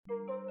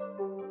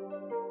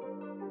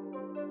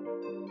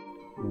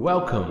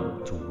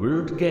Welcome to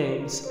Weird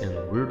Games and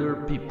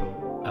Weirder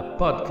People, a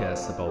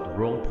podcast about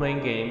role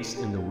playing games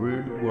and the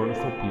weird,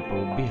 wonderful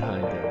people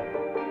behind them.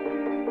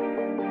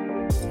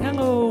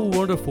 Hello,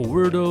 wonderful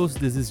weirdos.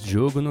 This is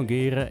Diogo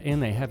Nogueira,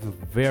 and I have a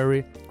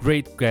very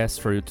great guest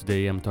for you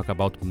today. I'm talking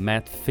about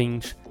Matt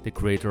Finch, the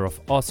creator of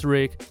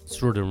Osric,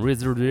 Sword and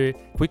Wizardry,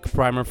 Quick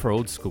Primer for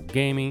Old School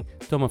Gaming,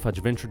 Tome of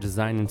Adventure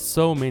Design, and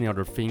so many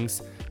other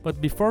things. But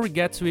before we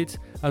get to it,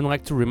 I'd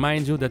like to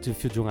remind you that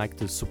if you'd like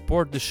to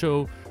support the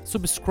show,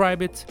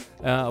 subscribe it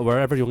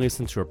wherever you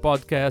listen to your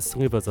podcast,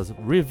 leave us a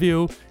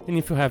review, and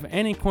if you have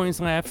any coins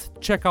left,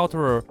 check out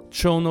our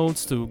show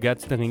notes to get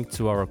the link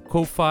to our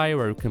Ko-Fi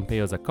where you can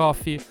pay us a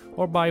coffee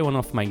or buy one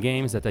of my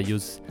games that I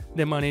use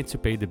the money to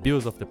pay the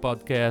bills of the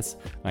podcast,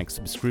 like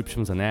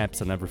subscriptions and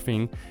apps and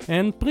everything.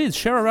 And please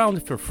share around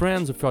with your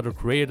friends, with other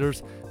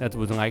creators that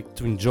would like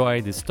to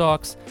enjoy these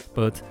talks.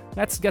 But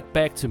let's get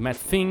back to Matt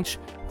Finch,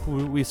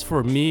 who is,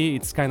 for me,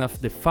 it's kind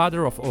of the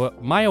father of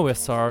my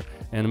OSR,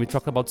 and we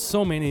talk about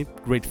so many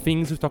great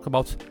things. We talk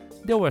about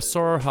the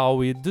OSR, how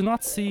we do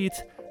not see it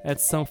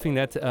as something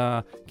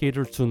that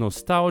caters to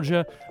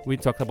nostalgia. We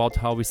talk about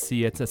how we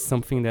see it as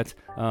something that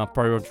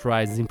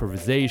prioritizes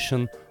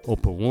improvisation,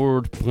 open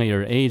world,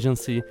 player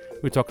agency.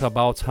 We talk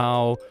about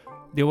how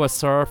the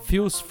OSR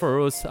feels for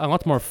us a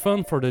lot more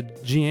fun for the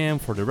GM,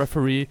 for the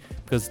referee,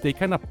 because they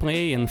kind of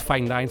play and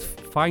find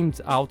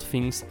out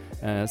things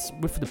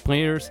with the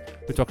players.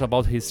 We talk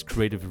about his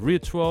creative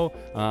ritual,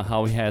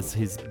 how he has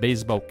his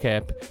baseball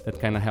cap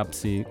that kind of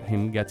helps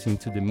him get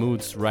into the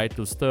moods, write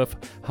those stuff,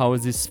 how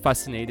he's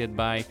fascinated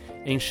by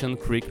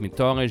ancient Greek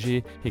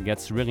mythology. He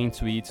gets really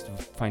into it to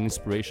find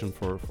inspiration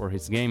for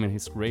his game and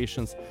his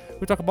creations.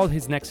 We talk about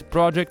his next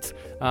project,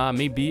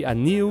 maybe a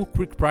new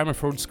quick primer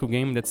for old school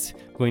game that's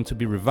going to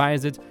be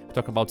revised. We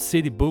talk about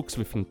city books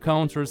with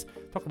encounters,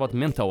 talk about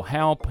mental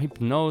health,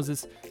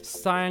 hypnosis,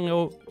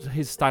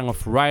 his style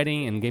of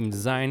writing and game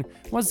design.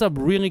 It was a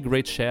really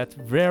great chat,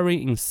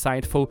 very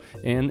insightful,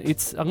 and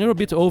it's a little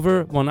bit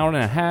over 1 hour and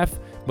a half,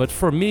 but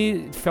for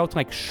me it felt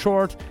like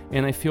short,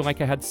 and I feel like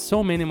I had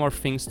so many more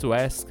things to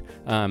ask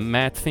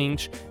Matt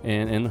Finch,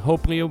 and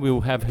hopefully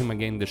we'll have him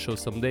again in the show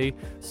someday.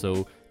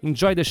 So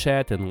enjoy the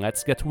chat and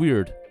let's get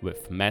weird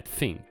with Matt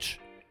Finch.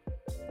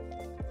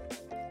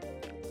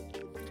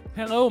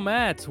 Hello,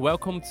 Matt.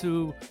 Welcome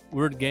to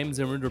Weird Games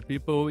and Weirder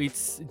People.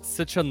 It's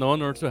such an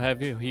honor to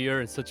have you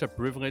here. It's such a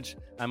privilege.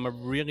 I'm a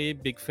really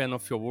big fan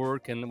of your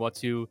work and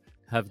what you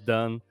have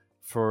done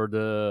for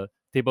the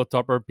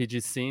tabletop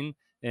RPG scene.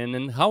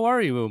 And how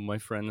are you, my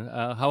friend?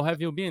 How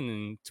have you been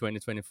in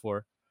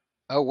 2024?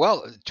 Oh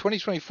well,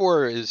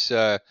 2024 is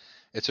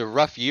it's a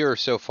rough year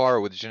so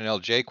far with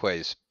Janelle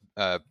Jaquays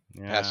Yeah.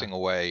 passing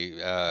away.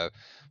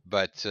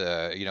 But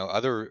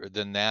other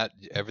than that,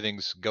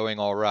 everything's going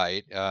all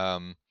right.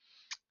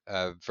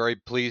 Very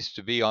pleased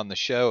to be on the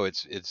show.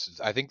 It's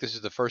I think this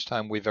is the first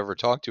time we've ever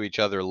talked to each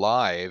other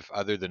live,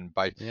 other than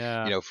by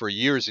Yeah. for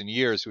years and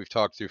years we've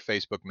talked through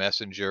Facebook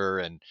Messenger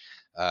and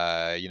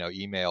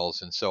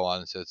emails and so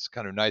on. So it's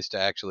kind of nice to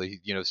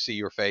actually see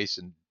your face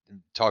and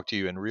talk to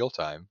you in real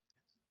time.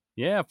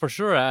 Yeah, for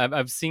sure.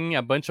 I've seen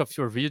a bunch of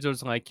your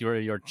videos, like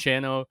your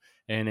channel,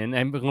 and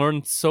I've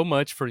learned so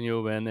much from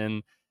you,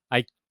 and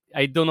I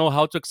I don't know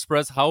how to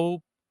express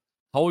how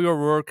your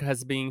work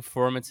has been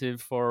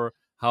formative for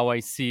how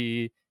I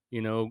see,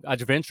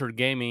 adventure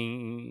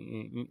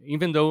gaming.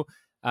 Even though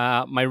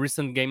my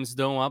recent games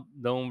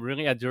don't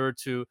really adhere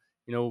to,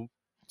 you know,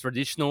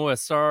 traditional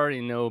SR,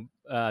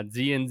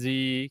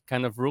 D&D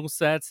kind of rule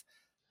sets,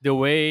 the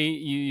way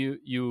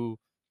you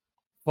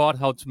thought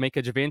how to make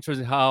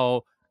adventures,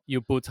 how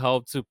you put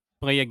how to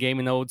play a game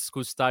in old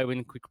school style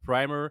in quick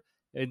primer.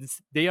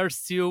 They are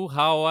still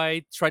how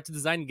I try to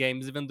design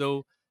games, even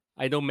though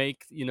I don't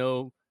make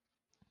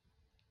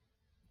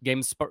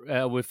games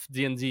with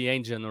D&D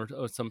engine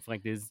or something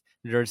like this.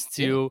 They're Yeah.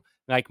 still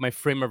like my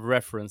frame of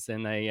reference,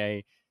 and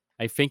I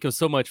thank you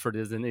so much for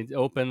this, and it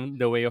opened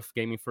the way of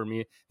gaming for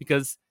me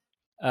because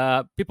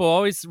people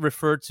always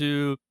refer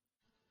to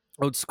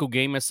old school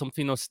game as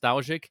something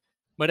nostalgic,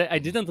 but I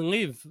Mhm. didn't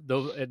live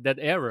that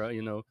era.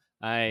 Mhm.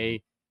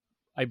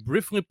 I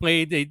briefly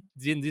played a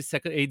D&D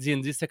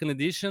second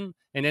edition,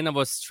 and then I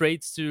was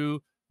straight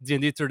to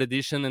D&D third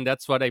edition, and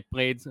that's what I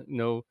played.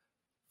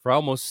 For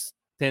almost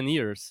 10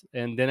 years,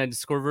 and then I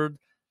discovered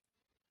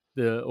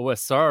the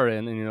OSR,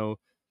 and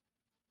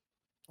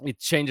it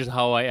changed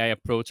how I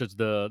approached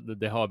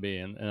the hobby,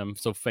 and I'm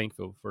so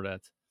thankful for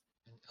that.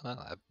 Well,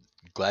 I'm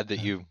glad that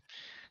you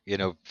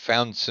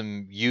found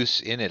some use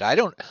in it. I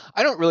don't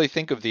really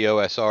think of the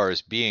OSR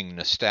as being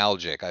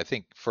nostalgic. I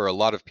think for a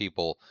lot of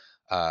people,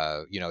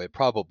 it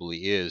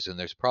probably is, and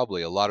there's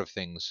probably a lot of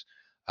things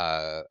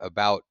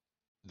about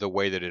the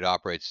way that it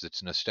operates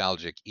that's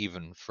nostalgic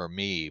even for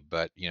me.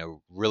 But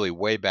really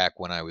way back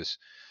when I was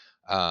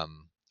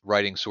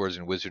writing Swords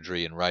and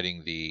Wizardry and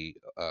writing the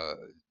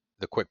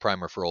quick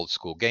primer for old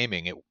school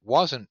gaming, it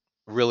wasn't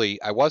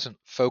really I wasn't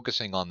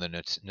focusing on the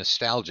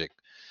nostalgic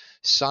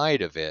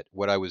side of it.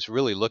 What I was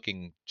really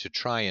looking to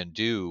try and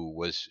do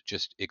was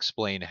just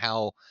explain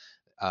how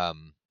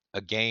um,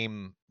 a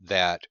game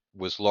that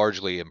was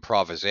largely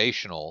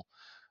improvisational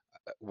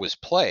was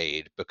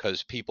played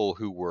because people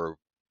who were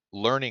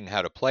learning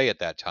how to play at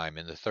that time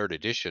in the third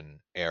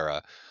edition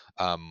era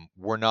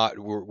were not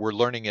were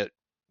learning it.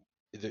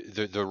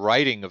 The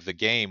writing of the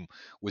game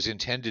was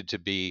intended to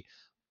be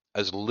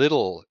as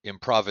little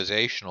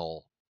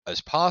improvisational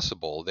as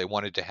possible. They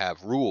wanted to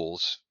have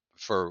rules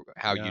for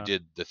how you Yeah.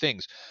 did the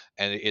things,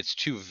 and it's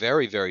two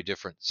very, very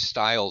different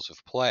styles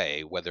of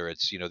play. Whether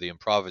it's the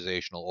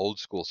improvisational old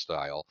school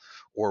style,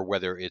 or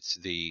whether it's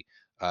the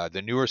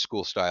newer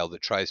school style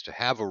that tries to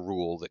have a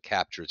rule that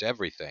captures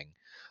everything.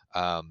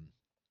 Um,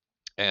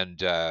 and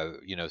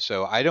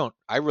so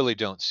I really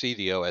don't see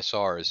the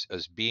OSR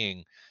as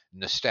being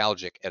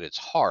nostalgic at its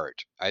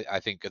heart. I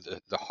think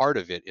the heart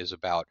of it is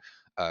about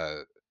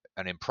uh,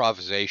 an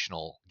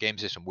improvisational game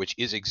system, which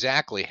is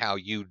exactly how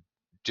you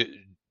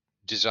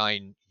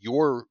design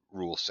your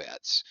rule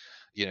sets.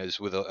 Is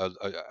with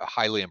a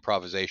highly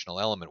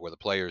improvisational element where the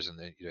players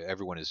and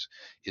everyone is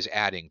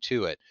adding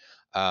to it.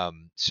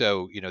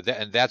 So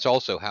and that's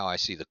also how I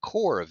see the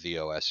core of the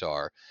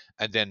OSR.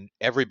 And then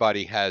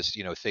everybody has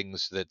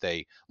things that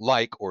they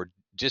like or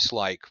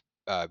dislike,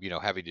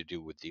 having to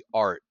do with the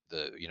art,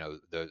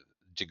 the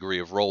degree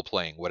of role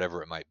playing,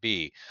 whatever it might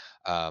be.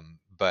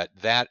 But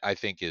that I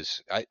think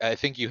I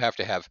think you have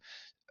to have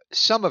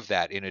some of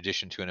that in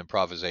addition to an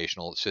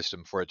improvisational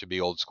system for it to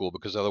be old school,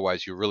 because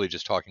otherwise you're really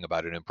just talking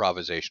about an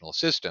improvisational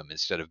system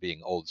instead of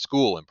being old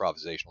school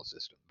improvisational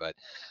system. But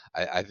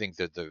I think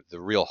that the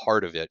real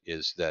heart of it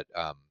is that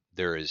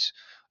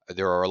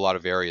there are a lot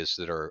of areas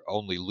that are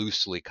only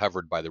loosely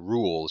covered by the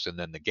rules, and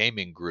then the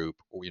gaming group,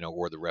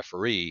 or the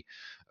referee,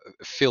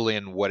 fill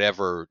in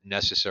whatever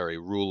necessary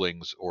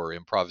rulings or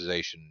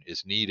improvisation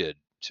is needed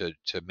to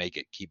make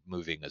it keep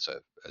moving as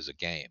a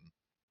game.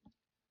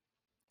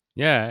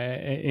 Yeah,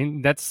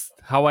 and that's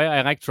how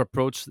I like to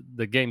approach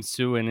the games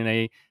too. And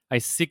then I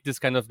seek this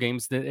kind of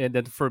games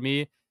that for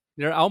me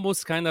they're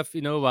almost kind of a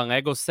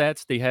Lego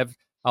set. They have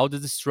all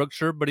this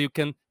structure, but you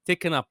can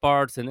take them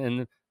apart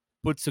and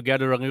put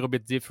together a little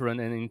bit different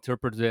and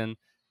interpret them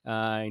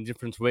in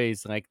different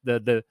ways. Like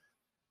the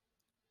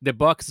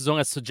box is on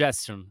a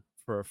suggestion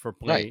for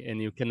Right. play,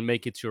 and you can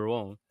make it your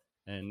own,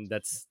 and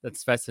that's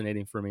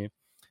fascinating for me.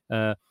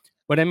 Uh,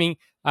 but I mean,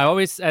 I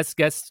always ask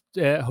guests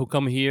who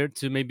come here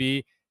to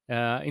maybe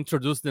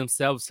introduce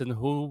themselves and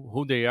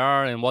who they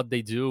are and what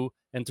they do,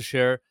 and to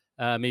share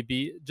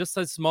maybe just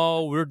a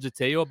small weird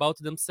detail about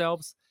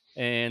themselves,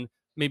 and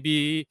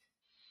maybe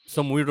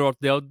some weirdo out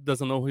there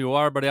doesn't know who you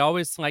are, but I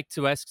always like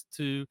to ask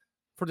to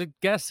for the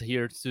guests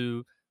here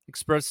to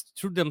express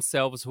through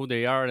themselves who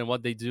they are and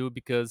what they do,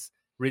 because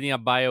reading a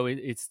bio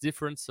it's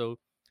different. So,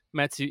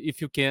 Matthew,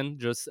 if you can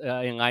just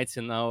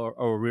enlighten our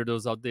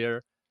weirdos out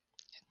there.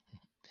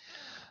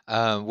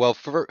 Well,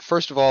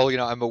 first of all,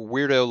 I'm a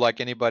weirdo like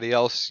anybody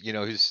else,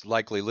 who's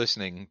likely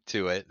listening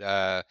to it.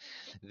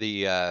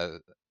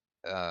 The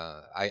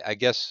I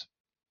guess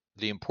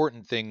the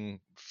important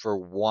thing for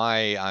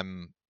why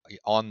I'm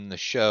on the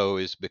show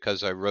is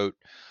because I wrote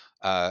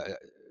uh,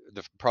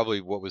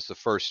 probably what was the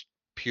first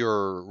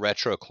pure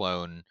retro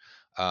clone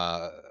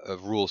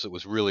of rules that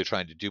was really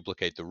trying to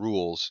duplicate the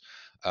rules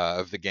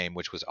of the game,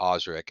 which was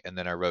Osric. And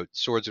then I wrote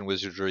Swords and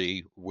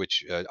Wizardry,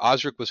 which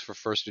Osric was for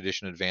first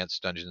edition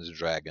Advanced Dungeons and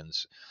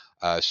Dragons.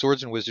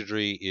 Swords and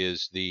Wizardry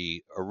is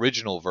the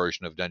original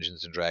version of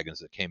Dungeons and Dragons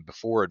that came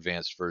before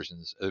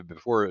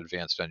before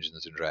Advanced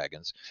Dungeons and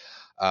Dragons.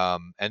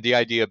 And the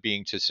idea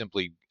being to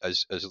simply,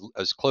 as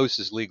close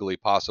as legally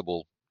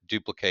possible,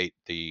 duplicate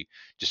the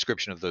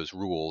description of those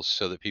rules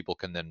so that people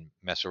can then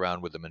mess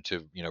around with them and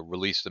to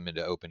release them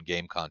into open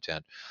game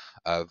content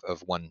of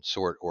one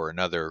sort or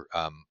another.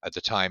 At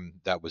the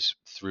time, that was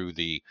through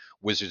the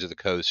Wizards of the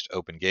Coast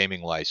open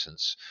gaming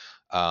license.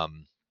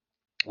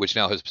 Which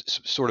now has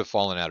sort of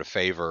fallen out of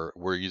favor.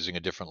 We're using a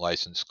different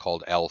license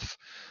called ELF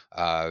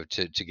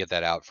to get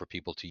that out for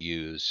people to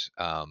use.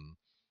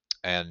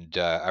 And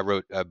I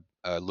wrote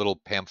a little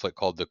pamphlet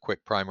called "The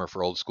Quick Primer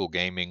for Old School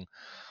Gaming,"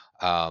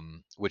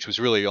 which was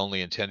really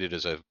only intended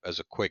as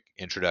a quick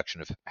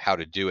introduction of how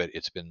to do it.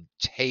 It's been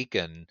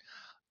taken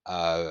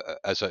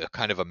as a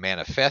kind of a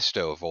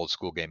manifesto of old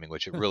school gaming,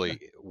 which it really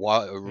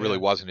Yeah,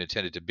 wasn't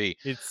intended to be.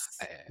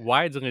 Uh, it's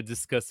widely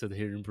discussed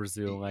here in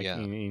Brazil, like yeah,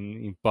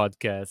 in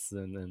podcasts,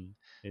 and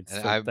it's and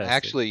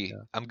fantastic.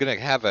 Yeah. I'm going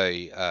to have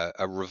a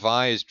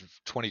revised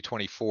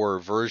 2024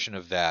 version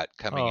of that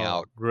coming Oh,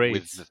 out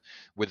great.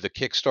 with the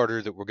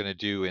Kickstarter that we're going to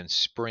do in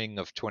spring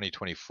of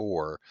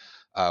 2024,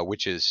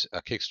 which is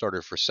a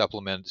Kickstarter for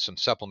some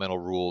supplemental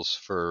rules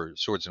for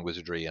Swords and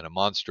Wizardry and a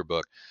monster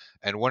book.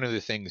 And one of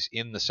the things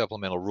in the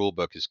supplemental rule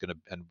book is going to,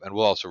 and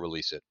we'll also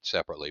release it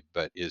separately,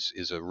 but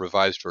is a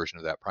revised version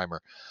of that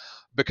primer,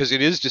 because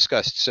it is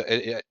discussed. So,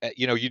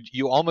 you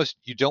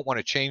don't want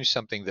to change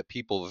something that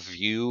people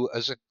view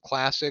as a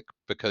classic,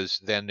 because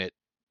then it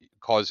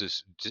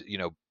causes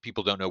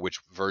people don't know which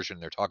version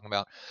they're talking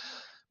about.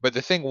 But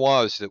the thing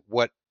was that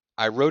what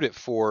I wrote it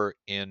for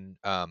in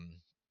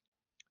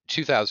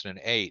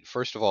 2008,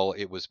 first of all,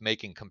 it was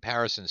making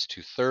comparisons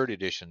to third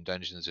edition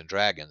Dungeons and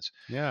Dragons.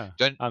 Yeah,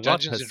 a lot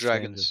Dungeons has and changed.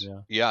 Dragons,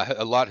 Yeah, yeah,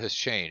 a lot has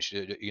changed.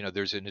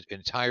 There's an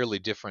entirely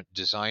different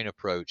design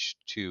approach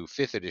to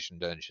fifth edition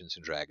Dungeons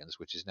and Dragons,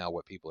 which is now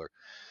what people are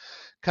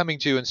coming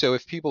to. And so,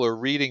 if people are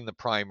reading the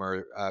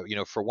primer,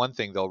 for one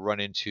thing, they'll run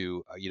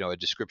into a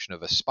description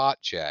of a spot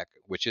check,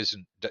 which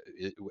isn't,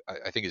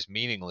 I think, is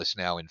meaningless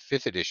now in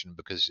fifth edition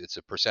because it's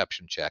a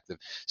perception check.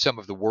 Some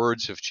of the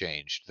words have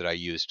changed that I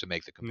use to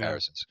make the yeah,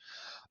 comparisons.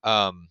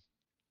 Um,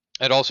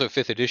 and also,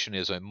 fifth edition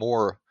is a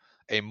more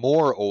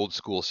old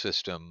school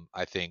system,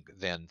 I think,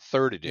 than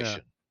third yeah,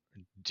 edition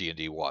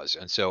D&D was.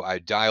 And so I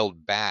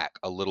dialed back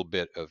a little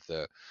bit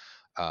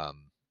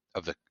um,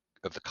 of the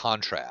of the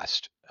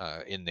contrast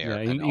in yeah. there,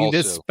 and In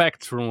this also,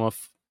 spectrum of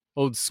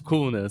old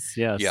schoolness,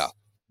 yeah, yes,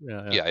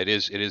 yeah, yeah, yeah, it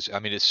is. I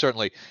mean, it's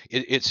certainly,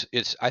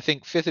 it's I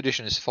think fifth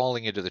edition is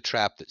falling into the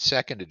trap that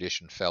second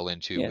edition fell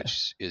into, yeah.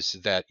 which is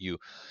that you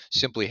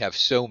simply have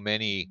so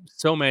many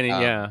So many,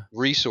 yeah,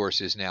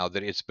 resources now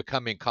that it's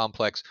becoming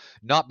complex,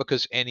 not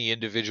because any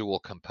individual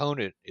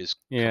component is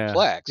yeah.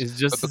 complex, It's but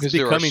just it's because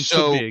there are becoming too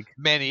so big.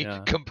 many Yeah.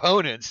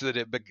 components that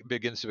it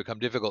begins to become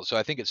difficult. So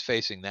I think it's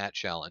facing that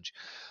challenge.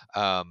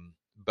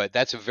 But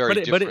that's a very But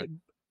it, but different. it,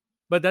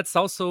 but that's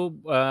also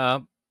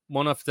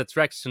one of the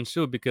attractions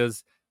too,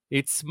 because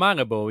it's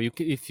malleable.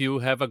 If you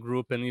have a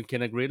group and you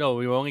can agree, oh,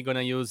 we're only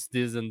gonna use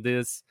this, and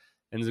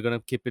we're gonna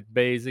keep it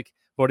basic.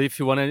 But if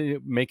you want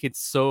to make it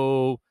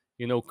so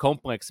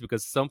complex,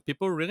 because some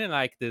people really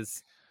like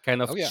this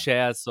kind Oh of yeah.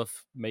 chess of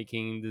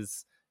making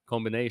this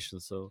combination.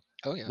 So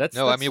Oh yeah. that's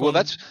No, I that's mean, well,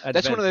 one that's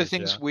one of the advantage.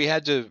 things Yeah. we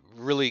had to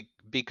really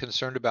be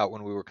concerned about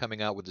when we were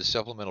coming out with the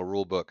supplemental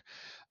rule book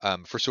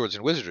for Swords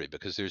and Wizardry,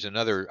 because there's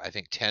another, I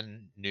think,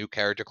 10 new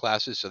character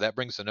classes, so that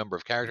brings the number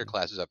of character Mm,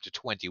 classes up to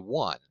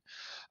 21.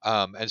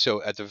 And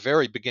so at the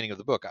very beginning of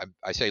the book,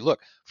 I say, look,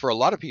 for a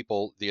lot of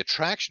people, the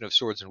attraction of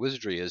Swords and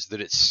Wizardry is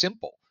that it's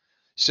simple.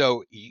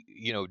 So,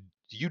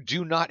 you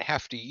do not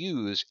have to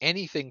use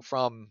anything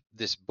from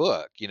this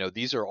book.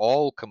 These are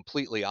all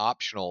completely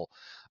optional,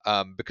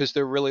 because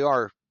there really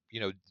are, you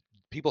know,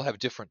 people have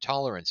different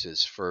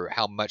tolerances for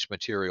how much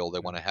material they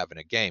yeah. want to have in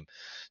a game.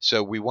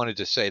 So we wanted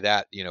to say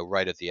that,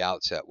 right at the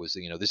outset, was,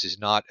 this is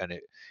not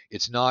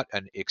it's not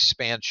an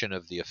expansion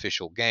of the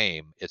official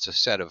game. It's a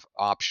set of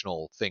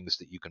optional things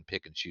that you can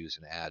pick and choose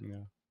and add.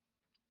 Yeah.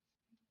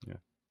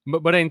 Yeah.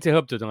 But I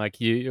interrupted. Like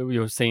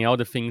you're saying all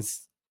the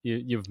things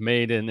you've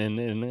made,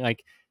 and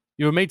like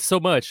you made so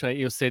much. Right?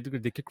 You said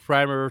the Kick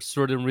Primer,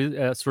 Sword and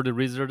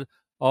Wizard,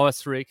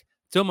 Ostrich,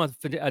 Tome of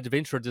the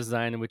Adventure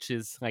Design, which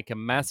is like a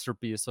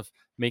masterpiece of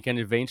making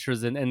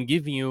adventures and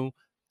giving you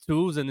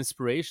tools and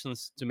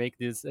inspirations to make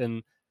this,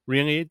 and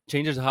really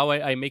changes how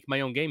I make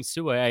my own games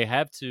too. I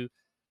have to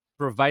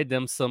provide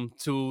them some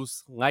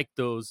tools like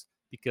those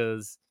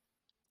because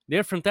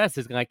they're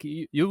fantastic. Like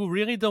you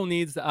really don't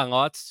need a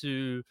lot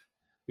to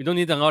you don't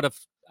need a lot of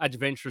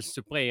adventures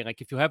to play.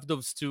 Like if you have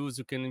those tools,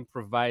 you can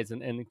improvise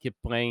and keep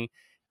playing.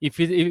 If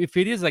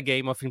it is a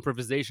game of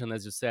improvisation,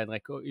 as you said,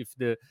 like if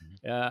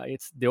Mhm.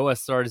 it's the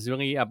OSR is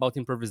really about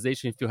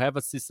improvisation. If you have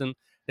a system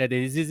that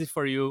is easy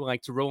for you,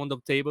 like to roll on the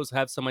tables,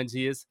 have some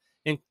ideas,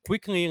 and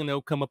quickly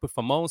come up with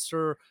a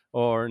monster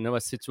or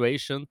a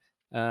situation,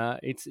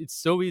 it's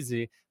so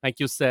easy. Like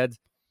you said,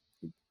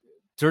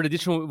 third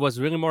edition was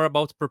really more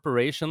about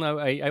preparation.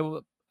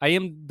 I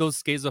am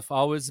those cases of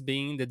always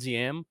being the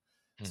GM,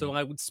 so Mhm.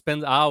 I would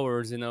spend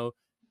hours,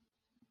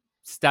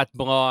 stat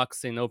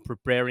blocks,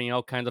 preparing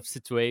all kind of Yeah.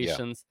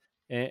 situations.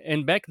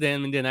 And back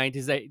then in the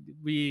 90s,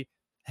 we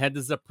had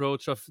this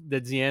approach of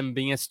the GM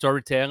being a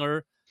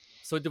storyteller,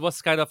 so it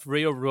was kind of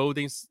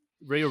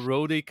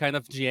railroady kind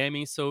of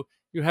GMing. So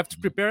you have to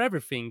Mhm. prepare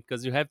everything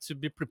because you have to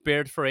be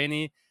prepared for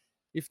any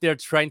if they're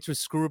trying to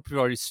screw up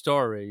your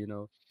story,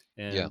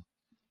 Yeah.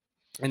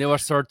 and the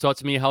OSR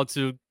taught me how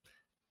to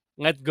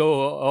let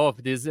go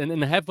of this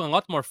and have a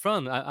lot more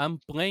fun. I'm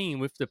playing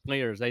with the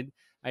players.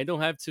 I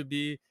don't have to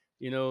be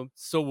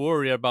so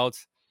worried about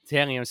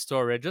telling a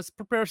story. I just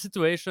prepare a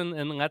situation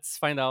and let's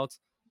find out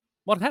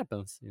what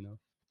happens. And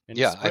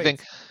Yeah. it's I think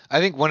great. I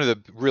think one of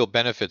the real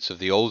benefits of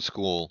the old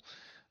school,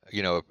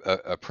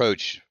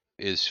 approach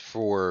is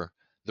for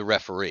the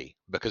referee,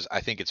 because I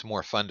think it's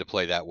more fun to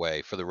play that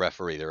way for the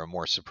referee. There are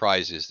more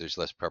surprises, there's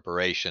less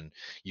preparation.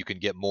 You can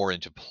get more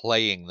into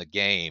playing the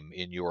game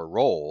in your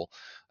role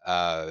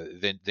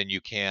than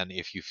you can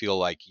if you feel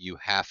like you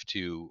have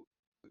to,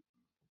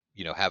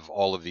 have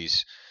all of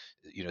these,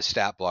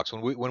 stat blocks.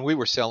 When we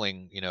were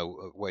selling,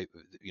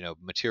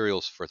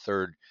 materials for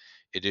third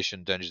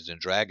edition Dungeons and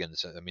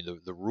Dragons, I mean,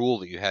 the rule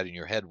that you had in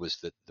your head was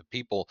that the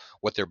people,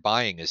 what they're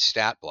buying is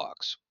stat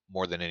blocks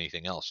more than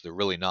anything else. They're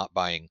really not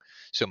buying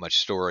so much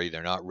story.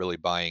 They're not really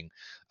buying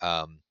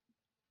um,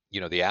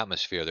 the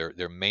atmosphere.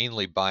 They're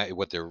mainly buying,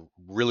 what they're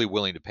really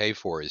willing to pay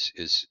for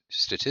is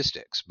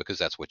statistics, because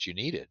that's what you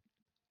needed.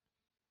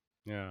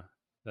 Yeah,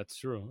 that's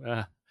true.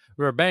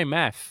 We're bad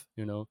math.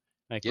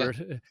 Like Yeah.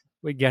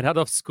 we get out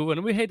of school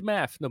and we hate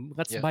math. No,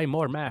 let's Yeah. buy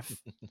more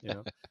math. You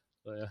know.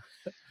 So, yeah.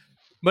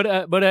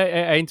 But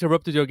I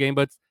interrupted your game.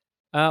 But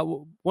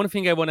One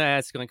thing I want to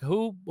ask, like,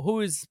 who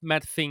is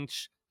Matt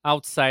Finch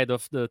outside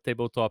of the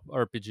tabletop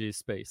RPG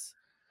space?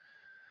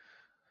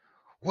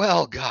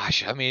 Well,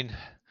 gosh, I mean,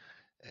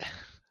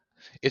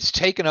 it's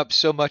taken up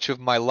so much of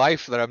my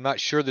life that I'm not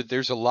sure that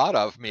there's a lot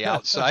of me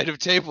outside of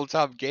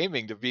tabletop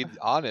gaming, to be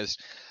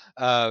honest.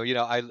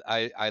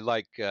 I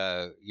like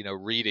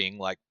reading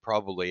like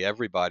probably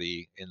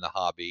everybody in the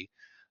hobby.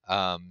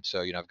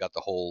 So I've got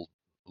the whole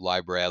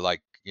library. I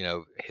like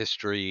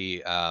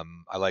history. I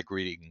like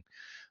reading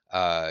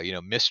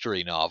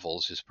mystery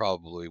novels is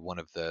probably one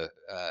of the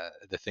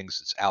things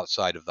that's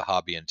outside of the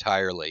hobby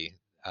entirely.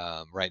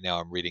 Right now,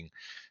 I'm reading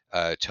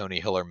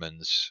Tony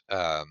Hillerman's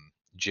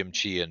Jim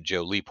Chi and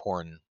Joe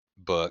Leaphorn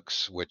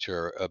books, which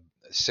are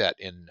set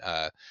in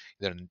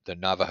the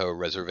Navajo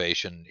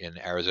reservation in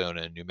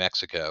Arizona and New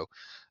Mexico.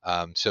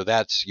 So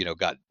that's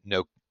got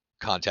no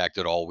contact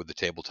at all with the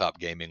tabletop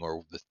gaming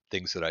or the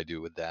things that I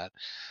do with that.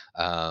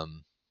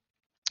 Um,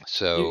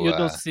 so You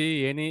don't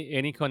see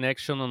any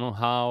connection on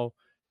how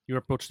you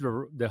approach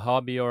the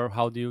hobby, or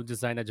how do you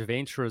design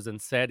adventures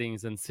and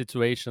settings and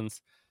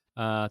situations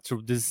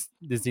through this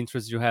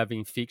interest you have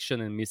in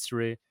fiction and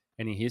mystery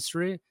and in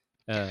history?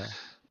 Uh,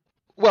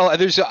 Well,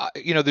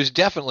 there's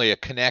definitely a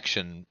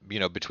connection,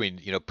 between,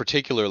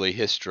 particularly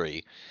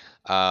history,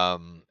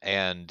 and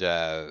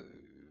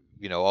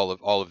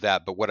all of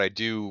that. But what I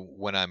do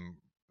when I'm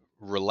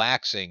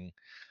relaxing,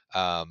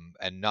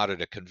 and not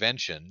at a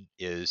convention,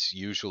 is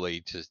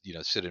usually to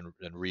sit and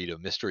read a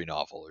mystery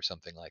novel or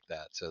something like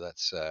that. So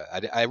that's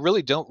I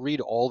really don't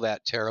read all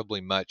that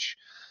terribly much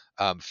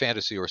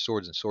fantasy or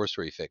swords and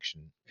sorcery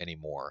fiction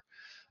anymore,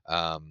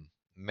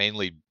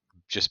 mainly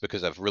just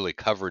because I've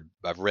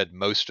read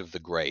most of the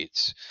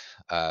greats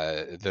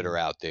that mm, are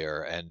out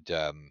there, and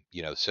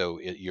so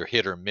you're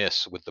hit or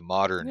miss with the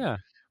modern yeah,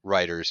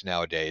 writers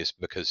nowadays,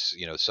 because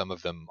some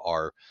of them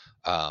are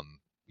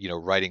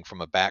writing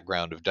from a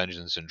background of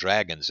Dungeons and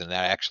Dragons, and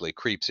that actually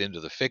creeps into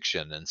the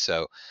fiction, and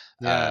so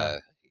yeah.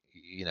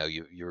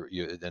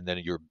 and then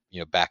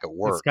you're back at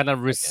It's work kind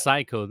of again.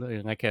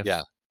 recycled, like a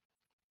Yeah.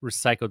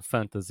 recycled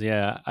fantasy.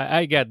 Yeah,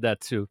 I get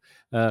that too.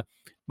 Uh,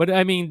 but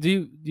I mean,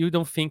 you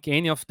don't think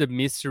any of the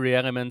mystery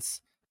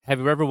elements? Have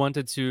you ever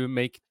wanted to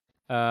make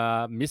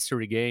a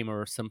mystery game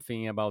or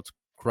something about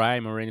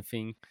crime or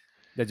anything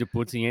that you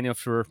put in any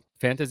of your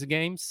fantasy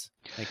games?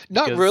 Like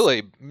Not because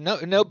really. No,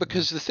 no, yeah,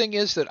 because the thing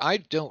is that I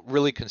don't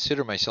really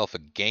consider myself a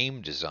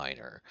game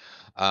designer.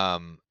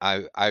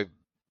 I've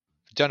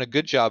done a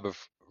good job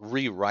of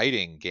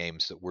rewriting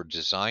games that were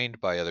designed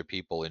by other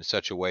people in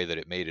such a way that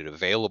it made it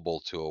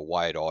available to a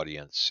wide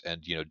audience,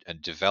 and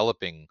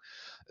developing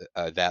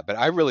that. But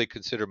I really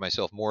consider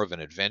myself more of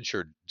an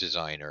adventure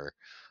designer,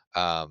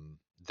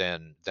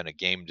 than a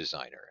game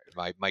designer.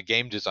 My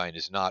game design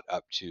is not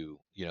up to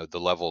the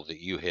level that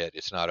you hit.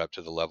 It's not up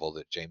to the level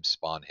that James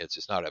Spahn hits.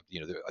 It's not up.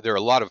 There are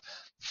a lot of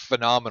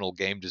phenomenal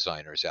game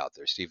designers out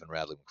there. Stephen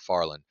Radley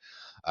McFarlane.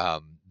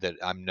 That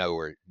I'm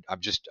nowhere.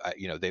 I'm just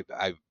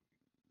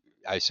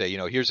I say,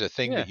 here's a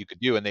thing yeah, that you could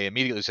do, and they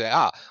immediately say,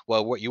 ah,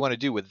 well, what you want to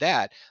do with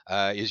that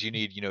is you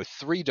need,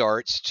 three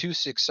darts, two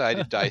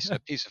six-sided dice, and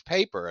a piece of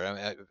paper.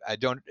 And I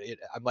don't.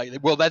 I'm like,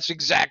 well, that's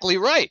exactly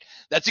right.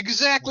 That's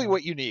exactly yeah.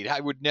 what you need. I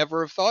would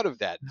never have thought of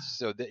that.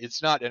 So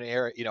it's not an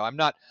area. I'm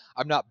not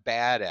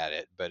bad at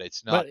it, but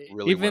it's not But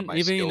really where even my even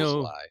skills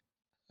lie.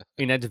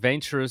 in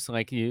adventures,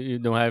 like you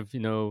don't have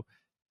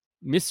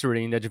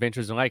mystery in the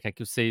adventures you like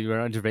you say you're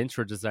an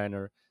adventure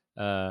designer.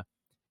 uh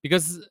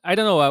because I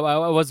don't know,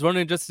 I was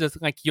wondering, just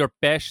like your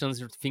passions,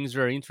 your things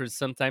you're interested,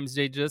 sometimes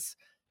they just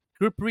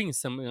could bring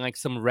some like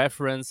some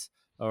reference,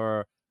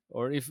 or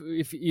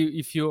if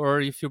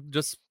you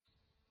just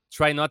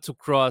try not to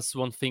cross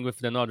one thing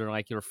with another,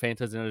 like your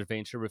fantasy and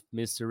adventure with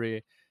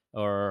mystery,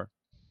 or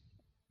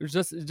it's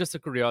just a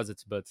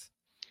curiosity, but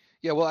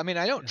Yeah, well, I mean,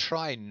 I don't yeah,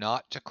 try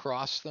not to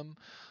cross them,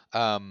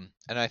 and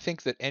I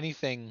think that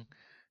anything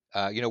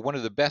one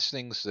of the best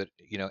things that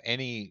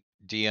any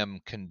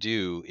DM can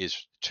do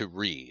is to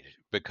read,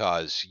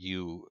 because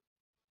you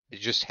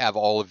just have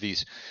all of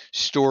these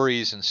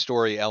stories and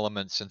story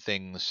elements and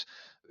things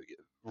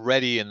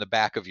ready in the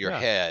back of your yeah,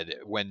 head,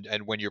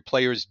 when your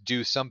players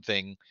do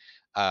something,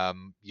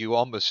 you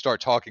almost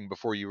start talking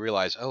before you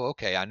realize, oh,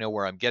 okay, I know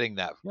where I'm getting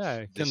that yeah,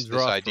 I can this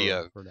draw for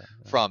idea that,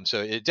 yeah. from.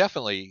 So it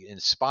definitely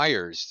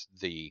inspires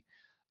the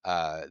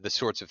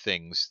sorts of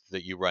things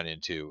that you run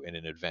into in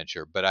an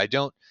adventure. But I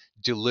don't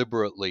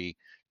deliberately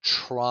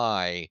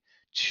try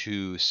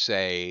to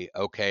say,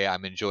 okay,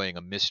 I'm enjoying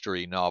a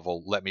mystery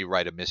novel, let me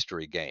write a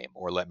mystery game,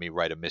 or let me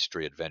write a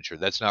mystery adventure.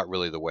 That's not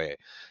really the way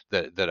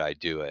that I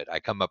do it. I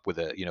come up with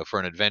for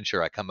an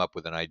adventure, I come up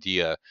with an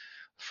idea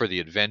for the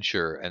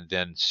adventure, and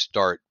then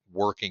start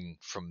working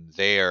from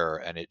there,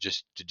 and it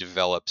just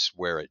develops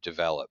where it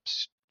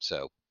develops.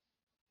 So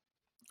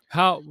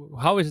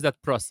How is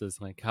that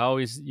process? Like, how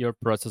is your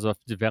process of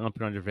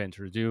developing an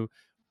adventure? Do you,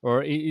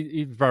 or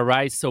it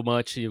varies so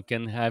much you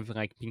can have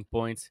like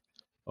pinpoints,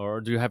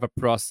 or do you have a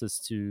process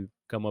to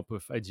come up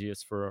with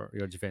ideas for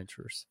your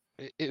adventures?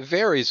 it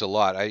varies a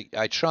lot.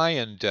 I try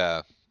and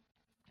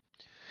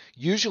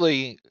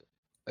usually.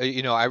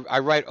 I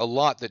write a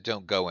lot that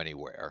don't go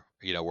anywhere.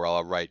 Where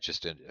I'll write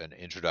just an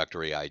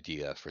introductory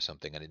idea for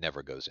something and it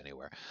never goes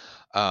anywhere.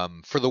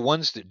 For the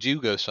ones that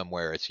do go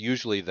somewhere, it's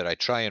usually that I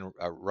try and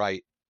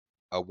write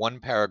a one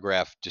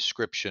paragraph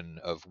description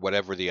of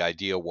whatever the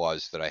idea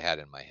was that I had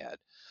in my head.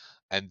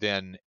 And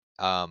then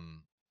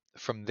um,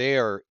 from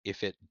there,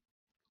 if it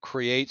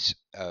creates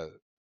a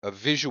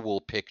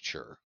visual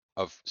picture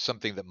of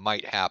something that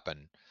might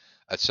happen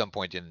at some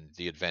point in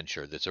the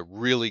adventure, that's a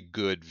really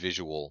good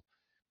visual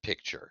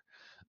picture,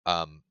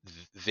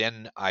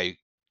 then I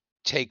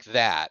take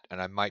that and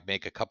I might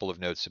make a couple of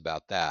notes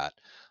about that.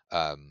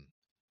 Um,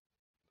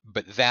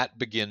 but that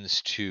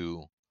begins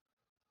to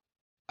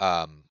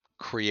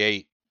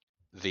create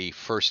the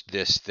first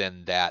this,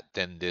 then that,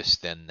 then this,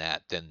 then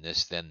that, then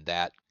this, then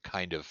that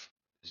kind of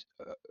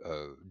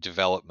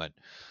development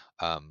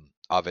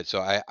of it.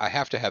 So I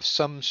have to have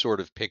some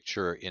sort of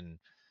picture in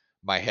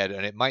my head,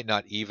 and it might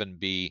not even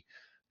be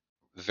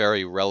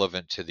very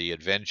relevant to the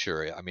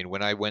adventure. I mean,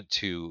 when I went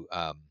to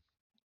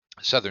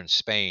southern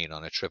Spain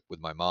on a trip with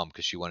my mom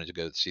because she wanted to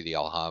go see the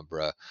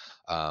Alhambra,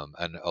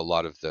 and a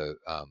lot of the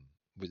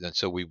and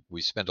so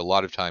we spent a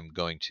lot of time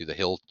going to the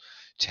hill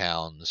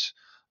towns,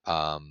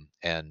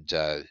 and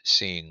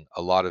seeing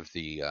a lot of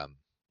the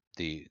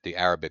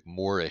Arabic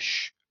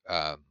Moorish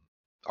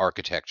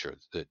architecture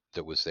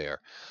that was there,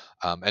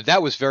 and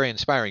that was very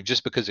inspiring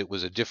just because it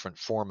was a different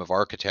form of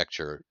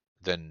architecture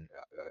than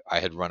I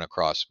had run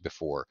across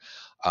before,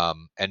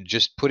 and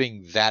just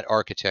putting that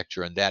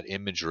architecture and that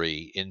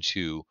imagery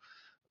into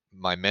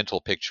my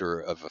mental picture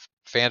of a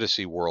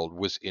fantasy world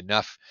was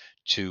enough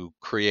to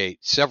create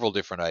several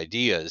different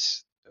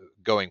ideas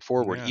going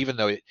forward, Yeah.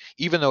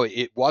 even though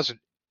it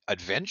wasn't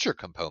adventure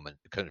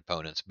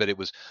components, but it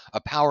was a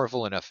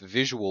powerful enough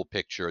visual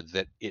picture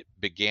that it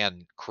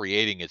began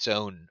creating its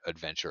own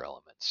adventure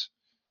elements.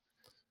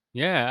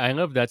 Yeah, I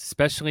love that.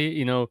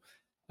 Especially,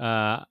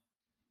 uh,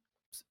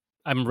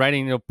 I'm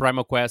writing,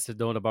 Primal Quest,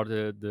 known about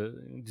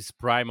the this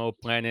primal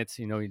planets,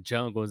 in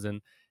jungles,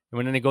 and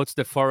when I go to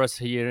the forest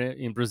here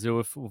in Brazil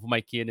with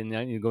my kid, and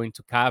then you go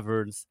into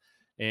caverns,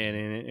 and,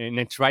 Hmm. and and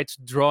I try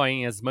to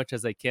drawing as much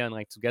as I can,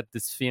 like to get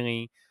this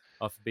feeling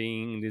of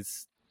being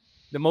this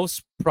the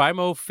most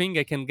primal thing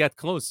I can get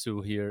close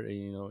to here,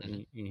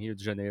 Hmm. in Rio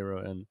de Janeiro,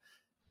 and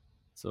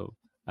so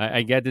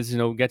I get this,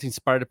 get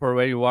inspired for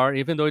where you are,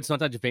 even though it's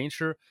not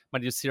adventure,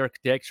 but you see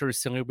architecture, you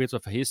see a little bit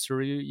of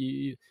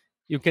history.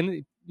 You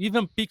can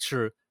even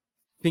picture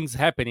things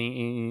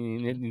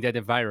happening in that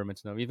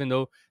environment now, even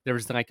though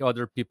there's like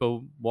other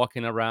people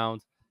walking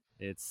around.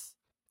 It's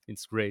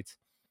it's great.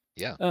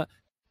 Yeah. Uh,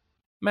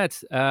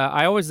 Matt,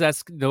 I always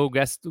ask the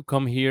guests to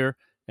come here,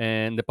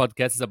 and the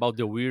podcast is about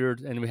the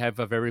weird, and we have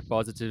a very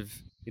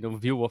positive,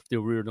 view of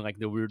the weird. Like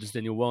the weird is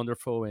the new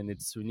wonderful, and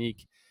it's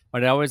unique.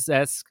 But I always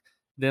ask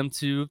them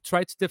to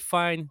try to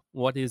define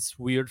what is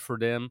weird for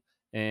them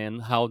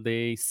and how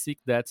they seek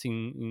that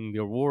in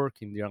their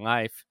work, in their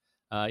life,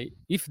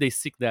 if they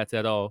seek that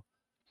at all.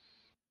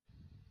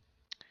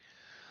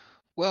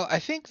 Well, I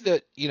think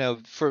that,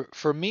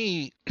 for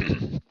me,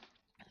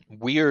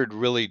 weird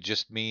really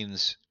just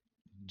means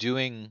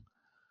doing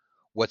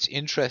what's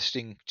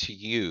interesting to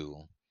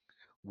you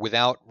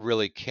without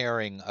really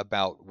caring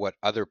about what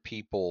other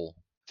people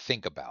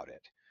think about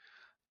it.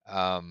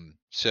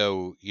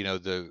 So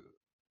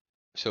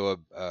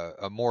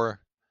a more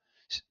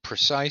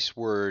precise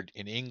word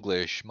in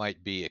English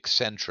might be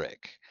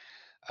eccentric,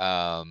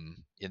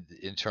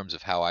 in terms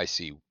of how I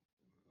see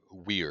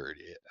weird,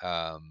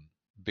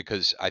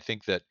 because I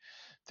think that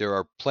there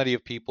are plenty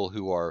of people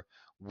who are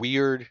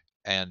weird,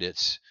 and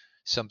it's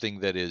something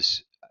that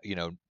is, you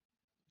know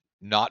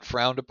not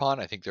frowned upon.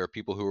 I think there are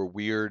people who are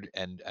weird,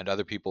 and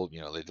other people,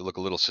 they look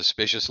a little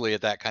suspiciously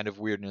at that kind of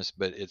weirdness.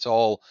 But it's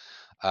all,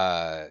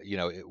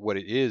 what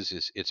it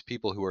is it's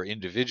people who are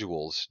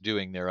individuals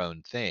doing their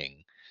own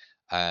thing,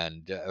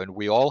 and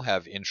we all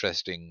have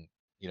interesting,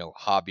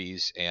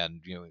 hobbies.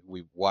 And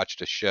we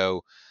watched a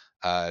show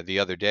the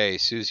other day,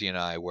 Susie and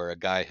I, where a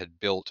guy had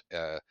built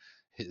the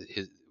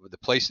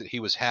place that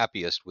he was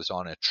happiest was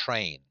on a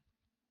train.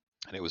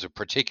 And it was a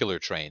particular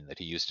train that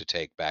he used to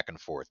take back and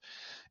forth,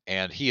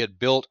 and he had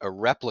built a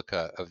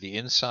replica of the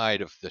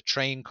inside of the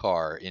train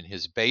car in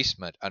his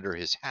basement under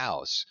his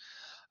house,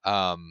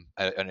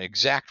 an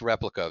exact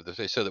replica of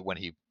the, so that when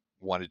he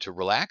wanted to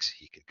relax,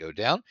 he could go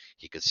down,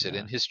 he could sit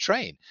in Yeah, his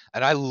train.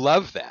 And I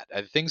love that.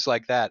 Things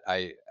like that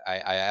I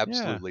yeah,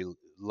 absolutely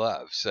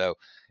love. So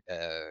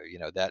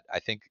that I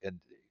think, and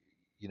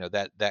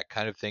that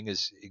kind of thing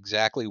is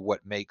exactly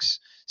what makes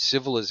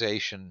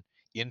civilization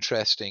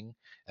interesting,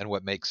 and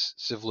what makes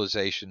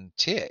civilization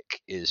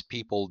tick is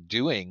people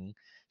doing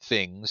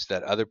things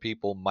that other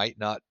people might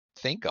not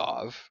think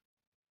of,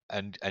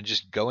 and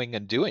just going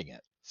and doing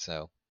it.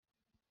 So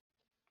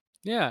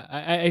yeah.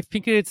 I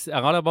think it's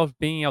a lot about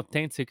being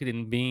authentic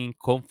and being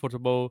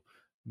comfortable,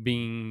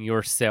 being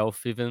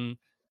yourself, even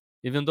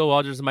though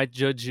others might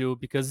judge you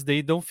because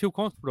they don't feel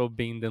comfortable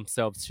being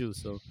themselves too.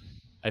 So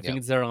I yeah.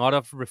 think there's a lot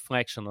of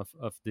reflection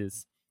of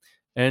this.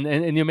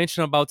 And you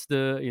mentioned about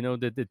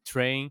the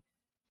train.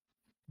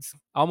 it's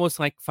almost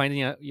like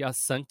finding a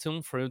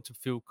sanctum for you to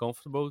feel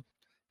comfortable.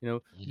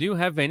 Do you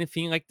have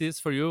anything like this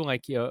for you,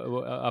 like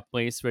a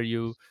place where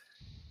you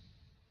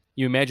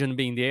imagine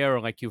being there, or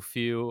like you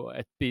feel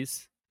at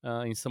peace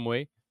in some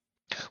way?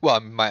 Well,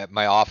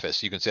 my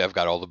office, you can say I've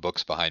got all the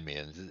books behind me,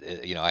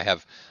 and I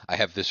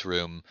have this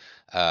room.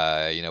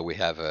 We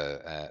have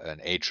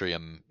an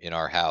atrium in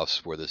our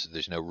house where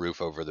there's no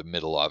roof over the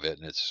middle of it,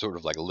 and it's sort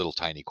of like a little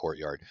tiny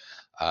courtyard.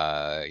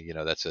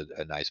 That's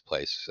a nice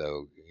place.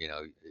 So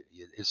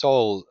it's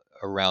all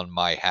around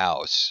my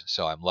house,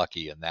 so I'm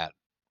lucky in that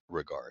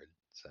regard.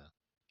 So.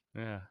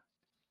 Yeah.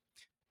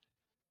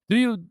 Do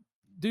you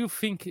do you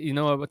think,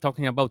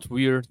 talking about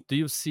weird? Do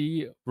you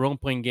see role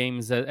playing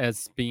games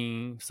as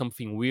being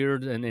something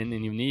weird and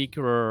unique,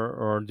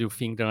 or do you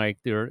think that, like,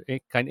 they're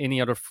any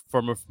other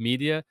form of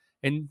media?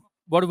 And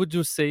what would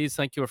you say is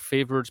like your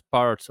favorite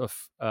part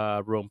of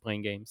role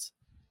playing games?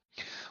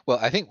 Well,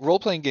 I think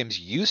role-playing games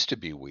used to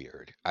be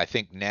weird. I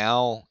think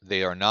now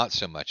they are not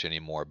so much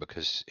anymore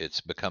because it's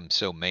become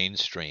so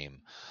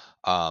mainstream.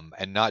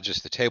 And not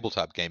just the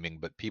tabletop gaming,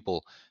 but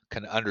people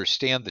can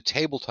understand the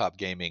tabletop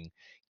gaming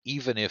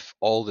even if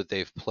all that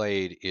they've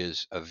played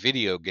is a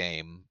video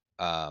game,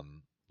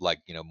 like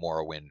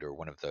Morrowind or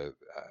one of the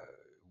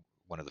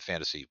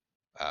fantasy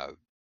uh,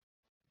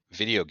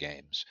 video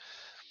games.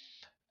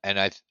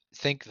 And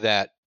think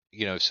that,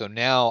 so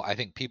now I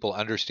think people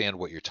understand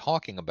what you're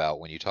talking about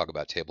when you talk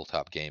about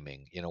tabletop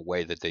gaming in a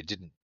way that they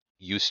didn't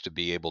used to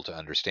be able to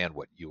understand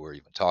what you were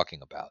even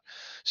talking about.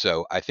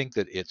 So I think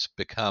that it's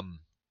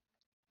become,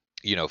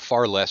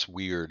 far less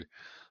weird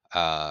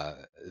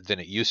than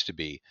it used to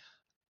be.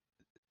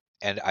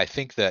 And I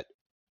think that,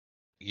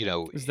 you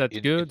know, Is that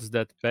in good? Is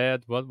that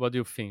bad? What do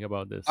you think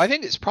about I this?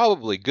 think it's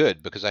probably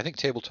good because I think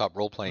tabletop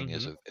role playing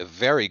is Hmm. a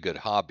very good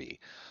hobby,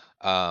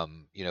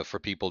 for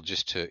people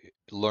just to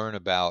learn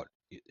about,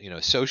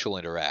 social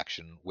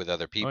interaction with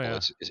other Oh people. yeah,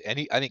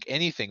 I think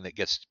anything that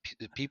gets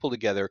people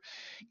together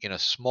in a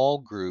small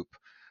group,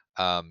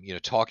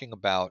 talking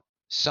about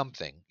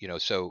something,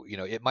 so,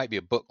 it might be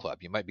a book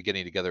club. You might be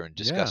getting together and yeah.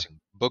 discussing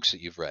books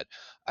that you've read.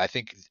 I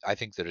think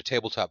that a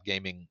tabletop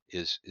gaming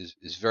is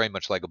very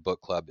much like a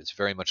book club. It's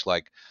very much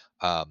like,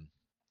 um,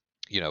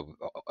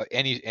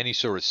 any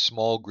sort of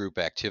small group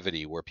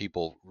activity where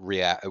people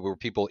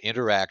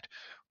interact,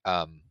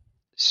 um,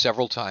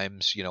 several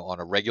times, on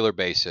a regular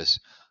basis.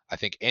 I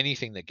think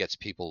anything that gets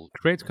people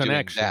Great doing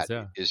connections. that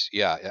Yeah, is,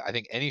 yeah, I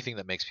think anything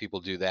that makes people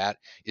do that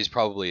is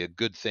probably a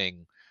good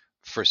thing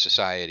for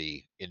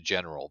society in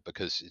general,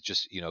 because it's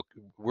just,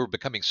 we're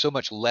becoming so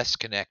much less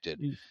connected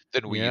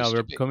than we yeah. used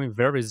We're to be. becoming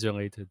very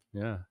isolated.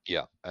 Yeah,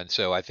 Yeah, and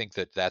so I think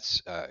that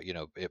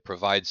it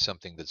provides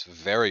something that's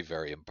very,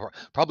 very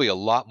important, probably a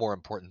lot more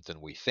important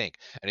than we think.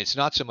 And it's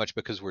not so much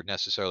because we're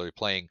necessarily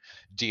playing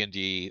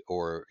D&D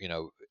or,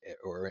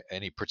 or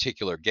any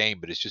particular game,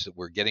 but it's just that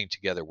we're getting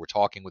together, we're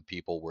talking with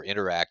people, we're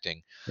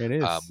interacting. it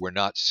is. We're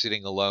not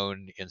sitting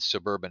alone in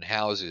suburban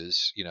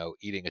houses,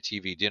 eating a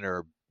TV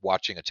dinner,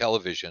 watching a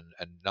television,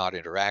 and not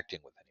interacting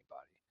with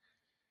anybody.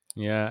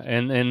 Yeah,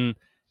 and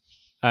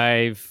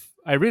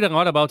I read a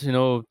lot about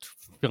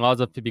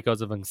philosophy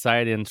because of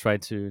anxiety, and try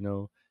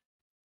to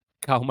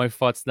calm my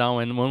thoughts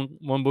down. And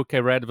one book I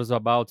read was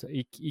about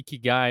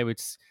ikigai, which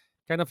is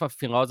kind of a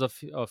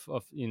philosophy of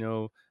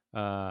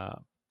uh,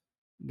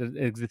 that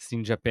exists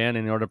in Japan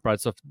and in other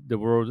parts of the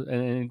world,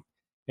 and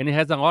it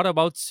has a lot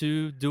about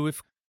to do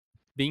with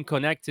being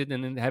connected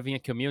and then having a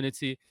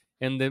community,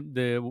 and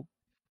the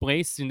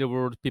place in the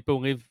world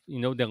people live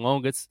the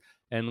longest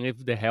and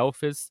live the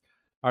healthiest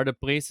are the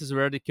places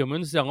where the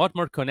communities are a lot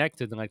more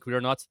connected. Like, we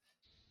are not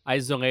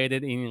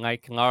isolated in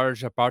like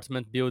large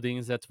apartment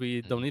buildings that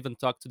we don't Hmm. even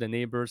talk to the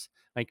neighbors.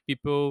 Like,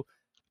 people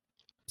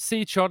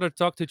see each other,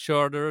 talk to each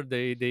other,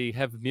 they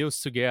have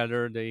meals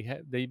together,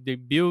 they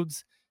build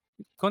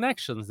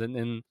connections,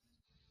 and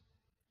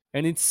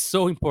it's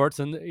so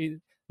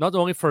important, not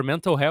only for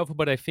mental health,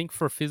 but I think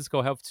for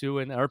physical health too.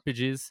 And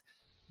RPGs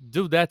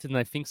do that, and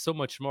I think so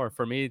much more.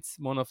 For me, it's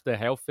one of the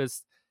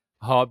healthiest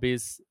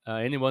hobbies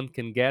anyone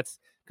can get,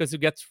 because you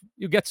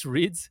get to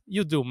read,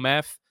 you do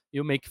math,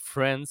 you make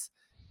friends,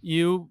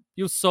 you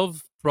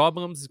solve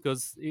problems,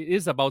 because it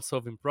is about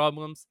solving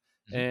problems.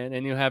 Hmm.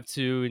 And you have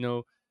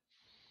to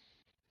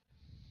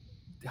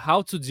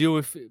how to deal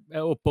with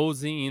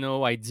opposing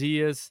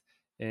ideas.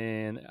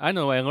 And I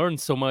know I learned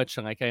so much.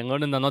 Like, I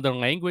learned another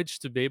language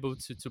to be able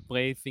to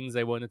play things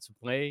I wanted to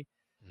play.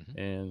 Hmm.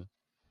 And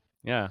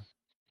yeah,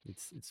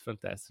 it's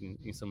fantastic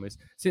in some ways.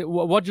 So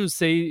what do you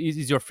say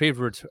is your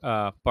favorite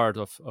part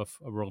of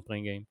a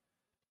role-playing game?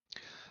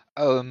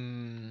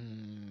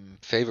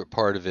 Favorite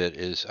part of it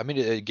is, I mean,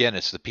 again,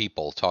 it's the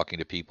people, talking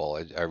to people.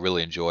 I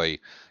really enjoy,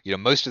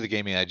 most of the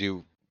gaming I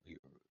do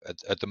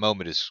at the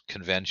moment is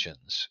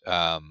conventions.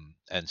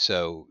 And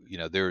so,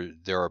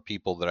 there are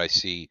people that I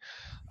see,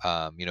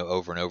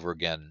 over and over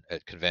again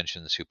at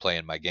conventions who play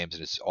in my games,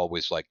 and it's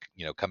always like,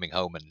 coming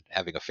home and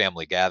having a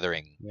family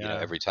gathering, Yeah,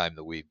 every time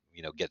that we,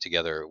 get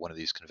together at one of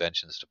these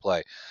conventions to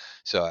play.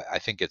 So I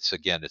think it's,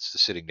 again, it's the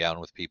sitting down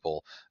with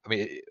people. I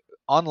mean,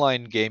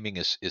 online gaming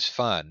is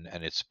fun,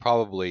 and it's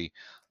probably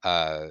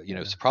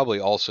Yeah. it's probably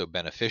also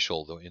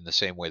beneficial though, in the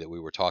same way that we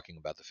were talking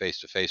about the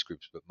face-to-face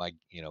groups. But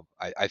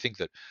I think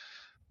that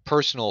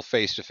personal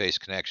face-to-face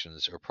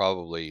connections are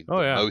probably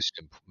Oh yeah,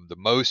 the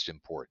most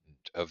important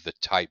of the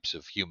types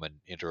of human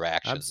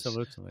interactions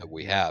absolutely. that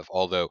we Yeah. have.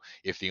 Although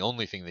if the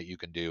only thing that you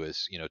can do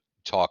is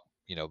talk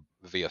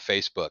via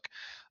Facebook,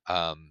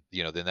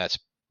 then that's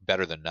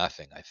better than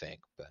nothing, I think.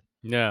 But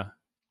Yeah.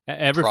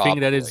 Everything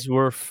that probably, is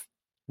worth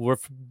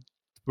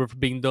worth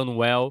being done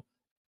well,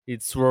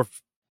 it's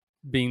worth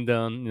being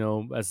done,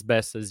 as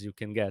best as you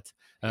can get.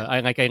 yeah.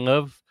 I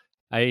love.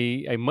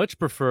 I much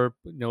prefer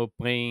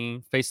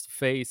playing face to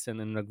face and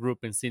in a group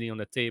and sitting on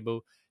the table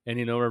and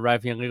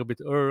arriving a little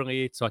bit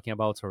early, talking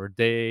about our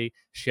day,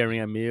 sharing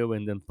Mhm. a meal,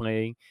 and then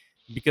playing.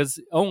 Because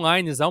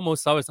online is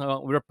almost always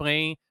we're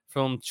playing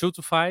from 2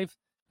 to 5,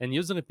 and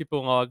usually people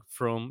log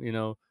from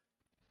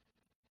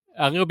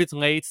a little bit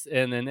late,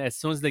 and then as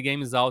soon as the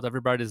game is out,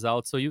 everybody's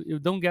out. So you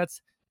don't get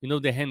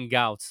the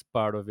hangouts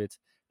part of it.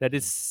 That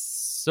is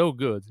Mm. so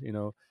good,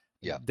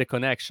 Yeah. the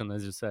connection,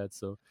 as you said.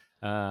 So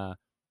uh,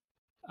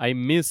 I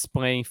miss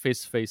playing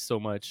face to face so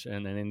much,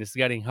 and it's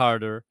getting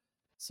harder.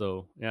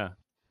 So yeah,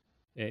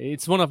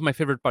 it's one of my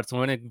favorite parts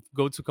when I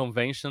go to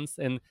conventions,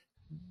 and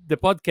the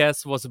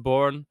podcast was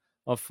born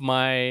of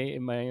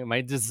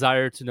my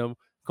desire to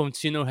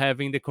continue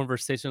having the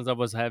conversations I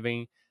was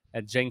having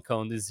at Gen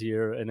Con this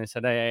year. And I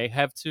said I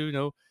have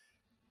to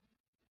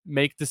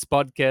make this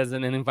podcast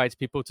and then invite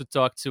people to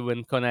talk to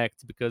and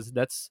connect, because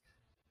that's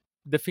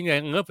the thing I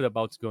love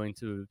about going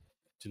to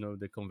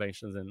the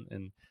conventions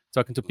and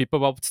talking to people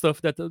about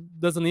stuff that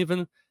doesn't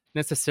even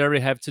necessarily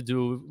have to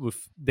do with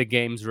the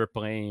games we're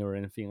playing or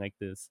anything like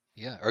this.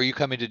 Yeah. Are you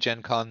coming to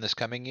Gen Con this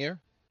coming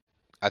year?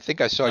 I think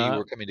I saw you Uh,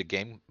 were coming to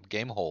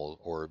Gamehole,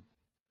 or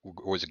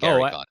was it oh,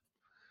 Gary Con?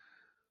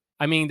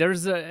 I mean,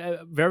 there's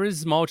a very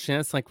small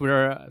chance. Like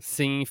we're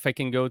seeing if I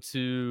can go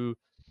to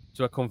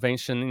a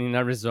convention in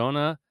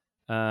Arizona.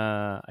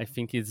 I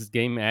think it's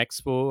Game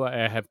Expo.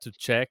 I have to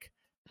check,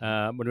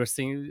 Mhm. but we're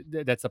seeing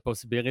that's a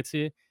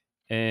possibility,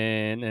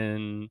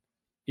 and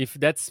if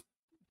that's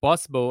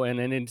possible, and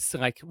then it's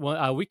like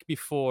a week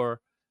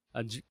before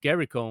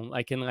GaryCon,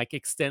 I can like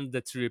extend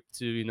the trip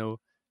to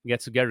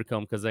get to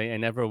GaryCon, because I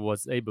never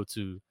was able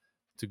to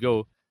Mhm.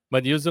 go.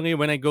 But usually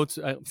when I go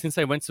to since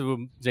I went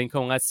to Gen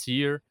Con last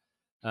year,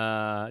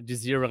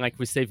 this year like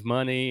we save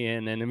money,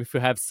 and if we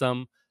have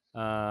some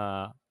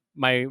uh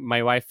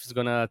my wife is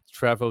gonna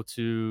travel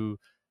to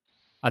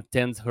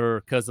attend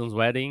her cousin's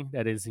wedding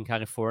that is in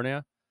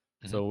California,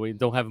 Mhm. so we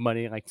don't have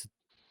money like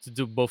to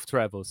do both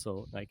travels.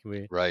 So like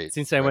we Right.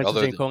 since I Right. went to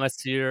Although, Gen Con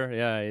last year,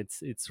 yeah,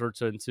 it's her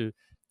turn to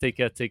take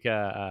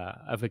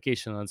a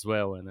vacation as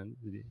well, and then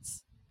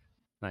it's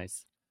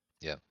nice.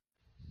 yeah.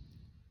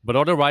 But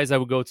otherwise I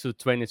would go to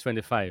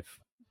 2025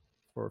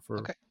 for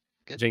Okay.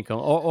 Good. Gen Con.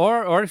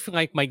 Or if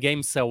like my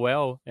games sell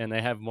well and I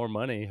have more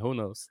money, who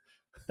knows?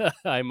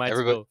 I might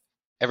Everybody, go.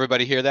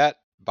 everybody hear that?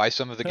 Buy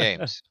some of the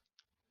games.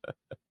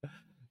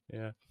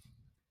 Yeah.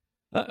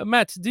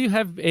 Matt, do you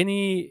have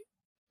any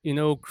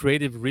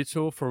creative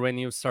ritual for when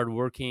you start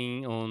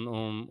working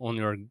on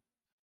your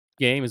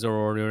games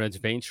or your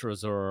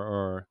adventures,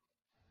 or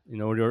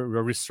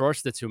your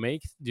resource that you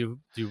make? Do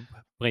you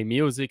play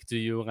music? Do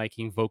you like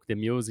invoke the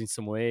muse in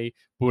some way?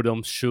 Put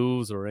on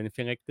shoes or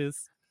anything like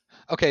this?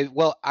 Okay.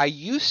 Well, I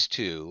used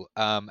to,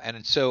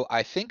 and so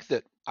I think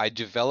that I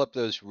developed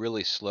those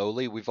really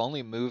slowly. We've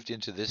only moved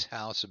into this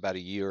house about a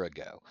year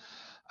ago.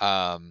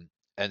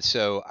 And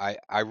so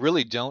I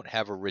really don't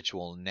have a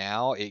ritual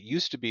now. It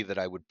used to be that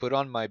I would put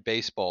on my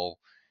baseball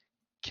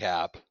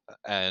cap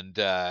and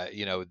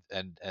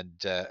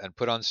and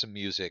put on some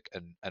music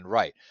and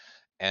write.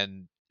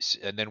 And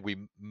then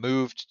we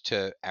moved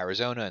to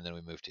Arizona, and then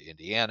we moved to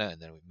Indiana,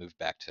 and then we moved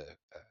back to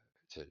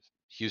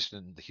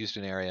Houston, the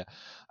Houston area,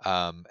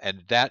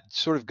 and that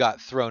sort of got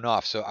thrown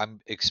off. So I'm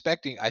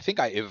expecting. I think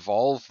I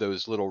evolve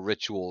those little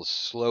rituals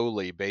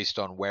slowly based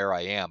on where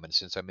I am, and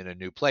since I'm in a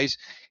new place,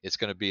 it's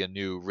going to be a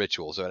new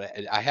ritual. So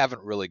I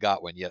haven't really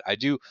got one yet. I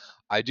do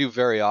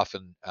very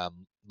often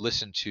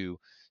listen to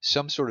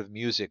some sort of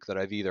music that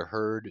I've either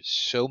heard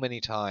so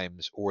many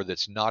times or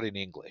that's not in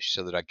English,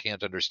 so that I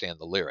can't understand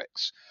the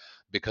lyrics.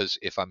 Because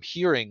if I'm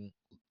hearing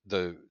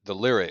the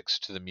lyrics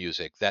to the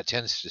music, that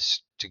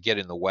tends to get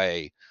in the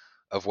way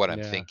of what I'm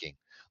Yeah, thinking,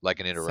 like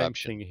an same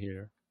interruption. thing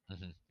here.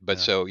 But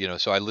Yeah, so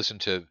so I listen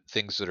to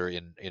things that are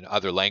in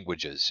other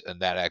languages, and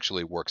that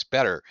actually works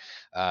better,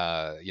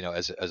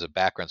 as a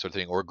background sort of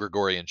thing, or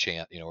Gregorian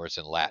chant, where it's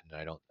in Latin.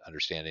 I don't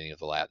understand any of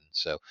the Latin,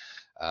 so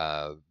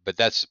but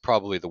that's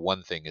probably the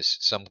one thing, is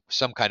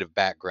some kind of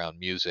background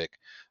music,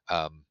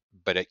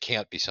 but it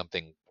can't be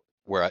something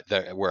where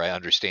I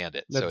understand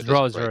it, that so it doesn't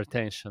draws your break me.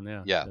 attention.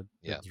 Yeah, Yeah, that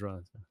yeah.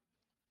 draws.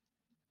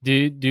 Do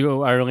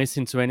you are you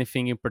listening to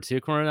anything in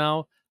particular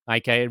now?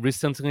 Like I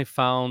recently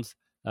found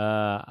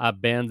a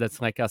band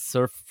that's like a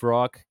surf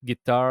rock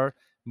guitar,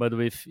 but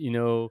with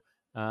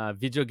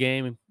video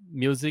game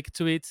music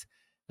to it,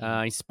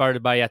 Mhm.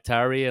 inspired by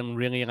Atari and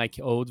really like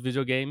old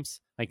video games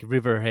like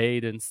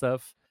Riverhead and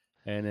stuff.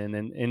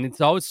 and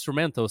it's all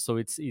instrumental, so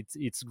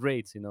it's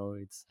great.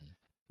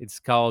 It's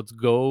called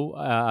Go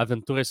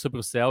Aventura sobre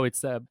o Céu.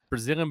 It's a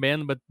Brazilian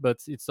band, but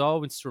it's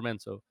all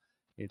instrumental.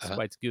 It's Uh-huh.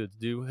 quite good.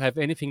 Do you have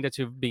anything that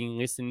you've been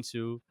listening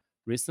to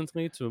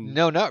recently to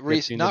No,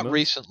 get you in the not mood?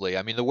 recently.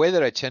 I mean, the way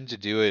that I tend to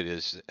do it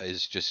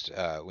is just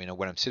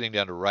when I'm sitting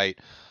down to write,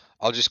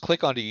 I'll just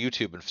click onto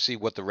YouTube and see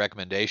what the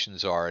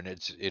recommendations are, and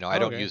it's I Oh,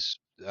 don't okay. use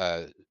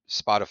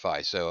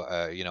Spotify, so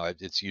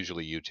it's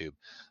usually YouTube,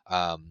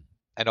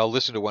 and I'll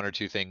listen to one or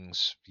two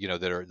things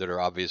that are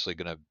obviously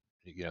going to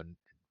you know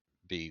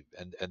be,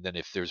 and then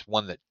if there's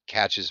one that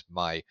catches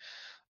my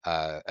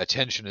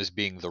attention as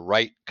being the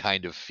right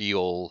kind of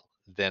feel,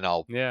 then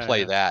I'll Yeah,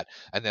 play yeah, that,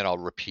 and then I'll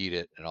repeat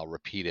it, and I'll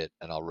repeat it,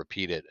 and I'll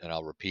repeat it, and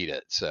I'll repeat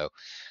it. So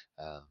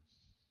uh,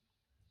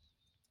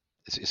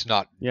 it's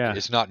not yeah.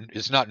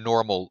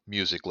 normal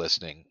music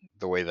listening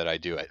the way that I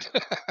do it.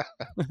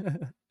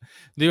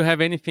 Do you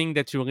have anything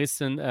that you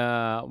listen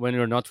when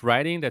you're not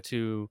writing, that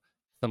you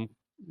some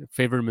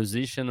favorite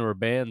musician or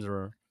band,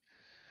 or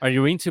are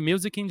you into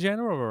music in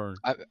general, or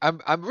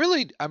I'm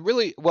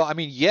really well. I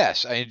mean,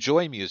 yes, I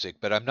enjoy music,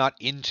 but I'm not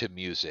into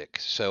music,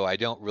 so I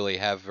don't really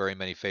have very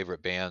many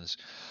favorite bands.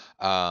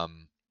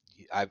 Um,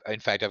 in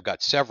fact, I've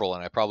got several,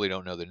 and I probably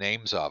don't know the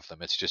names of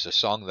them. It's just a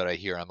song that I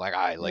hear, I'm like,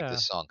 I like yeah,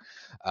 this song.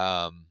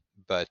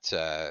 But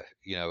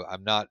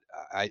I'm not.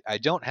 I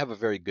don't have a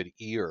very good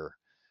ear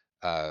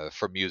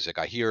for music.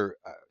 I hear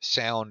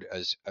sound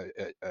as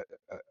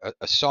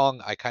a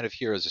song. I kind of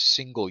hear as a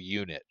single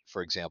unit.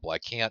 For example, I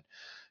can't.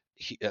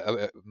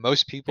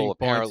 Most people pinpoint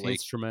apparently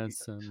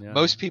instruments, and yeah,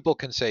 most people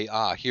can say,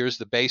 ah, here's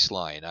the bass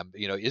line.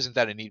 Isn't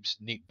that a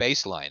neat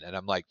bass line? And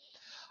I'm like,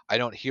 I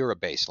don't hear a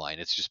bass line.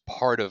 It's just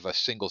part of a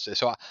single.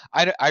 So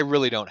I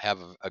really don't have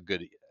a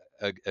good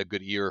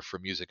ear for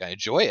music. I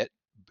enjoy it.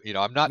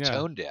 I'm not yeah.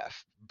 tone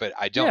deaf, but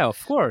I don't. Yeah,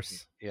 of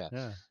course. Yeah.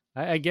 Yeah,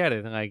 I get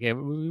it. Like,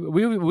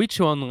 which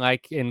one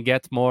like and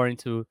get more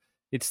into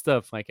its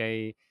stuff. Like,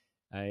 I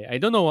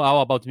don't know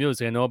all about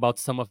music. I know about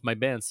some of my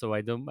bands, so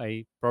I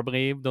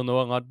probably don't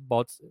know a lot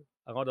about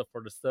a lot of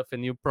other stuff,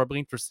 and you're probably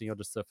interested in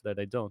other stuff that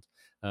I don't.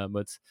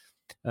 But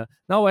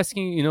now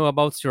asking,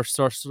 about your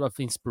source of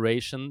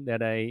inspiration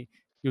that I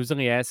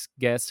usually ask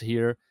guests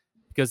here,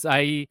 because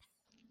I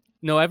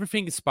no,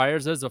 everything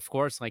inspires us, of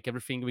course, like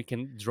everything we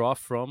can draw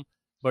from.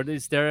 But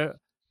is there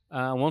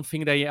one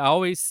thing that I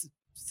always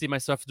see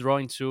myself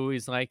drawing to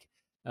is like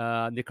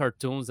the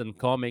cartoons and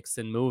comics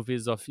and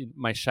movies of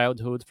my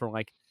childhood from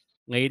like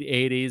late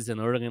 80s and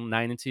early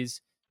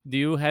 90s. Do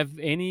you have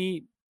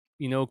any,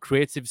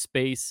 creative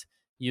space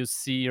you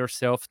see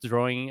yourself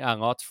drawing a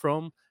lot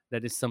from,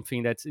 that is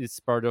something that is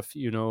part of,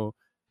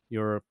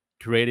 your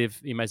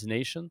creative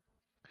imagination?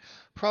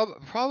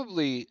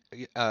 Probably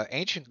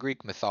ancient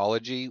Greek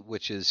mythology,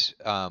 which is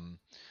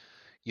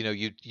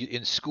you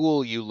in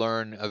school you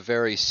learn a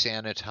very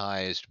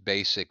sanitized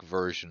basic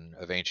version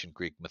of ancient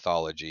Greek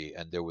mythology,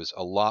 and there was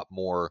a lot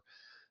more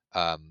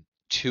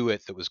to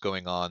it that was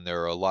going on.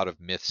 There are a lot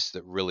of myths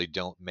that really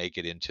don't make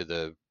it into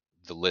the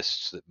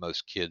lists that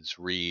most kids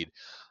read.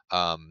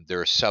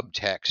 There are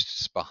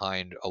subtexts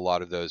behind a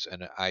lot of those,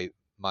 and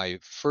my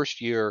first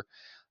year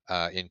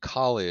in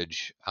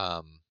college,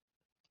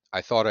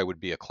 I thought I would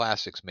be a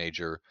classics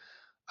major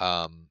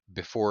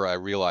before I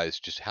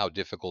realized just how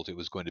difficult it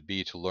was going to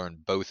be to learn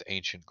both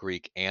ancient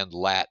Greek and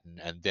Latin,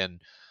 and then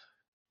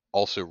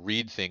also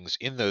read things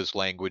in those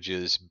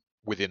languages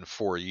within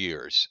 4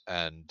 years.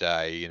 And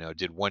I,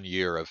 did 1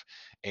 year of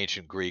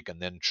ancient Greek and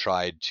then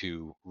tried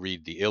to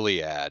read the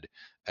Iliad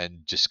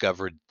and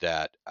discovered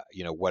that,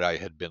 what I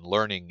had been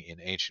learning in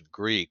ancient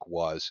Greek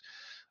was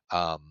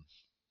um,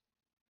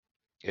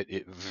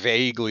 it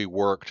vaguely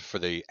worked for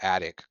the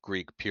Attic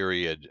Greek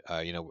period,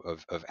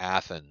 of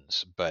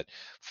Athens, but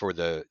for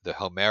the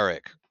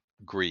Homeric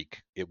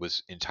Greek, it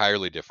was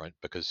entirely different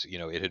because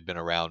it had been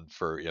around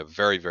for a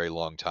very very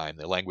long time.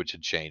 The language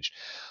had changed,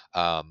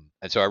 and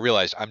so I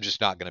realized I'm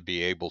just not going to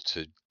be able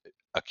to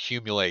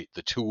accumulate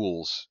the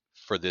tools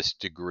for this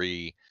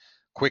degree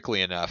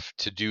quickly enough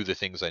to do the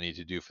things I need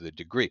to do for the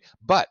degree.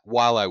 But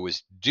while I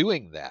was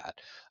doing that,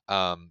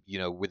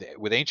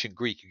 with ancient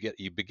Greek,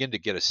 you begin to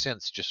get a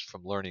sense just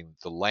from learning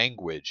the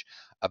language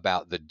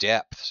about the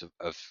depths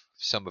of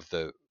some of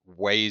the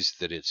ways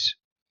that it's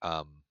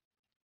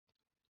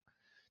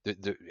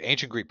the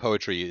ancient Greek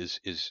poetry is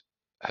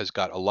has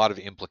got a lot of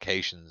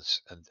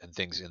implications and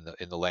things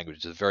in the language.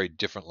 It's a very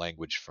different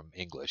language from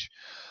English.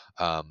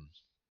 Um,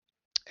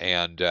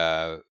 and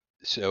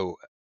so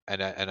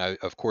and I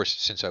of course,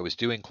 since I was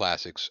doing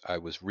classics, I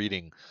was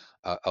reading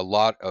a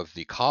lot of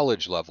the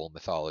college level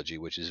mythology,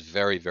 which is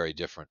very very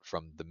different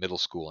from the middle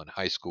school and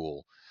high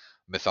school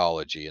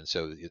mythology. And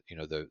so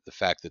the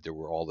fact that there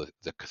were all the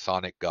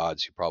chthonic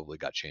gods who probably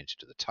got changed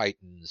to the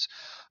Titans,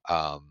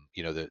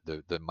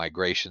 the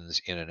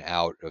migrations in and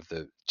out of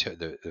the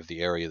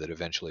area that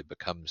eventually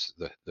becomes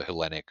the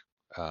Hellenic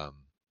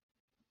um,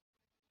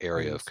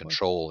 area of Peninsula.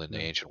 control in the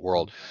Yeah. ancient Mm.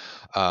 world.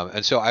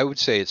 And so I would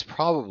say it's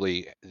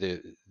probably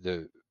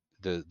the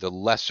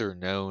lesser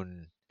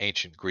known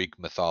ancient Greek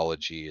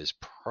mythology is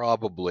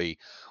probably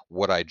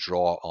what I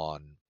draw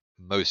on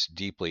most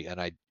deeply,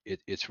 and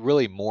it's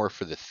really more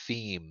for the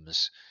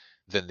themes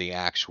than the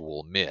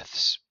actual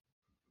myths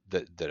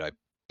that I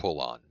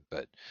pull on.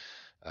 But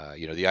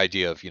the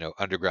idea of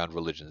underground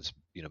religions,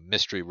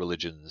 mystery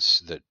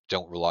religions that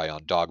don't rely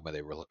on dogma,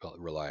 they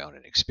rely on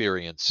an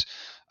experience,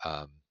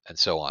 and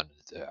so on.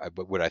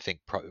 But would I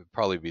think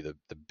probably be the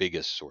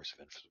biggest source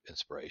of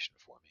inspiration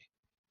for me.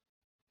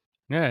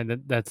 Yeah,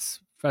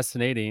 that's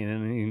fascinating,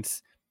 and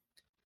it's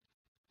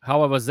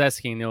how I was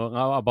asking,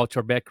 about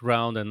your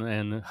background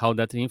and how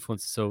that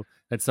influenced. So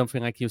that's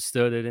something like you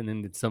studied, and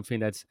then it's something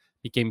that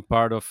became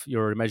part of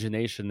your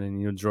imagination,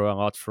 and you draw a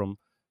lot from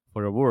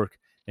for your work.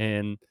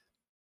 And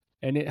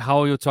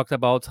how you talked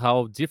about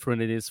how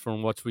different it is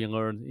from what we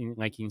learned in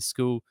like in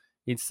school.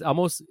 It's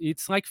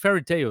like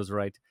fairy tales,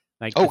 right?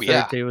 Like the Oh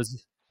fairy yeah,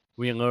 tales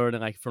we learn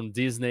like from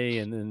Disney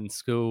and in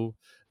school.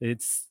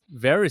 It's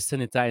very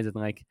sanitized,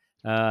 like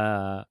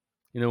uh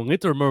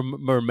Little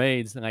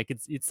Mermaids. Like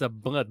it's a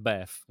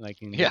bloodbath,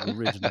 like in yeah. the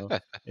original.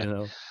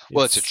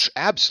 Well, it's a It's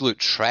absolute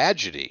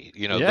tragedy.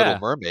 Little yeah,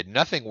 Mermaid.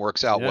 Nothing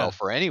works out well yeah,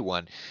 for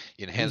anyone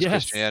in Hans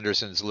Christian yes,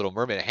 Andersen's Little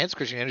Mermaid. Hans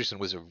Christian Andersen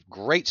was a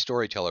great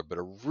storyteller, but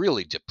a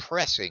really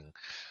depressing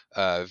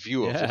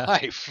view of yeah,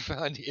 life.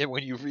 And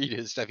when you read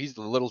his stuff, he's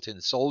the Little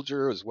Tin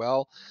Soldier as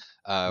well,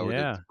 or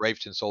the yeah, Brave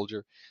Tin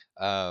Soldier.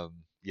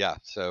 Yeah,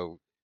 so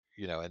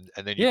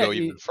and then you yeah. go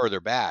even further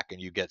back,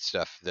 and you get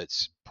stuff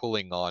that's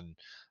pulling on,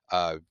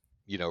 uh,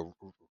 you know,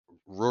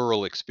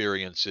 rural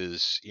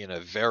experiences in a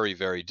very,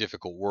 very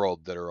difficult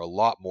world that are a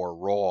lot more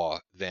raw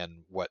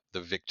than what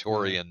the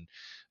Yeah. Victorian,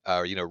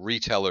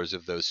 retailers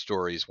of those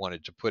stories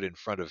wanted to put in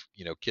front of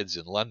kids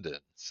in London.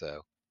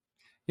 So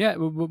Yeah,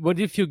 but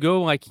if you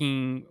go like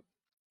in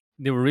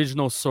the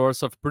original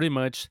source of pretty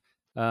much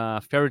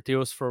fairy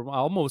tales from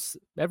almost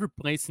every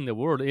place in the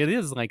world, it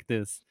is like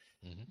this.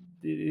 mhm.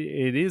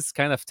 It is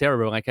kind of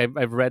terrible. Like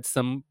I've read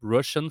some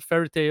Russian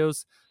fairy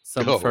tales,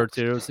 some Oh fairy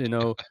tales, from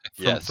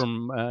yes.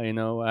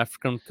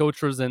 African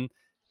cultures, and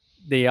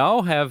they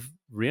all have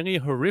really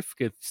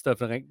horrific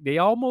stuff. Like they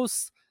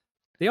almost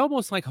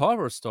like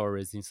horror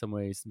stories in some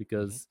ways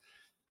Hmm. because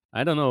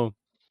I don't know,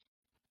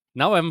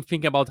 now I'm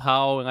thinking about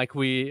how like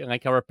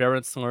our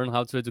parents learn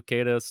how to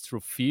educate us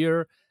through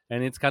fear,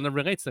 and it kind of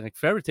relates. Like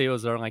fairy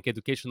tales are like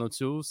educational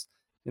tools,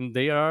 and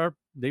they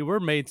were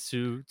made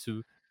to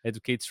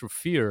educate through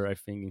fear. I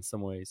think in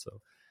some way,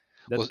 so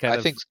that Well, kind I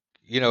of think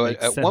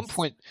makes sense.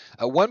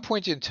 at one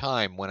point in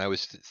time when I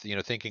was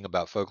thinking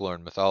about folklore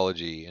and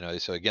mythology,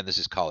 so again this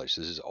is college,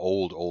 this is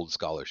old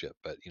scholarship,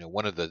 but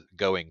one of the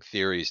going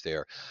theories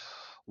there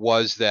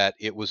was that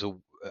it was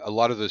a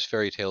lot of those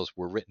fairy tales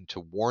were written to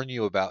warn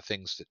you about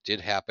things that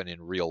did happen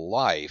in real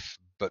life,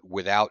 but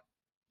without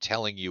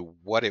telling you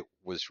what it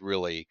was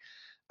really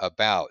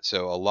about.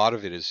 So a lot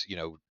of it is,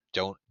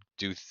 don't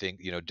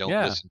don't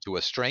Yeah, listen to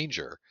a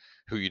stranger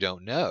who you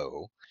don't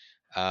know.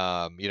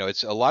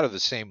 It's a lot of the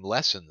same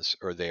lessons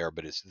are there,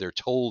 but they're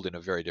told in a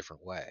very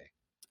different way.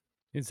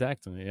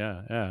 exactly.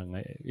 Yeah, yeah.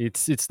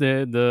 It's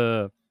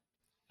the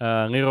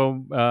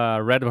little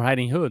Red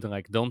Riding Hood.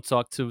 Like, don't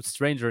talk to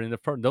stranger in the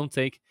front. Don't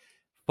take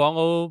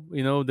follow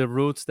the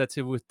routes that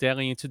it was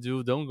telling you to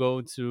do. Don't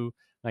go to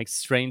like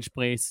strange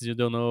places you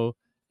don't know.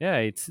 Yeah,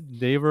 it's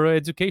they were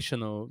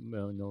educational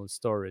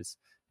stories.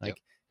 Yep.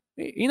 Like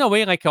in a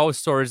way, like all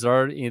stories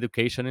are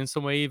education in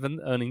some way, even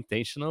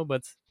unintentional.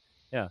 But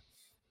yeah,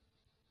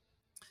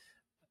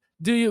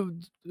 do you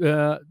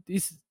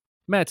is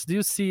Matt, do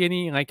you see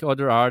any like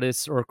other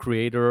artists or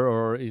creator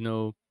or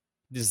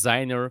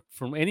designer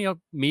from any of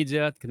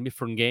media, it can be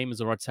from games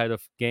or outside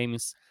of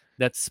games,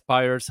 that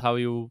inspires how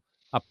you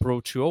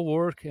approach your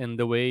work and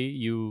the way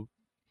you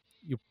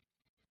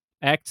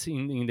act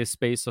in the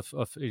space of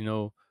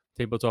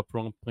tabletop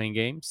role playing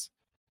games?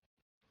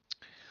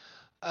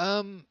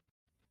 Um,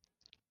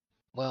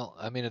 well,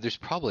 I mean, there's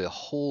probably a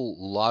whole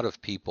lot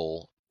of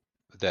people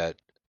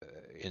that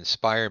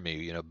inspire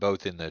me,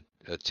 both in the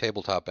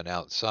tabletop and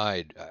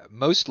outside.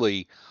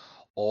 Mostly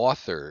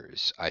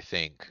authors, I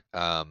think,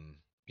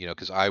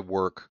 because I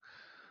work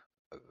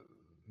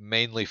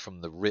mainly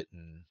from the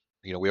written.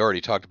 We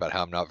already talked about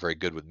how I'm not very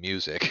good with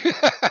music.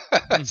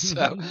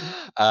 So,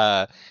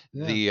 uh,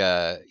 Yeah.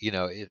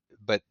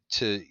 but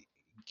to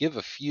give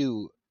a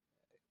few,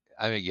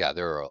 I mean, yeah,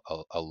 there are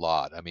a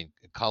lot. I mean,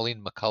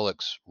 Colleen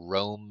McCulloch's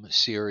Rome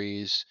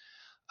series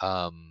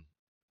um,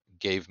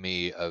 gave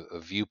me a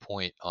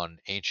viewpoint on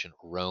ancient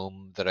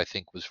Rome that I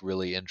think was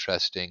really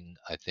interesting.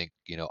 I think,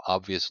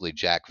 obviously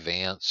Jack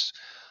Vance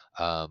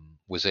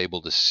was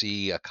able to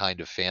see a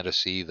kind of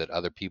fantasy that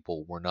other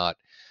people were not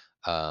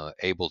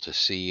able to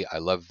see. I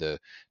love the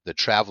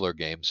Traveler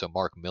game, so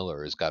Mark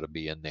Miller has got to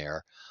be in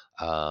there.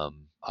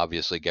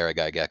 Obviously, Gary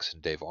Gygax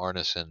and Dave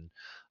Arneson.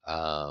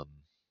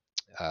 Um,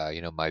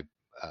 my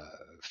uh,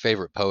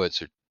 favorite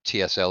poets are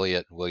T.S.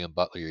 Eliot and William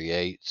Butler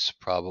Yeats,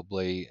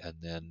 probably,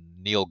 and then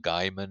Neil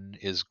Gaiman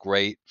is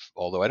great.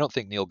 Although I don't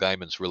think Neil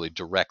Gaiman's really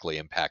directly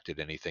impacted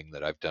anything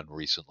that I've done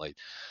recently,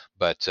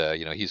 but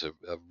he's a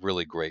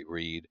really great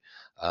read.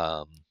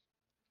 Um,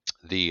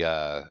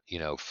 The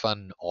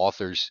fun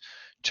authors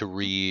to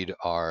read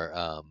are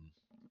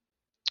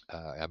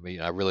I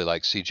mean, I really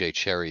like C.J.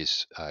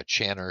 Cherry's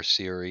Channer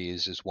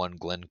series is one.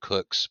 Glenn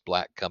Cook's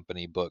Black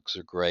Company books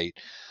are great.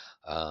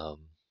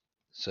 Um,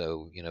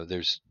 so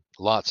there's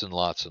lots and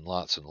lots and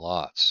lots and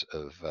lots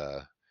of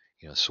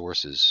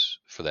sources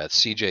for that.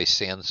 C.J.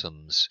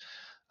 Sansom's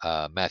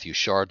Matthew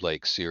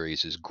Shardlake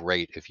series is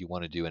great if you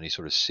want to do any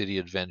sort of city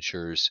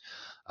adventures.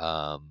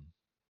 Um,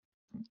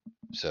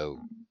 so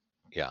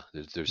yeah,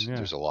 Yeah.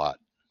 there's a lot.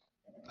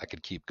 I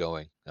could keep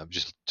going. I'm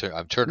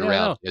turned Yeah,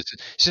 around. no.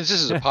 Since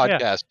this is a Yeah.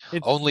 podcast,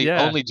 It's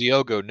yeah. only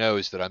Diogo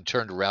knows that I'm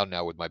turned around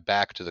now with my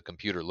back to the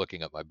computer,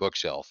 looking at my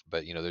bookshelf.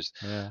 But there's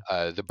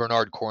Yeah. the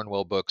Bernard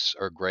Cornwell books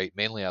are great.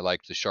 Mainly, I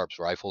liked the Sharps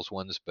Rifles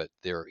ones, but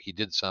there he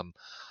did some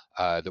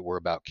that were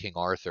about King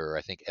Arthur.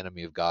 I think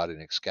Enemy of God and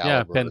Yeah, Excalibur are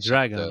some of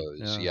Pendragon.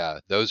 those. Yeah. Yeah,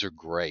 those are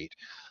great.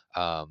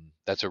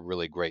 That's a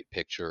really great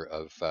picture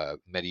of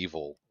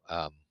medieval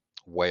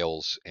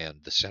Wales and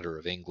the center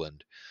of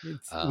England.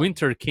 It's Um,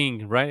 Winter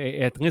King, right?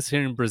 At least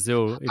here in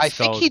Brazil, I it's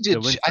think called he the did. I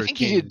Winter think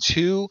he did King.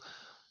 two.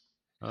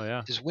 Oh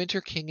yeah. Is Winter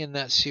King in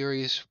that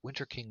series?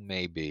 Winter King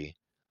maybe.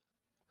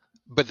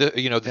 But the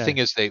Yeah. thing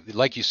is, they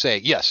like you say,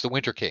 yes, the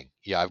Winter King.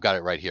 Yeah, I've got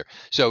it right here.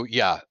 So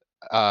yeah,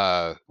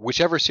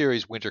 whichever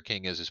series Winter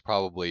King is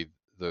probably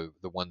the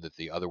one that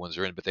the other ones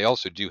are in. But they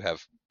also do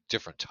have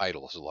different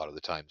titles a lot of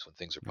the times when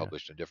things are Yeah.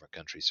 published in different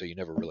countries, so you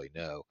never really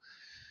know.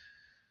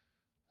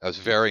 I was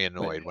very But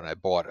annoyed when I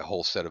bought a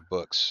whole set of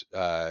books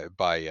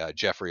by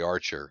Jeffrey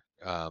Archer,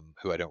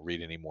 who I don't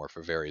read anymore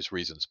for various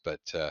reasons. But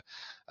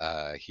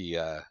he,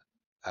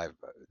 I,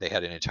 they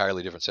had an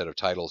entirely different set of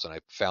titles, and I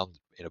found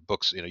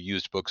in a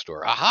used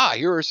bookstore. Aha!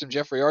 Here are some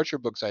Jeffrey Archer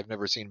books I've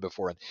never seen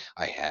before, and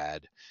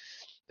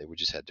they were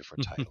just had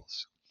different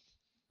titles.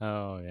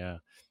 oh yeah.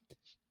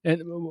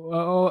 And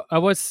I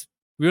was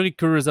really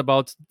curious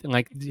about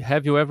like,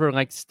 have you ever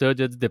like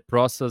studied the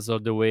process or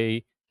the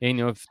way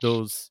any of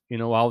those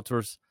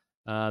authors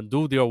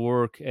do their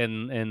work,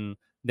 and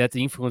that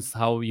influence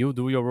how you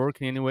do your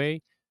work in any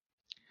way?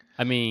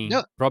 I mean,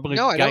 No, probably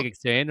no, I don't.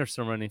 Gygax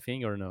Anderson or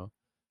anything, or no?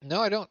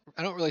 No, I don't.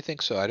 I don't really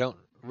think so. I don't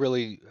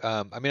really.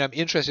 I mean, I'm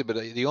interested, but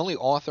the only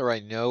author I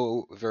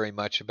know very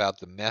much about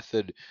the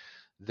method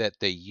that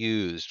they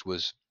used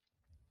was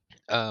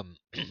um,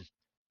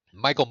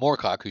 Michael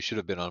Moorcock, who should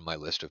have been on my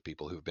list of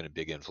people who've been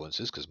big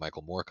influences, because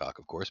Michael Moorcock,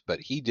 of course, but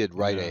he did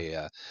write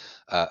Yeah.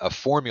 a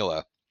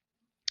formula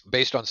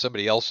based on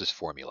somebody else's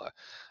formula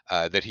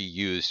that he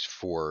used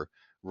for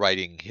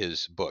writing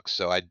his books.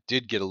 So I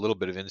did get a little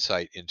bit of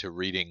insight into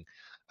reading,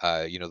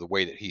 the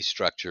way that he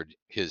structured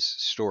his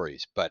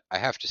stories. But I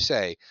have to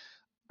say,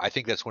 I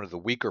think that's one of the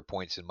weaker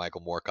points in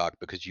Michael Moorcock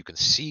because you can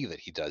see that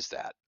he does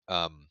that.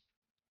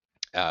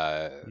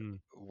 Uh, Mm.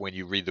 when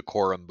you read the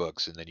Coram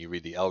books and then you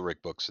read the Elric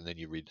books and then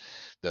you read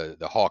the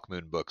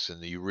Hawkmoon books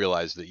and you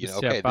realize that It's a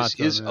okay, this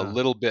pattern, is yeah. a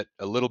little bit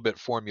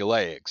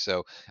formulaic.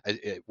 So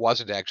it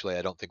wasn't actually,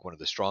 I don't think, one of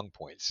the strong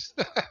points.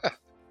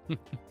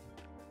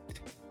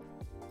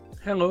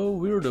 Hello,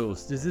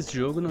 weirdos. This is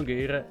Diogo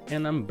Nogueira,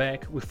 and I'm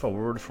back with a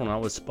word from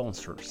our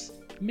sponsors.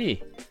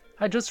 Me.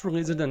 I just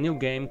released a new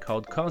game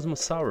called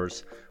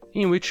Cosmosaurus,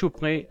 in which you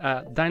play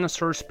a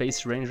dinosaur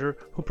space ranger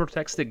who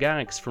protects the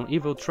galaxy from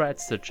evil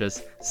threats such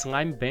as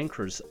slime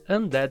bankers,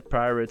 undead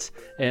pirates,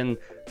 and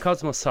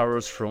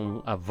Cosmosaurus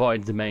from a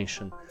void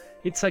dimension.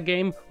 It's a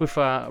game with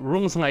a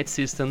runes-light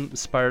system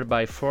inspired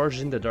by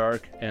Forged in the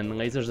Dark and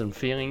Lasers and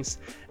Feelings.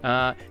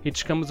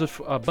 It comes with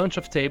a bunch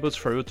of tables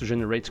for you to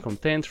generate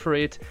content for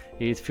it.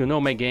 If you know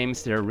my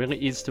games, they're really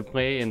easy to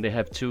play and they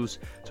have tools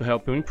to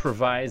help you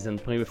improvise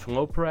and play with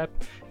low prep.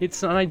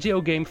 It's an ideal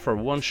game for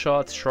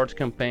one-shots, short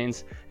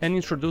campaigns, and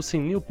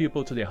introducing new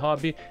people to the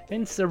hobby,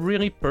 and it's a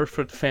really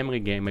perfect family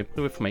game. I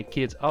play with my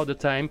kids all the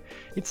time.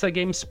 It's a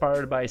game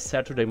inspired by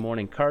Saturday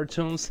morning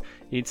cartoons.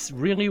 It's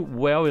really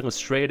well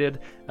illustrated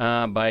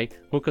by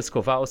Lucas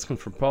Kowalski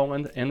from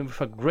Poland, and with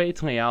a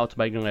great layout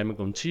by Guilherme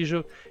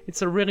Gontijo.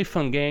 It's a really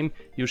fun game.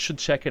 You should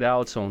check it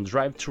out on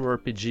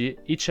DriveThruRPG,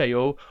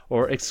 itch.io,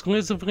 or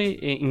exclusively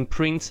in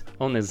print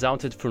on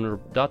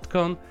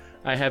exaltedfuneral.com.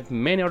 I have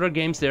many other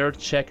games there,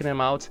 check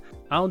them out.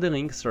 All the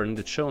links are in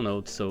the show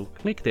notes, so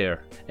click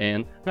there.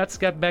 And let's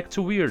get back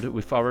to Weird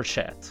with our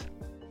chat.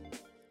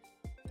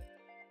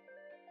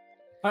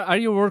 Are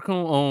you working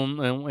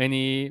on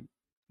any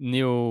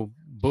new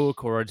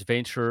book or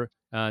adventure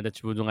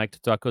that you would like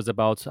to talk us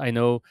about? I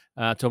know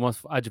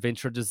Thomas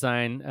Adventure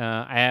Design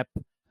app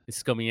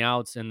is coming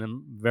out, and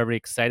I'm very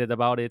excited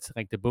about it.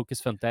 Like the book is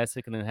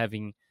fantastic, and then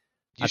having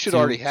a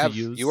tool to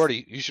use.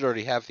 You should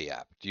already have the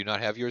app. Do you not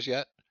have yours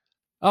yet?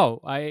 Oh,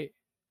 I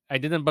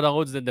didn't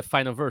download the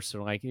final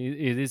version. Like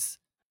it is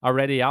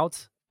already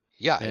out,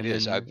 Yeah, it and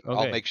is. then okay.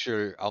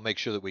 I'll make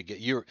sure that we get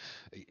your.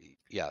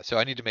 Yeah, so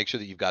I need to make sure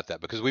that you've got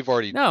that because No, we've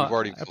already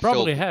I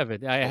probably have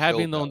it. I have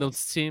fulfilled it on that the one.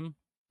 Steam,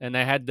 and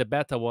I had the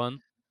beta one.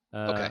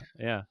 Okay.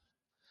 Yeah.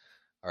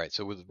 All right.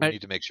 So we I,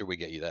 need to make sure we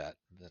get you that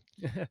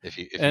if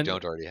you and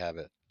don't already have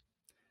it.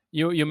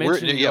 you We're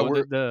mentioned yeah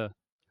we're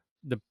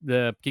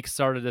the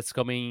Kickstarter that's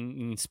coming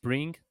in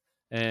spring,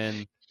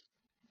 and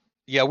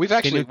Yeah,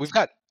 Can you? we've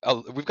got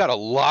a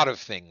lot of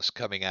things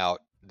coming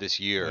out this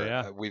year.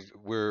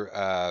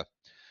 Yeah.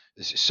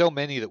 There's so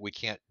many that we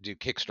can't do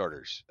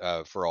Kickstarters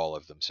for all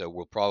of them. So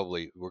we're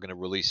going to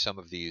release some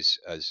of these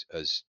as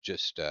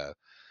just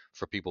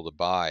for people to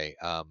buy.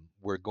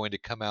 We're going to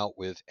come out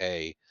with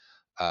a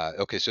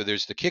okay. So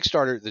there's the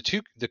Kickstarter, the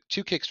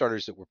two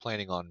Kickstarters that we're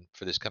planning on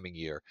for this coming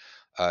year.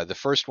 The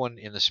first one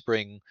in the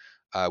spring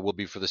will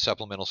be for the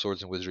supplemental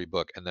Swords and Wizardry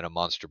book, and then a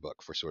monster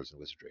book for Swords and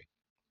Wizardry.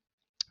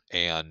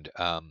 And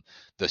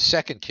the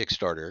second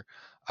Kickstarter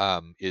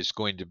is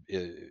going to,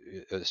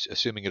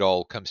 assuming it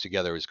all comes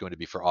together, is going to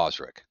be for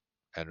Osric,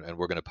 and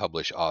we're going to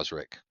publish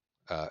Osric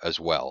as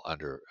well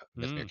under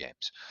Mythmere Mm,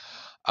 Games.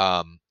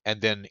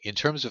 And then in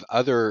terms of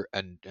other,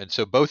 and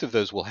so both of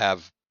those will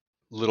have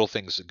little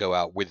things that go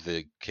out with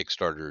the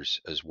Kickstarters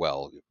as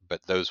well, but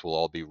those will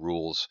all be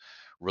rules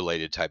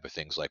related type of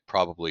things, like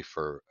probably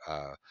for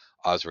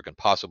Osric and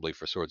possibly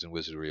for Swords and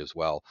Wizardry as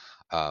well.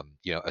 A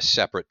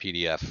separate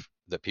PDF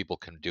that people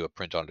can do a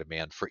print on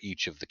demand for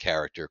each of the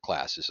character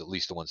classes, at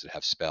least the ones that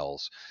have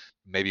spells,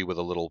 maybe with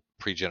a little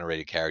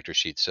pre-generated character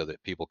sheet so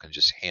that people can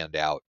just hand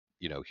out,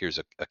 here's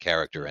a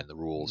character yeah. and the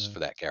rules Yeah. for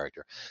that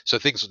character. So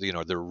things,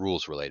 they're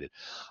rules related.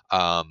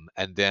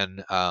 And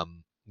then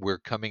we're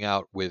coming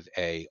out with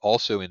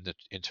also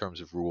in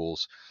terms of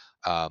rules,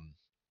 um,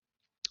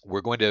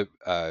 we're going to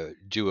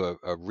do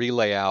a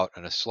relayout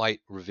and a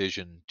slight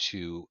revision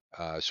to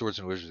Swords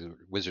and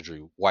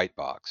Wizardry White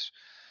Box,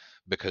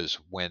 because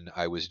when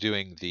I was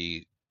doing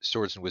the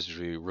Swords and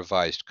Wizardry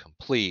Revised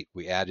Complete,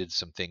 we added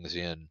some things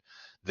in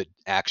that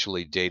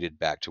actually dated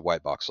back to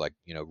White Box, like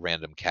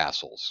random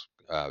castles,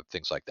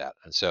 things like that.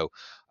 And so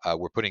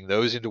we're putting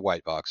those into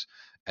White Box,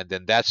 and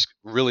then that's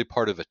really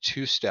part of a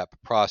two-step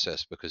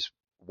process, because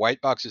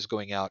White Box is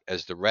going out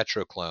as the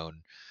retro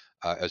clone,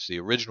 as the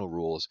original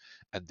rules,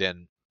 and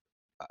then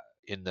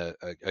in the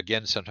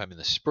again sometime in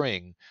the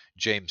spring,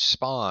 James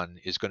Spahn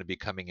is going to be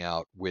coming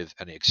out with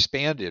an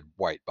expanded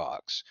white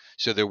box.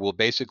 So there will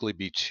basically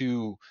be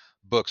two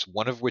books,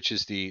 one of which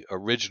is the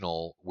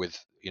original with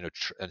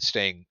and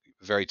staying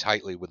very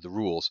tightly with the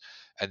rules,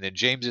 and then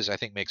James's, I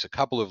think, makes a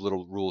couple of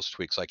little rules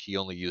tweaks, like he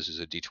only uses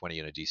a D20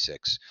 and a D6,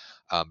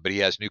 but he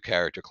has new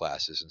character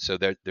classes, and so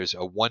there's a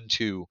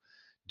 1-2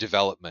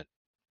 development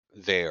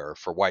there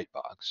for white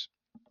box.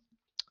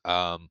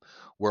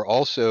 We're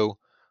also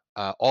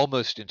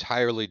almost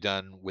entirely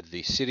done with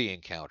the City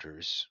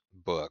Encounters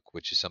book,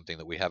 which is something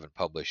that we haven't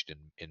published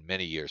in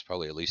many years,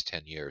 probably at least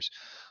 10 years.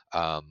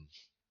 Um,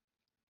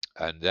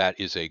 and that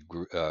is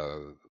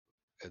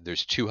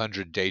there's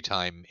 200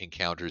 daytime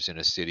encounters in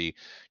a city,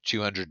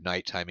 200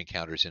 nighttime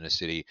encounters in a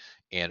city,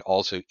 and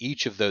also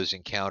each of those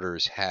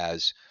encounters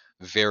has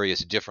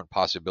various different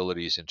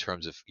possibilities in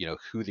terms of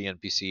who the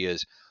NPC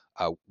is,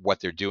 what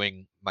they're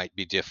doing might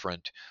be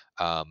different,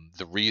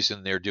 the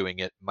reason they're doing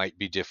it might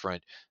be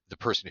different, the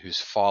person who's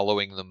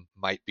following them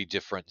might be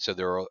different. So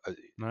there are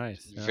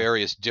Nice. Yeah.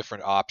 various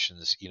different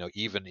options.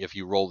 Even if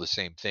you roll the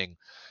same thing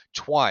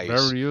twice,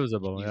 Very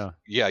usable. you've Yeah.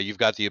 yeah, you've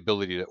got the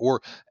ability to,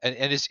 or and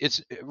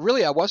it's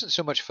really, I wasn't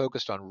so much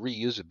focused on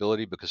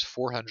reusability, because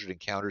 400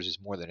 encounters is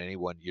more than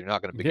anyone. You're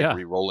not going to begin Yeah.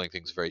 re-rolling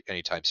things very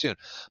anytime soon.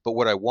 But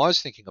what I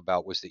was thinking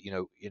about was that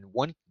in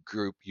one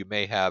group you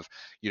may have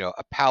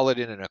a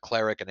paladin and a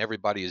cleric, and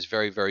everybody is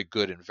very, very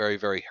good and very,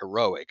 very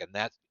heroic, and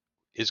that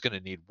is going to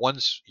need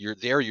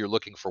you're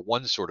looking for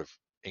one sort of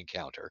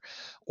encounter.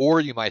 Or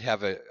you might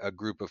have a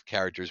group of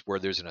characters where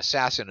there's an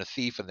assassin, a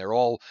thief, and they're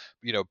all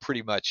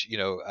pretty much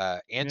Yeah.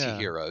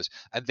 anti-heroes,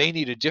 and they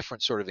need a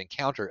different sort of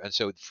encounter. And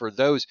so for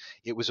those,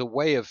 it was a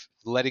way of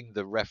letting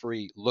the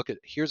referee look at,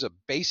 here's a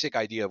basic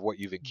idea of what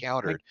you've Like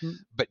encountered,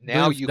 but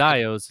now doing you can,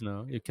 dials,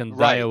 you can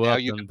right dial now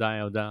up you can, and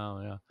dial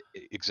down. Yeah.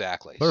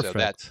 exactly.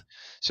 Perfect.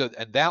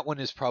 And that one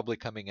is probably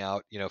coming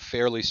out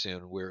fairly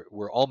soon.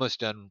 We're almost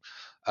done.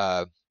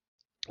 uh,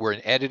 we're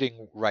in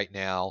editing right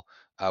now.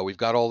 We've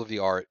got all of the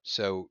art,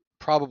 so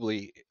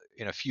probably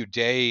in a few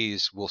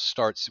days we'll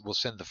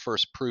send the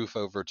first proof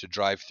over to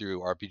Drive Through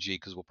RPG,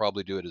 because we'll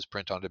probably do it as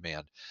print on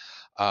demand.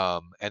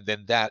 And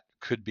then that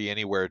could be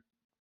anywhere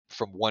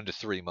from 1 to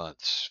 3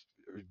 months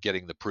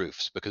getting the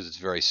proofs, because it's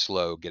very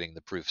slow getting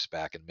the proofs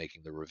back and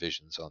making the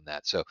revisions on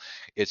that. So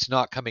it's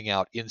not coming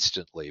out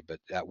instantly, but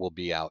that will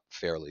be out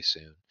fairly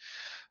soon.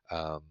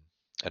 um,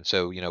 and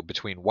so,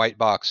 between White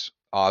Box,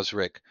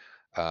 Osric,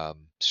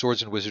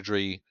 Swords and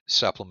Wizardry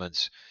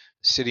supplements,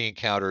 City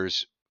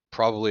Encounters,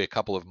 probably a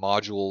couple of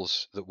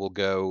modules that will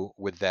go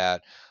with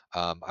that.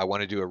 I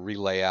want to do a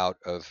relayout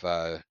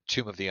of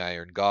Tomb of the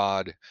Iron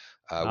God,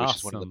 which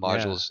is one of the Awesome.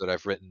 Yeah. modules that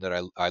I've written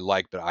that I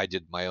like, but I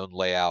did my own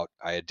layout.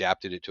 I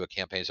adapted it to a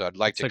campaign, so I'd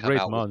like It's to a come great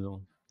out with.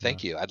 model. Yeah.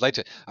 Thank you. I'd like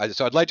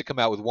to come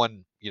out with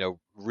one,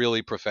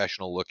 really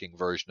professional looking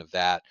version of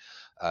that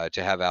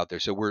to have out there.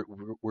 So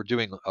we're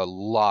doing a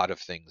lot of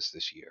things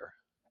this year.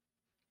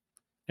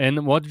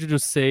 And what did you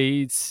say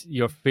is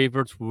your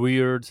favorite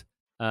weird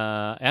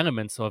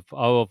elements of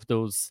all of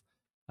those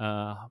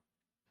uh,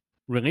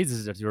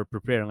 releases that you're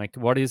preparing? Like,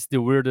 what is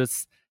the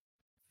weirdest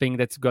thing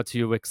that's got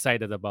you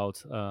excited about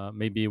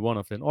maybe one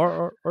of them,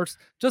 or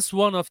just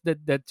one of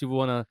that you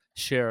want to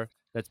share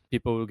that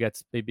people will get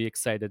maybe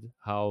excited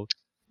how.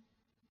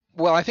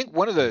 Well, I think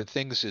one of Yeah. the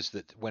things is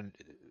that when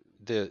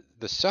the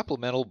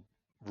supplemental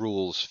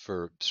rules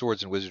for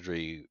Swords and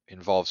Wizardry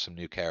involve some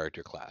new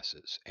character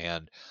classes,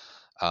 and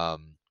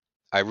um,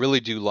 I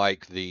really do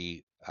like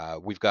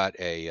we've got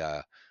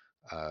uh,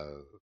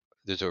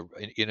 there's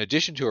in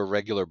addition to a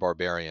regular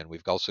barbarian,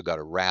 we've also got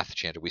a wrath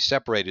chanter. We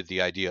separated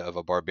the idea of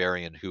a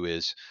barbarian who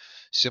is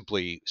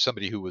simply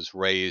somebody who was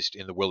raised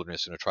in the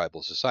wilderness in a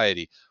tribal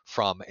society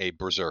from a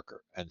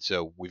berserker, and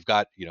so we've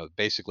got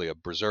basically a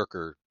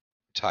berserker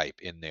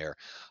type in there,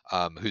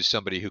 who's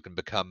somebody who can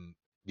become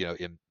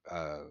in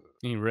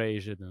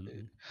Enraged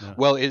and yeah.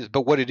 well,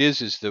 but what it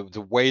is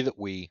the way that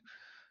we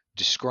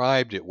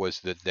described it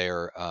was that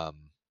they're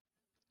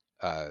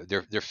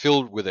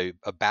filled with a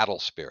battle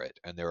spirit,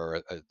 and there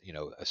are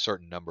a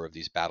certain number of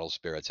these battle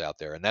spirits out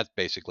there, and that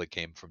basically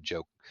came from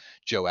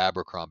Joe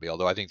Abercrombie.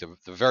 Although I think the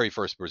very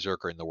first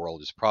berserker in the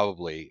world is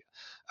probably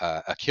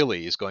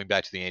Achilles, going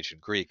back to the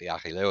ancient Greek, the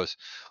Achilleus,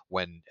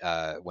 when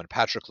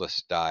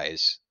Patroclus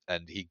dies.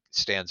 And he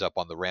stands up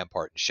on the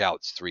rampart and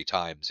shouts 3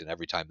 times, and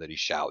every time that he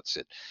shouts,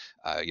 it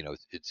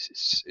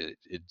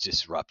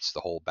disrupts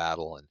the whole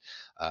battle, and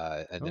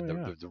Oh then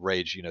yeah. the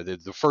rage.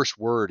 The first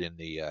word in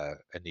the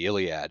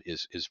Iliad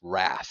is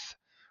wrath,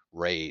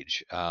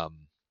 rage.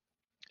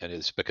 And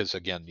it's because,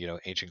 again,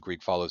 ancient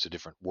Greek follows a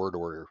different word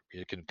order.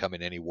 It can come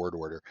in any word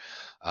order,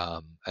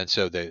 and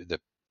so the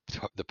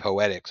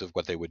poetics of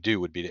what they would do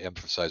would be to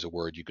emphasize a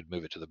word. You could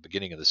move it to the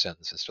beginning of the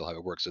sentence and still have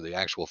it work. So the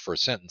actual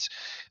first sentence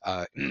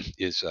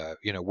is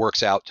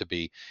works out to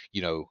be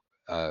you know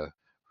uh,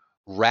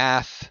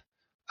 wrath.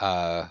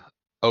 Uh,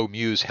 O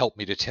Muse, help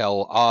me to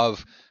tell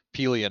of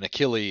Pelion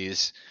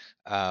Achilles.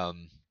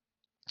 Um,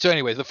 so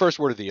anyway, the first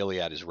word of the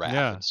Iliad is wrath,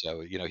 Yeah. and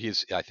so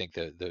he's, I think,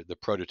 the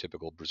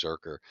prototypical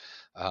berserker.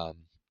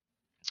 Um,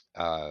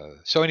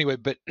 so anyway,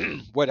 but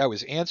what I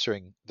was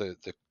answering the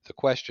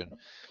question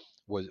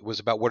was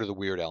about what are the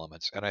weird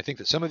elements, and I think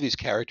that some of these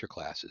character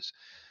classes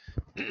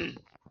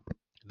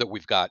that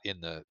we've got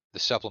in the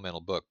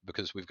supplemental book,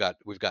 because we've got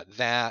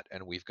that,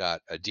 and we've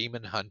got a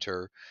demon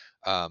hunter,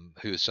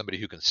 who is somebody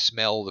who can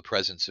smell the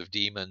presence of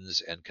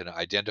demons and can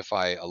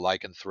identify a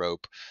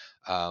lycanthrope,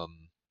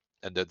 um,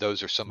 and that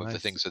those are some of the Nice.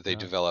 things that they Yeah.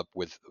 develop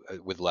with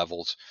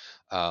levels.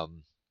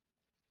 Um,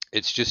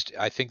 it's just,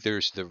 I think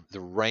there's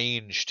the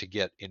range to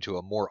get into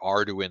a more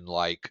Arduin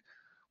like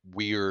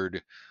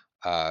weird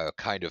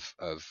kind of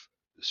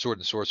sword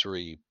and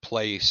sorcery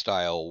play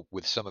style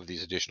with some of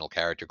these additional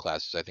character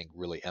classes. I think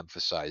really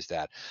emphasize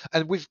that,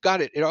 and we've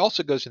got it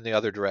also goes in the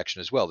other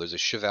direction as well. There's a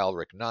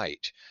chivalric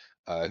knight,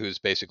 who's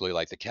basically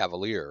like the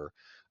cavalier,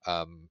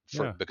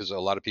 for Yeah. because a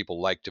lot of people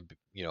like to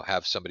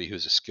have somebody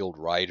who's a skilled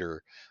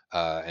rider,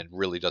 and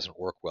really doesn't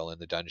work well in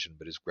the dungeon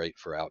but is great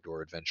for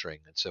outdoor adventuring.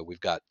 And so we've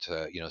got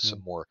Yeah.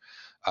 some more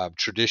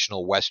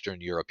traditional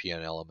Western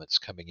European elements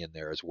coming in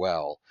there as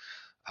well.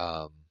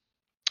 um,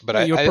 but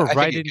Yeah, I, you're I I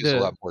think it providing gives a the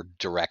lot more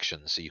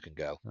directions that you can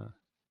go. uh,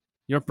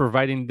 you're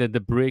providing the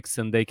bricks,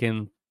 and they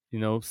can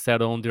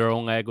set on their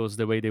own Legos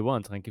the way they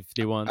want. Like if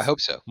they I want hope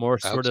so. more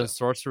I hope sword and so.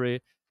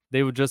 sorcery,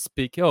 they would just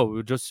pick. Oh,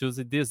 we'll just use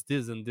it this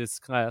and this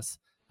class.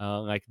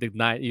 Like the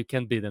knight, you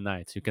can be the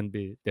knight, you can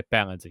be the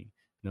paladin,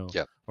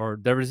 Yep. or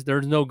there's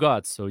no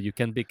gods, so you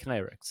can be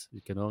clerics.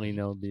 You can only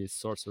Hmm. be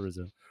sorcerers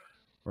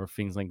or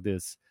things like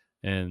this.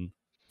 And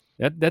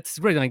that's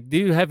great. Like, do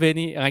you have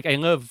any like? I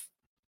love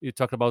you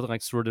talk about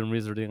like sword and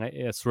wizardry,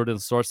 like, sword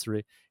and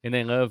sorcery, and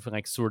I love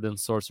like sword and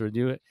sorcery.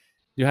 Do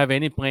you have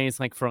any plans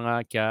like for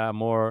like a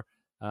more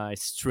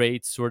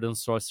straight sword and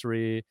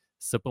sorcery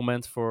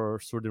supplement for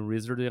sword and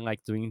wizardry,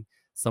 like doing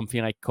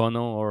something like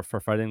Conan or for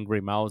fighting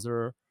Grey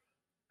Mouser,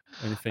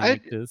 anything I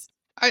like this?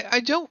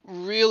 I don't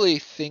really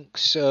think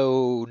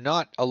so.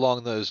 Not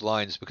along those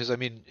lines, because I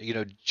mean,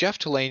 Jeff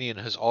Talanian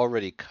has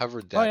already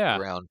covered Oh that yeah,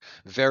 ground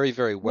very,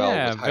 very well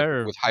yeah,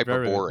 very with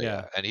very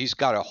yeah Hyperborea, and he's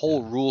got a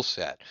whole yeah rule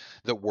set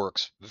that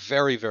works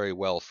very, very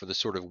well for the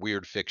sort of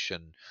weird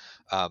fiction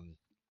um,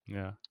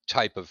 yeah.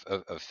 type of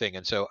thing.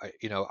 And so,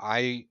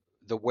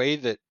 the way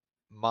that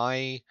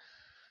my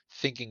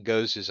thinking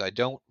goes is I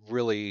don't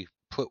really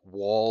put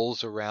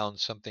walls around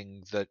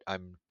something that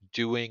I'm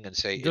doing and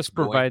say it's Just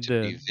going provide to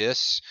be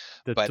this,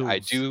 the but I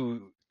tools.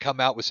 do come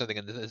out with something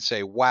and then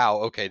say, wow,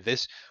 okay,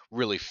 this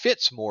really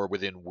fits more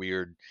within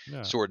weird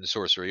Yeah, sword and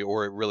sorcery,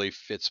 or it really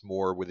fits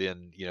more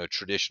within,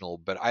 traditional.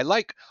 But I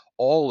like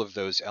all of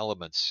those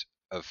elements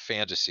of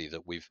fantasy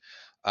that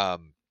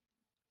um,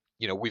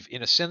 we've,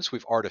 in a sense,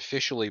 we've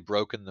artificially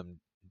broken them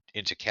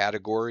into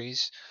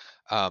categories,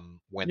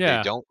 when they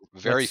yeah, don't,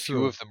 very that's few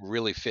true. of them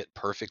really fit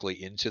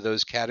perfectly into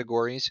those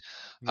categories.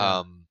 Yeah.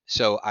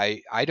 So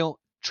I don't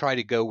try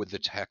to go with the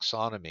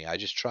taxonomy. I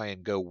just try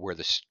and go where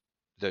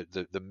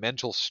the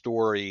mental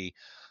story,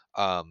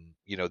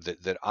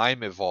 that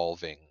I'm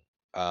evolving.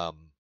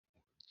 um,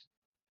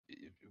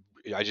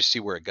 I just see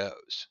where it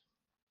goes.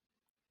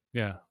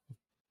 Yeah,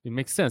 it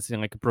makes sense.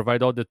 And like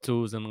provide all the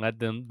tools and let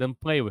them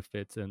play with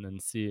it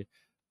and see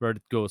where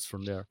it goes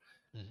from there.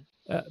 Mhm.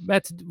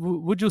 Matt,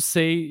 would you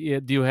say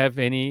do you have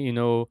any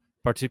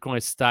particular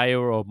style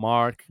or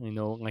mark?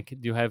 Like do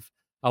you have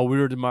a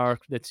weird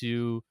mark that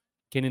you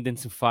can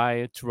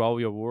identify throughout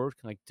your work?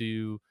 Like do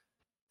you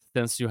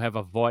sense you have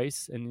a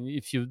voice? And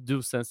if you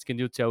do sense, can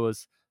you tell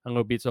us a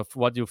little bit of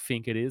what you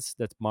think it is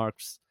that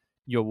marks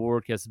your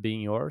work as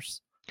being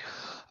yours?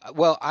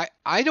 Well,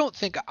 I don't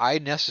think I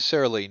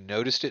necessarily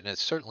noticed it, and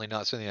it's certainly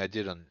not something I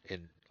did on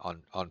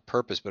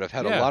purpose. But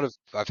Yeah.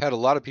 I've had a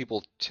lot of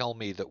people tell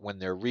me that when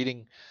they're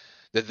reading,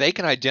 that they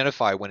can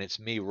identify when it's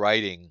me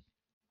writing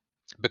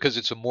because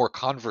it's a more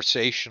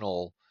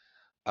conversational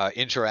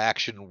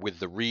interaction with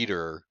the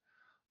reader.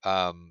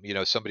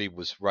 Somebody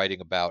was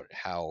writing about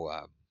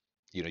how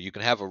you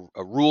can have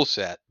a rule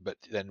set, but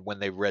then when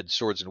they read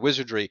Swords and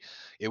Wizardry,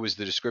 it was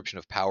the description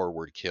of power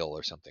word kill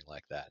or something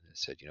like that, and it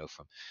said,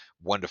 from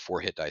 1 to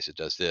 4 hit dice it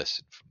does this,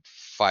 and from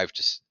 5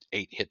 to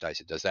 8 hit dice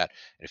it does that,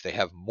 and if they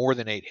have more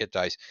than 8 hit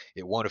dice,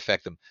 it won't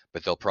affect them,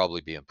 but they'll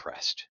probably be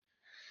impressed.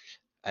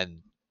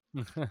 And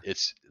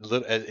it's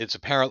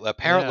Yeah.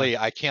 apparently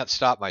I can't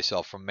stop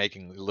myself from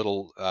making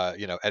little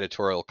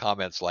editorial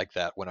comments like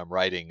that when I'm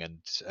writing,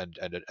 and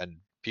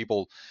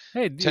people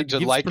Hey, tend it to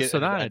gives like it,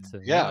 and personality.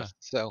 yeah, Yeah.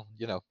 so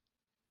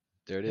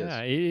there it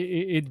Yeah, is.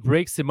 it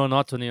breaks the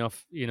monotony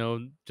of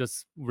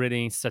just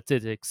reading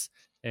statistics,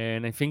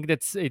 and I think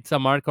it's a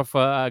mark of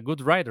a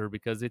good writer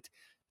because it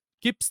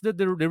keeps the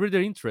reader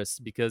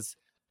interest. Because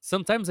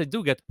sometimes I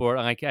do get bored.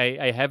 Like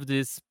I have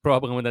this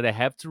problem that I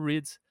have to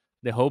read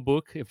the whole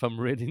book if I'm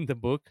reading the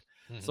book,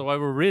 Hmm. so I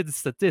will read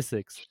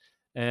statistics,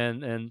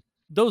 and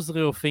those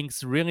little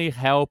things really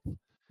help.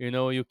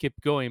 You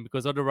keep going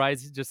because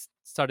otherwise it's just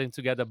starting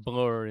to get a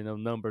blur.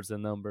 Numbers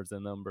and numbers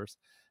and numbers,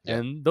 Yeah.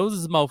 and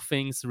those small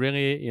things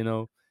really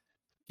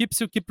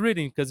keeps you keep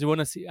reading because you want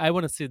to see. I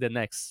want to see the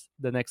next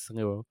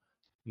little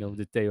Hmm.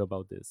 detail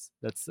about this.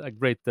 That's a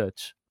great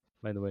touch,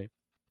 by the way.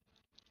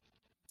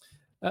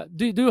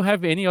 Do you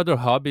have any other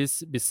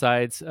hobbies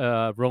besides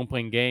role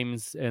playing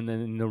games and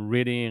then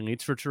reading and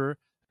literature?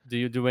 Do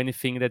you do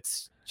anything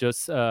that's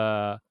just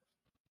for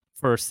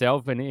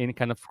yourself, any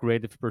kind of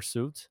creative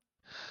pursuit?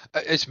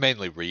 It's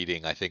mainly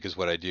reading, I think, is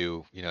what I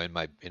do. In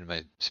my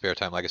spare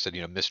time. Like I said,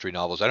 mystery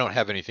novels. I don't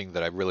have anything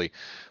that I really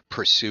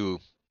pursue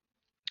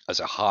as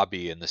a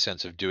hobby in the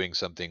sense of doing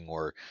something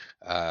or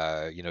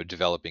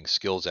developing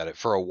skills at it.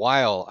 For a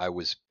while, I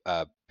was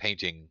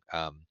painting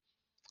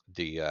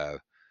the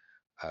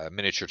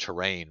miniature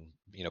terrain.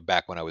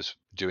 Back when I was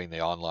doing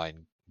the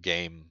online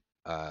game,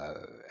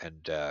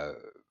 and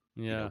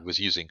Yeah. was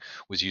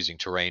using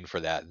terrain for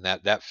that, and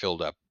that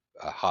filled up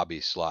a hobby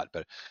slot.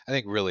 But I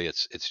think really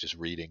it's just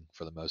reading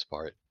for the most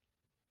part.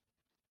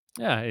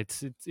 Yeah,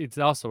 it's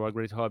also a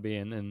great hobby,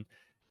 and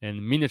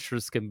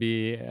miniatures can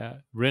be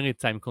really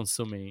time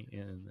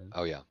consuming,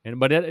 Oh yeah.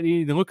 but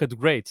it look at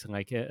great,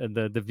 like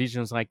the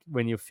visions, like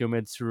when you film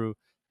it through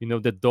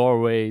the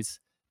doorways,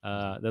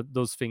 Hmm.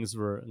 those things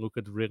were look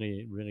at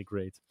really really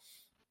great.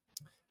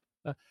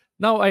 uh,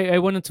 Now I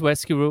wanted to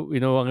ask you a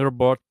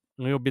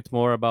little bit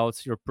more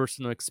about your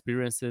personal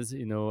experiences, a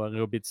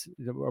little bit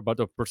about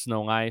your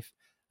personal life,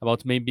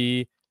 about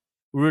maybe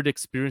weird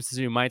experiences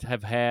you might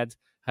have had.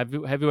 Have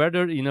you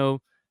ever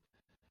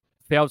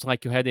felt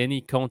like you had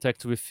any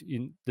contact with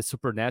the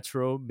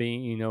supernatural,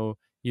 being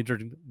either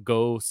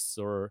ghosts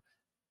or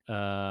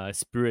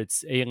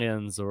spirits,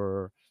 aliens,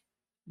 or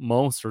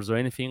monsters, or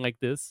anything like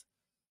this?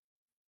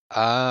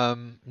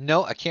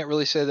 No, I can't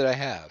really say that I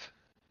have.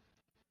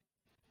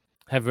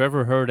 Have you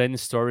ever heard any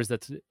stories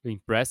that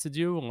impressed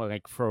you,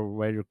 like from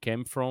where you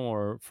came from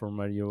or from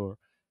where you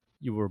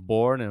were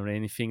born, or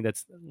anything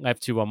that's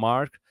left you a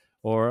mark?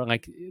 Or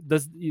like,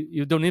 does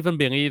you don't even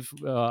believe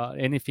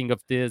anything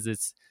of this?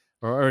 It's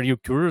Or are you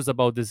curious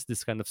about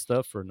this kind of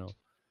stuff, or no?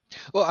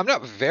 Well, I'm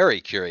not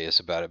very curious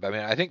about it, but I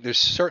mean, I think there's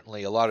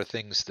certainly a lot of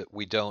things that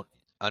we don't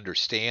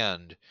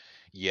understand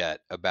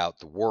yet about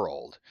the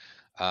world.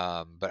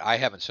 But I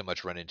haven't so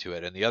much run into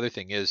it. And the other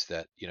thing is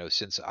that,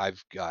 since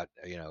I've got,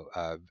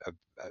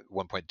 at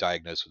one point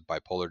diagnosed with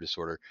bipolar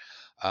disorder,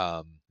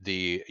 I'm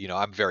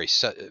very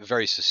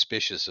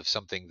suspicious of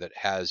something that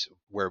has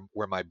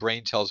where my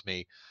brain tells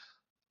me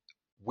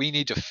we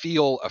need to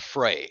feel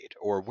afraid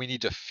or we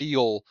need to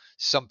feel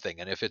something.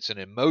 And if it's an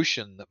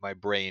emotion that my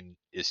brain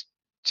is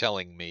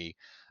telling me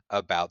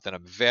about, then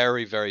I'm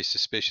very, very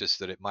suspicious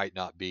that it might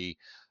not be,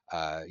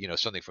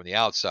 something from the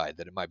outside,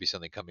 that it might be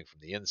something coming from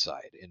the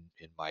inside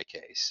in my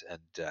case.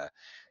 And,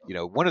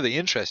 one of the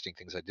interesting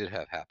things I did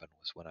have happen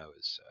was when I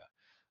was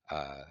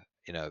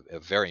in a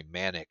very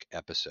manic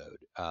episode.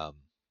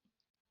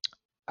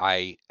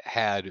 I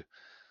had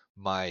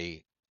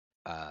my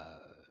uh,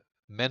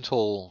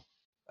 mental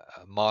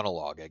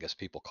monologue, I guess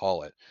people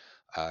call it,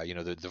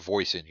 the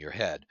voice in your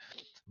head.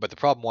 But the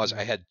problem was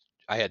Yeah.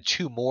 I had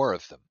two more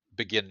of them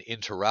begin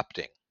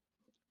interrupting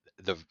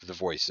the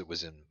voice that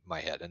was in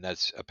my head, and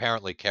that's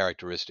apparently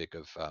characteristic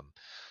of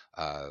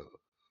uh,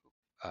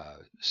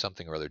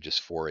 something or other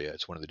dysphoria.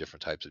 It's one of the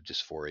different types of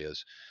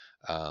dysphorias.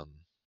 Um,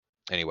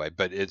 anyway,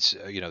 but it's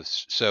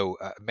so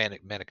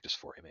manic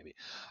dysphoria maybe.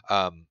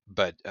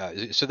 But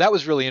so that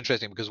was really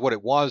interesting because what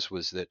it was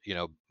that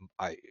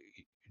I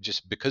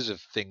just because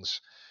of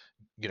things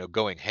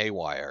going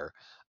haywire.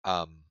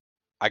 Um,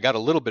 I got a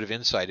little bit of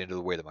insight into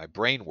the way that my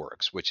brain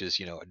works, which is,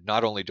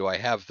 not only do I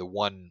have the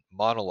one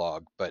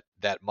monologue, but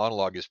that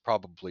monologue is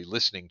probably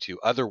listening to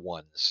other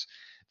ones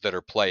that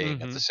are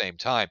playing at the Hmm. same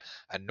time.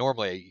 And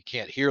normally you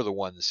can't hear the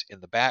ones in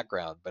the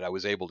background, but I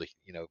was able to,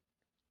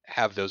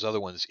 have those other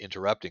ones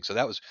interrupting. So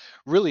that was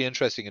really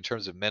interesting in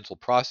terms of mental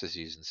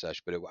processes and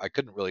such, but I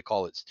couldn't really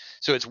call it.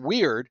 So it's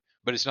weird,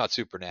 but it's not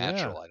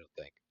Yeah. supernatural, I don't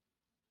think.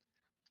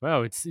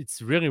 Wow,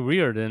 it's really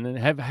weird. And then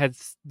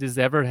has this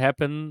ever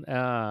happened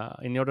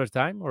any other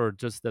time, or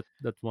just that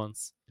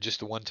once? Just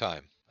the one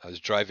time. I was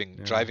driving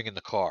Yeah. driving in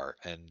the car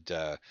and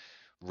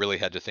really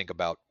had to think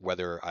about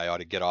whether I ought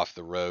to get off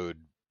the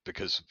road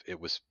because it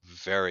was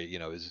very,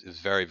 it was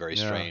very, very Yeah.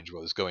 strange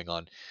what was going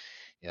on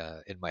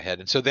in my head.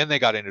 And so then they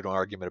got into an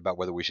argument about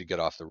whether we should get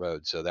off the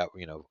road. So that,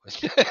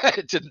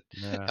 it didn't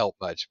Yeah. help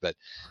much. But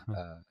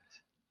uh,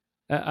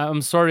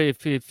 I'm sorry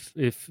if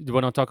you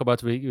want to talk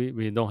about,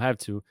 we don't have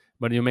to.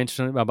 But you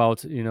mentioned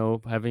about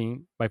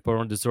having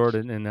bipolar disorder,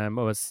 and I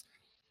was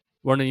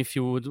wondering if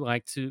you would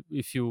like to,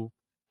 if you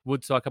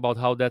would talk about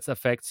how that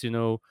affects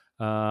your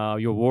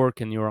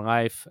work and your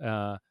life,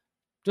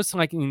 just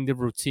like in the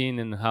routine,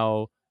 and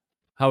how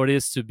it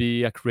is to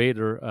be a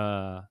creator,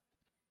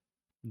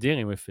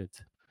 dealing with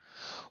it.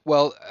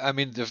 well, I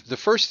mean, the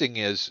first thing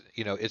is,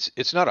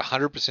 it's not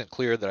 100%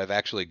 clear that I've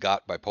actually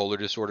got bipolar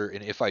disorder,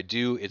 and if I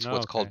do,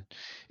 Oh, okay.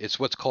 it's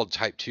what's called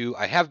type 2.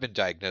 I have been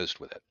diagnosed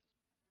with it.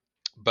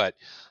 But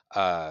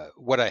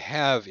what I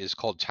have is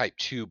called type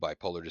 2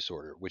 bipolar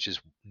disorder, which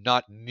is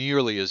not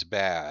nearly as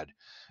bad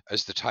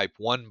as the type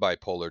 1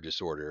 bipolar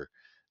disorder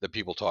that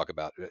people talk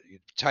about.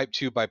 Type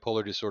 2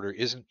 bipolar disorder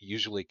isn't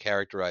usually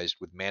characterized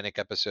with manic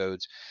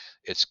episodes.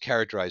 It's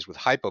characterized with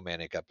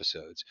hypomanic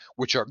episodes,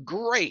 which are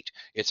great.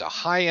 It's a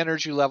high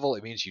energy level.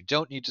 It means you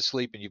don't need to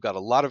sleep and you've got a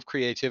lot of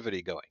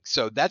creativity going.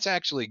 So that's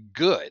actually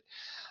good.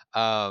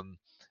 Um,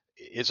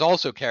 it's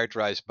also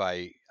characterized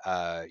by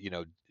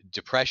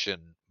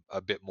depression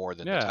a bit more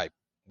than the Yeah. type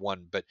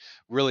one, but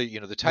really,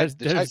 There's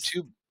the type there's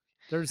two.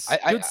 there's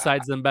good I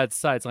sides and bad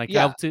sides. Like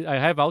Yeah. I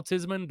have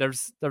autism, and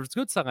there's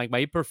good side. Like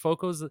my hyper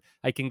focus,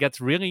 I can get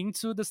really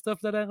into the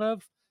stuff that I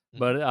love, Mhm.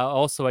 but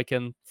also I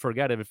can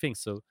forget everything.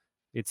 So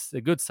it's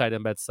a good side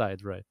and bad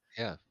side, right?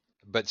 Yeah.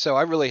 But so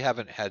I really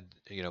haven't had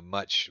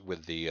much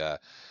with the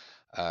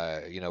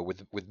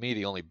with me,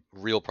 the only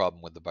real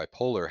problem with the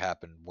bipolar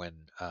happened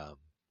when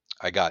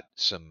I got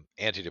some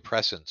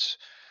antidepressants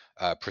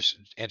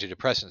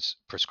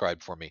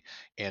prescribed for me.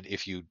 And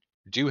if you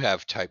do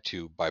have type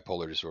 2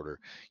 bipolar disorder,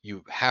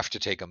 you have to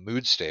take a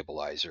mood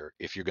stabilizer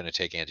if you're going to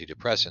take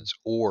Mhm. antidepressants,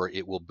 or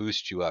it will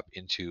boost you up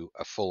into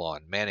a full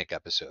on manic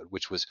episode,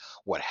 which was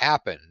what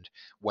happened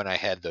when I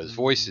had those Mm.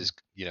 voices,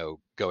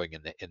 going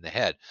in the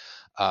head.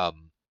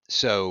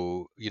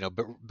 So,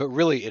 but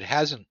really, it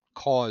hasn't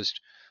caused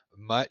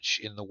much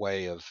in the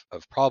way of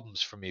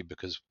problems for me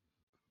because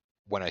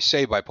when I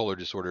say bipolar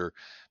disorder,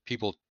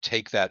 people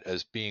take that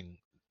as being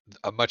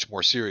a much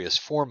more serious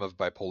form of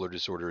bipolar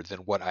disorder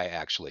than what I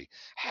actually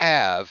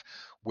have,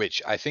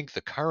 which I think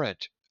the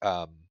current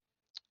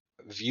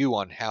view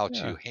on how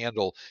to Yeah.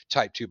 handle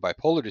type 2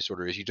 bipolar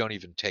disorder is you don't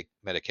even take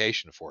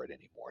medication for it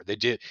anymore.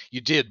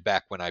 You did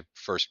back when I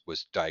first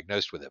was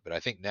diagnosed with it, but I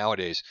think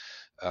nowadays,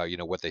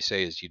 what they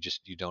say is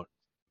you don't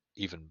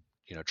even,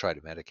 try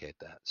to medicate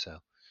that. So,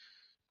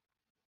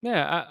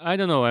 Yeah, I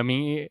don't know. I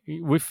mean,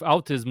 with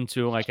autism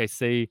too, like I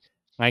say,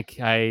 like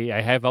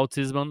I have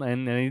autism,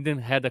 and I even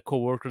had a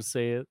coworker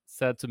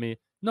said to me,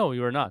 "No,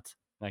 you're not."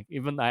 Like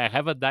even I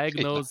have a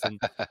diagnosis and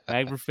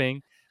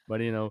everything,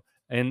 but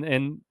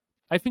and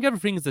I think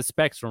everything is a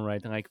spectrum,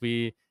 right? Like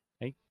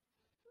like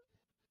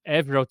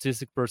every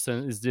autistic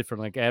person is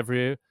different. Like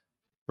every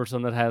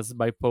person that has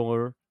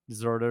bipolar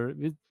disorder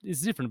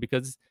is different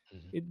because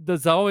Mhm. it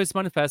does always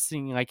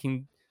manifesting like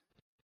in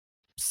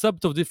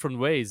subtle different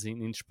ways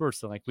in each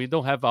person. Like we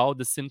don't have all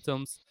the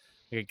symptoms.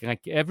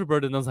 Like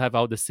everybody doesn't have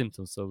all the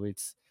symptoms, so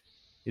it's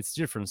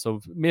different.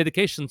 So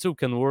medication too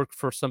can work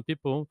for some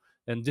people,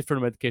 and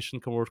different medication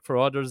can work for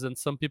others, and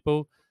some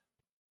people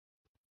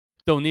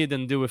don't need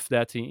and deal with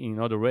that in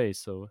other ways.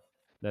 So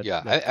that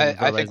Yeah, that can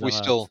I vary think a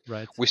lot,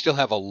 right? we still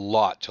have a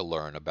lot to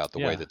learn about the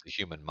way Yeah, that the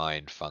human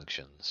mind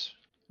functions.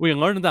 we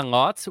learned a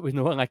lot. We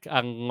know like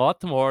a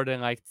lot more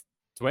than like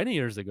 20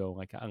 years ago,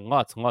 like a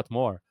lot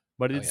more.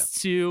 But Oh it's yeah.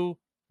 still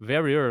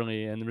very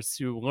early, and we're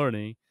still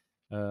learning.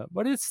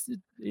 But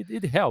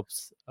it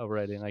helps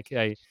already. Like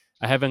I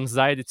have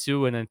anxiety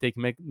too, and I take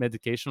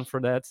medication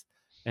for that,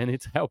 and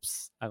it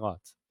helps a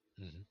lot.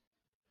 Mhm.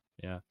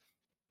 Yeah.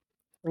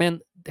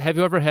 And have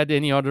you ever had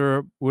any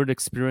other weird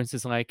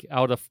experiences, like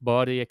out of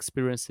body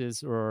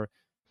experiences, or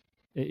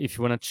if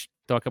you want to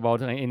talk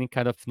about any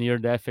kind of near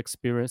death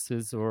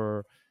experiences,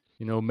 or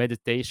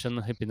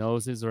meditation,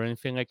 hypnosis, or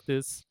anything like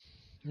this?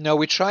 No,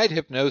 we tried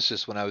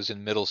hypnosis when I was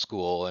in middle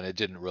school and it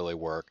didn't really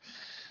work.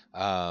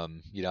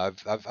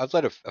 I've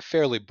led a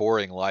fairly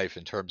boring life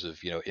in terms of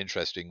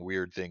interesting,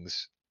 weird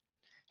things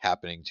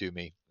happening to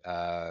me.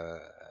 I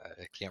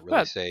can't really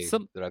But say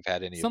that I've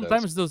had any of those.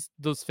 sometimes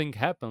those things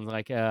happen.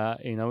 Like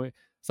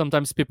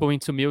sometimes people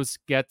into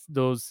music get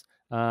those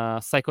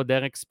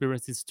psychedelic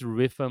experiences through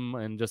rhythm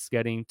and just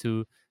getting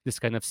to this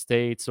kind of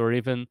states, or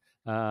even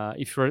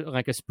if you're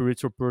like a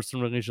spiritual person,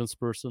 religious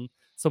person,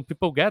 some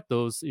people get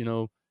those,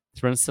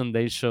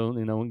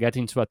 transcendation, get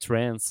into a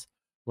trance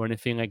or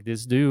anything like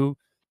this. Do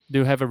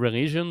you have a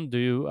religion?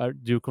 Do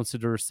you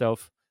consider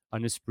yourself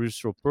a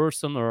spiritual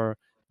person, or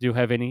do you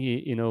have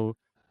any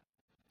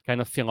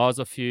kind of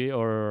philosophy,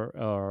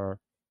 or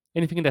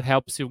anything that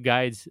helps you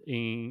guide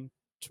in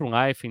through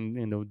life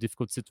in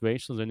difficult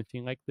situations,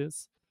 anything like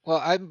this? Well,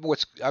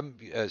 I'm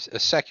a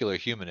secular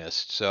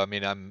humanist, so I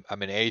mean I'm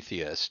an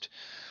atheist.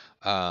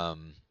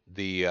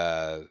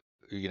 The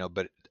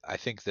but I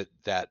think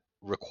that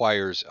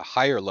requires a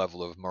higher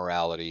level of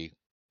morality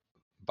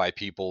by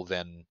people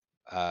than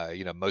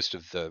most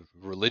of the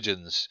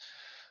religions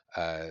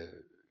uh,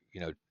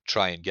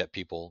 try and get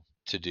people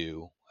to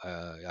do.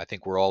 I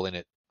think we're all in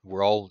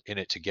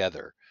it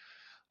together,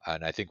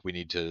 and I think we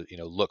need to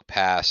look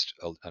past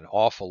an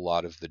awful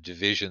lot of the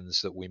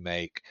divisions that we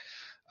make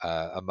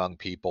among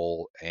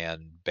people,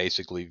 and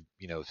basically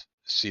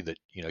see that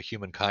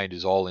humankind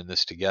is all in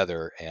this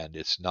together, and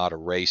it's not a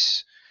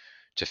race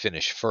to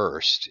finish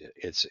first.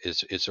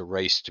 It's a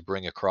race to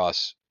bring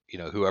across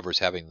whoever's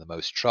having the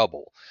most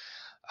trouble.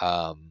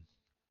 um,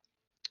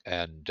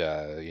 and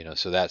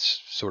so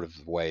that's sort of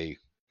the way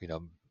you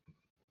know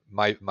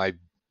my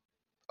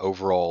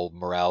overall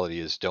morality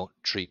is, don't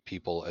treat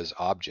people as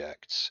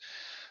objects.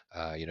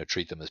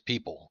 Treat them as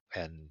people.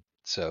 And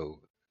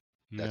so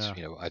that's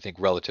Yeah, I think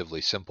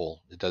relatively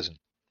simple. It doesn't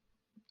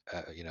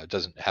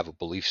have a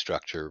belief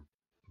structure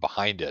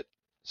behind it.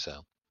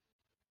 So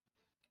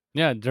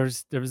yeah.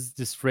 There's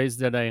this phrase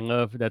that I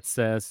love that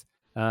says,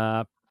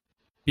 uh,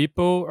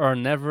 "People are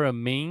never a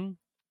mean.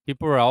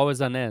 People are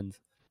always an end."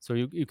 So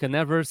you can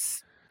never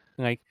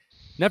like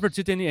never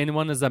treat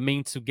anyone as a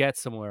mean to get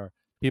somewhere.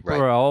 People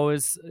right. are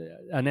always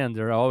an end.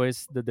 They're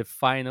always the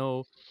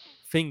final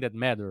thing that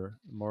matter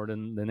more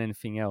than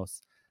anything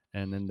else.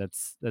 And then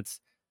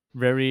that's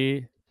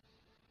very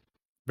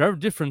very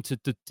different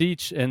to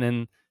teach.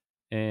 And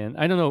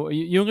I don't know,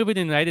 you live in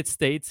the United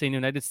States. In the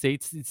United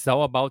States it's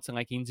all about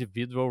like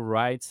individual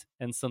rights,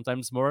 and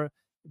sometimes more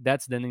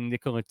that's than in the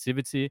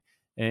collectivity.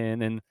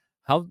 And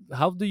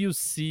how do you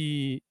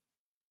see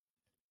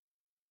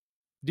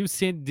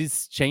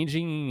this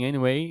changing in any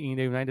way in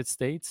the United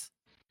States,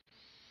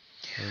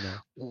 or no?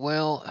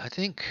 Well,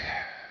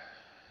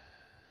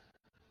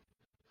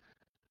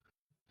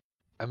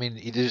 I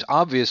mean, there's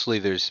obviously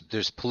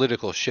there's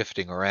political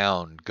shifting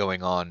around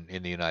going on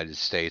in the United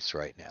States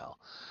right now,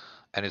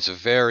 and it's a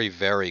very,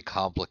 very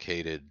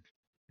complicated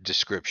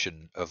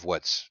description of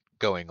what's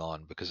going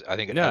on, because I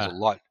think Yeah,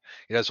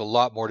 it has a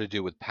lot more to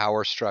do with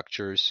power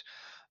structures.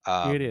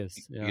 it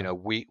is. Yeah,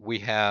 We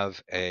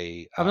have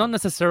a I'm not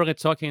necessarily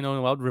talking,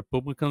 about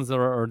Republicans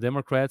or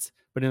Democrats,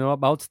 but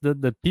about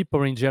the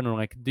people in general.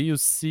 Like, do you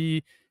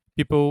see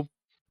people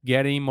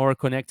getting more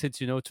connected,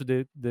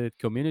 to the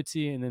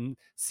community, and then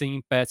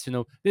seeing pets,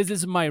 this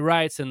is my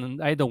rights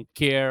and I don't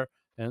care,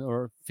 and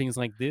or things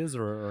like this,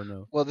 or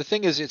no? well, the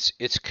thing is,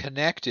 it's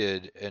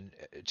connected, and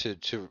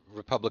to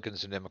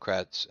Republicans and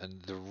Democrats,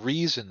 and the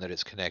reason that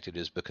it's connected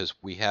is because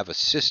we have a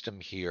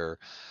system here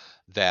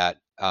that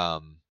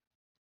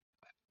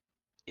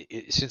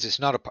since it's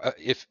not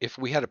if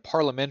we had a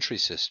parliamentary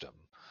system,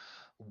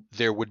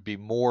 there would be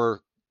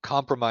more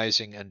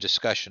compromising and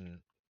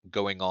discussion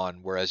going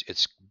on, whereas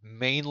it's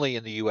mainly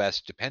in the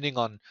US, depending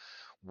on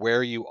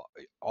where you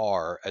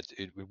are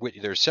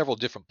there are several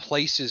different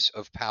places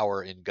of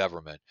power in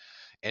government,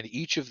 and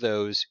each of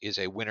those is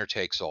a winner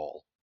takes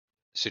all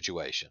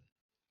situation.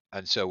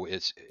 And so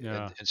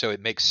Yeah, and so it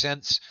makes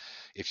sense.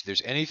 If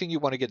there's anything you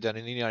want to get done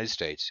in the United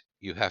States,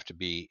 you have to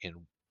be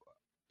in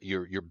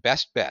your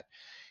best bet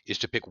is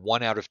to pick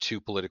one out of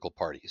two political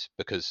parties,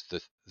 because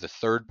the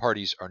third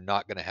parties are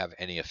not going to have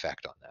any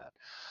effect on that.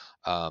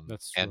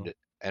 that's true.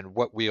 And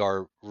what we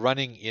are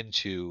running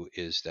into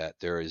is that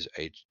there is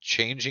a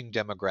changing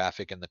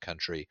demographic in the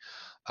country,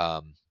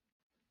 um,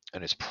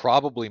 and it's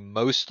probably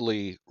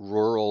mostly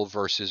rural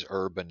versus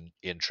urban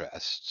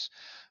interests.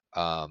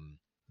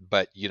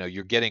 But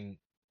you're getting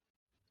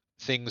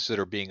things that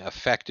are being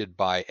affected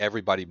by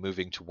everybody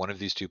moving to one of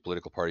these two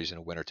political parties in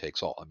a winner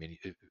takes all. I mean,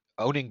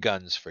 owning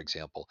guns, for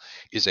example,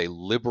 is a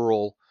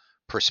liberal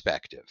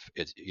perspective.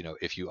 It's,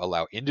 if you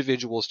allow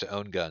individuals to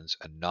own guns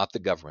and not the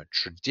government,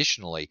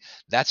 traditionally,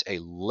 that's a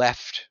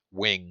left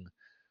wing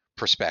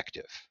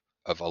perspective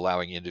of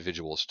allowing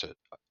individuals to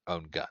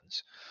own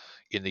guns.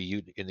 In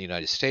the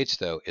United States,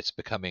 though, it's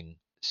becoming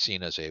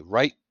seen as a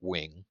right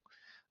wing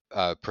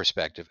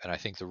perspective. And I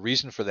think the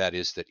reason for that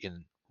is that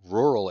in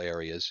rural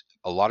areas,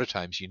 a lot of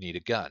times you need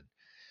a gun.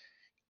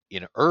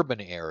 In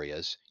urban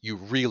areas, you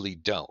really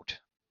don't,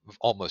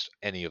 almost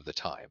any of the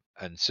time.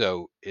 And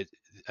so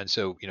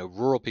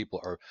rural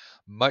people are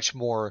much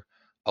more.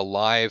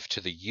 alive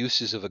to the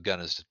uses of a gun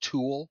as a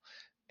tool,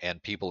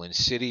 and people in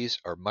cities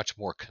are much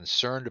more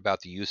concerned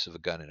about the use of a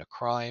gun in a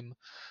crime,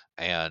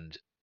 and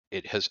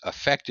it has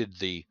affected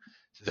the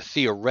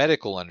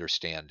theoretical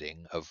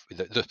understanding of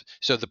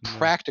so the Yeah.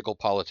 practical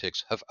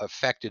politics have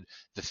affected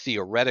the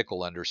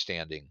theoretical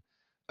understanding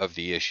of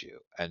the issue,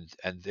 and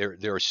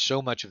there is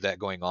so much of that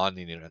going on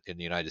in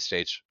the United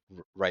States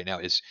right now.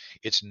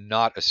 It's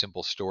not a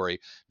simple story.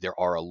 There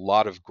are a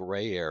lot of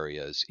gray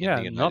areas in the Yeah,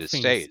 United nothing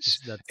is States.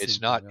 that it's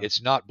simple. not Yeah.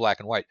 it's not black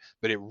and white,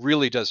 but it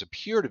really does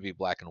appear to be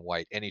black and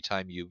white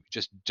anytime you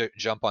just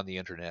jump on the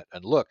internet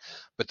and look.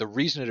 But the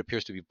reason it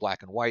appears to be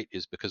black and white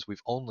is because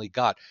we've only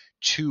got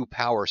two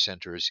power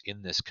centers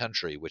in this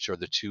country, which are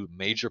the two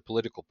major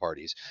political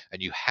parties,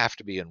 and you have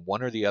to be in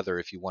one or the other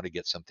if you want to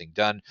get something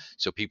done.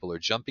 So people are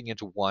jumping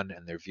into one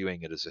and they're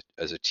viewing it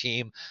as a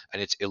team,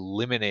 and it's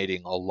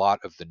eliminating a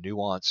lot of the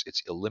nuance.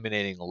 It's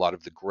eliminating a lot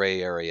of the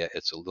gray area.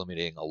 It's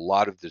eliminating a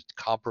lot of the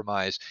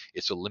compromise.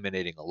 It's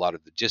eliminating a lot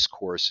of the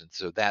discourse, and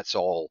so that's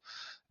all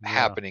Yeah.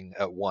 happening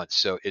at once.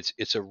 So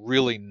it's a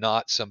really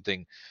not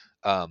something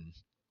um,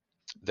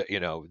 that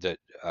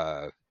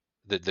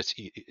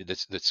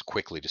that's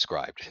quickly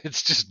described.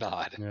 It's just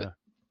not. Yeah.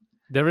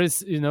 There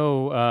is,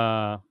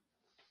 a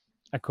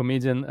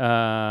comedian,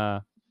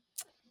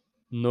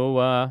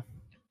 Noah.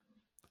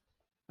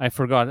 I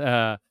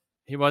forgot.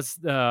 He was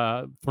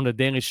from the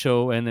Daily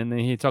Show, and then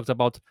he talked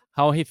about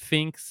how he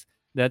thinks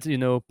that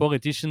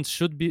politicians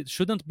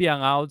shouldn't be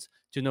allowed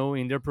to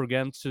in their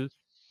program to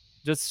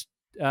just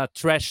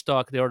trash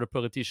talk the other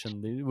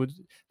politician.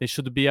 They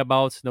should be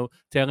about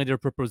telling their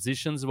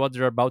propositions, what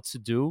they're about to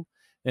do,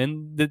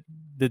 and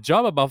the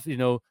job about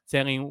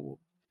telling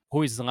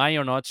who is lying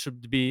or not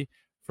should be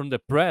from the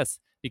press,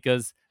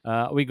 because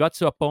we got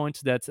to a point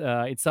that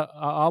it's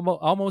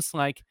almost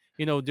like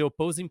the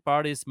opposing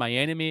party is my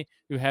enemy.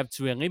 You have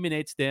to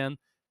eliminate them.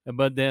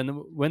 But then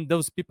when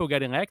those people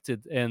get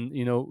elected, and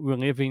we're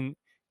living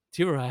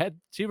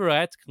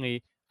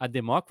theoretically a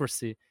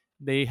democracy,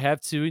 they have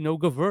to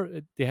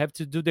govern, they have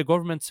to do the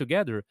government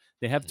together,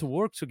 they have to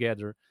work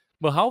together.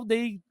 But how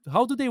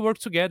do they work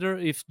together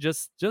if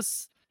just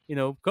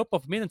a couple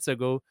of minutes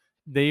ago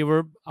they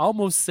were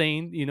almost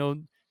saying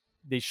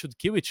they should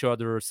kill each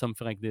other or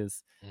something like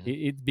this.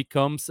 Mhm. It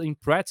becomes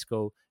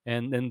impractical,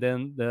 and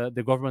then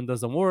the government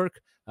doesn't work.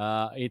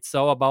 It's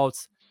all about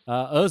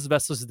us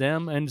versus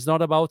them, and it's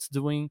not about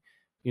doing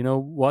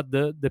what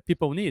the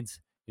people need.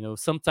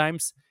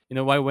 Sometimes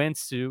I went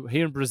to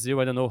here in Brazil.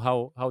 I don't know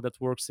how that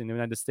works in the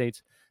United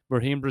States,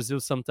 but here in Brazil,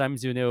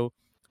 sometimes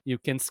you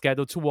can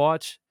schedule to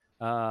watch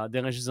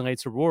the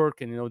legislature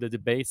work, and the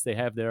debates they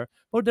have there.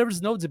 But there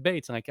is no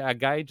debate. Like, a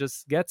guy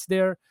just gets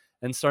there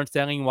and starts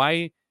telling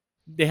why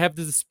they have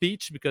this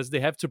speech, because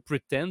they have to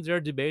pretend they're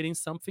debating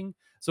something.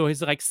 So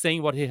he's like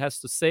saying what he has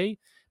to say,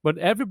 but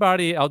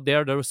everybody out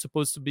there that was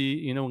supposed to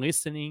be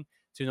listening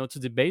to to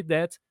debate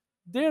that,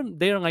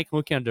 they're like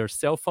looking at their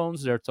cell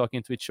phones. They're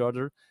talking to each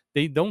other.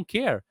 They don't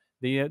care.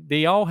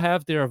 They all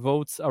have their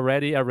votes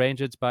already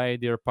arranged by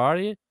their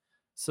party.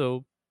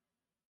 So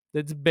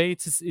the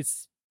debate is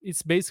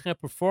it's basically a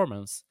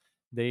performance.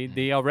 Mhm.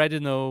 They already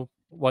know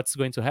what's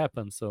going to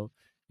happen. So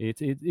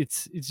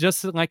it's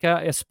just like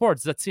a sport.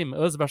 It's a team,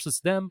 us versus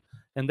them,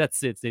 and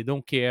that's it. They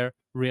don't care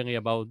really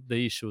about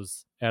the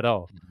issues at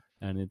all, Mhm.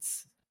 and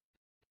it's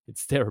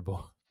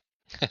terrible.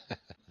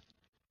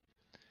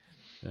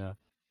 Yeah.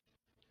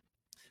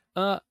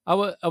 I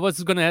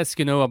was gonna ask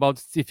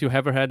about if you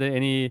ever had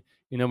any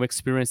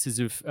experiences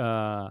with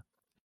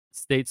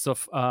states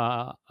of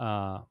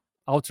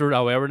altered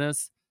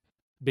awareness,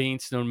 being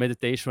it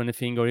meditation or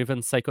anything, or even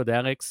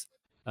psychedelics.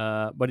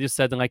 But you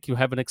said like you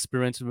haven't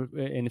experienced with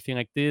anything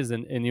like this,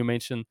 and you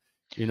mentioned,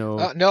 you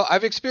know, No,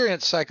 I've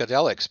experienced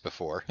psychedelics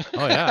before.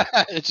 oh yeah,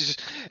 It's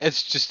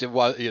just it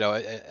was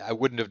I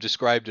wouldn't have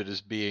described it as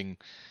being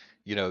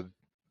you know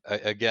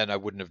again I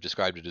wouldn't have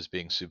described it as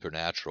being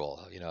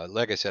supernatural.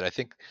 Like I said, I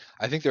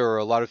think there are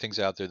a lot of things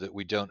out there that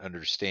we don't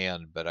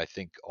understand, but I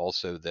think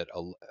also that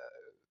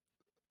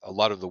a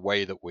lot of the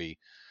way that we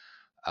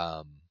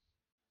um,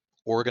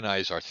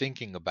 organize our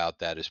thinking about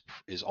that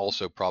is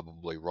also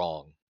probably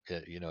wrong.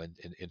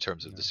 In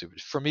terms of yeah. the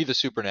for me, the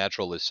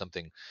supernatural is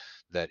something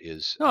that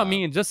is No, I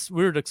mean just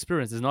weird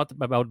experience. It's not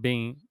about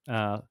being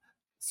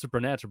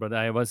supernatural, but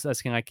I was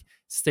asking like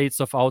states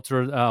of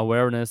altered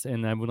awareness,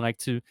 and I would like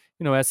to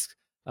ask.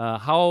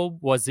 How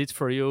was it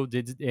for you?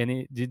 Did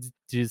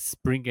this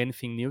bring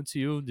anything new to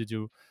you? Did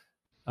you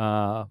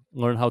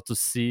learn how to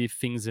see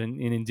things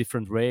in a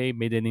different way?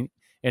 Made any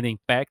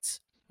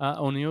impact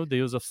on you, the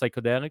use of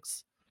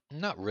psychedelics?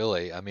 not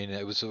really. I mean,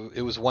 it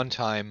was one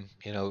time,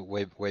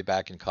 way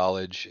back in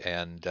college,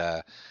 and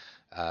uh,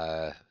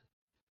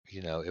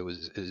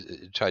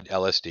 it tried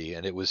LSD,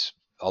 and it was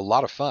a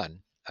lot of fun,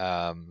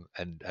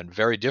 and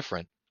very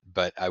different.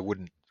 But I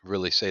wouldn't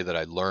really say that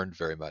I learned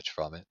very much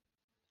from it.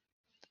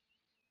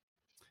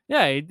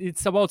 Yeah,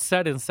 it's about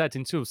setting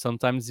too.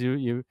 Sometimes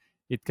you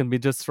it can be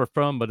just for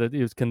fun, but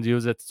you can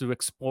use it to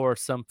explore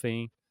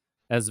something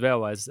as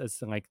well, as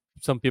like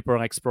some people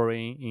are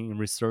exploring in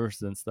research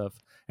and stuff.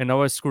 And I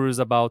was curious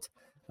about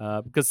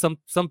because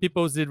some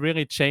people did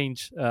really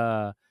change.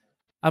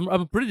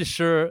 I'm pretty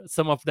sure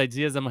some of the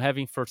ideas I'm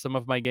having for some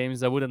of my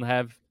games I wouldn't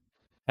have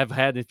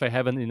had if I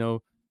haven't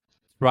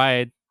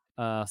tried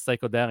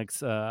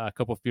psychedelics a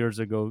couple of years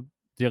ago,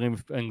 dealing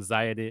with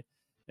anxiety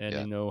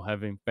and Yeah.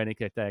 having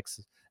panic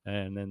attacks,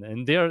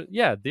 and they're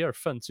yeah they are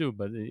fun too,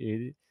 but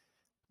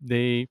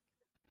they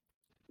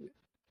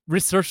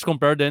research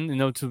compare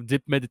them to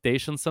deep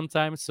meditation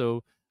sometimes.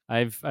 So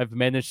I've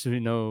managed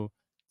to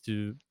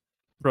to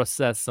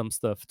process some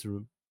stuff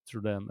through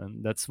them,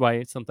 and that's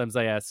why sometimes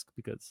I ask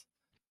because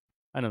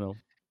I don't know,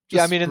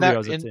 Yeah, I just mean,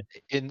 curiosity.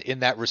 in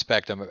that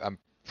respect, I'm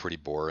pretty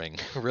boring,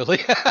 really.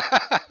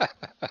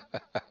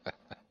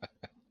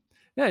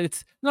 Yeah,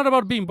 it's not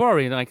about being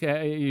boring. Like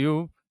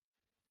you,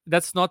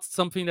 that's not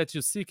something that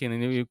you seek,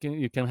 and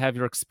you can have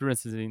your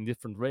experiences in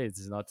different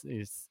ways.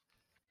 It's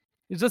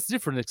just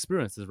different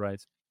experiences,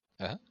 right?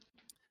 Uh-huh.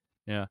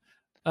 Yeah.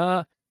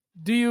 Uh,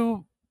 do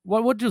you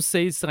what would you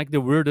say is like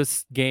the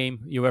weirdest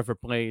game you ever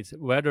played?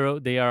 Whether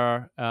they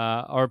are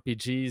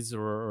RPGs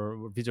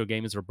or video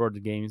games or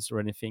board games or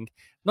anything.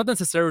 Not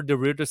necessarily the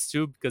weirdest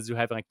too, because you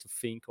have like to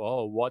think,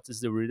 oh, what is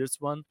the weirdest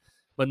one?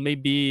 But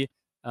maybe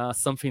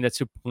something that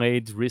you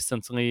played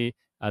recently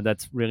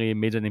that really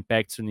made an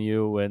impact on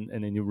you, and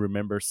then you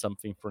remember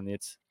something from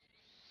it.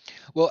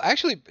 Well,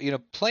 actually,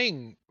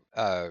 playing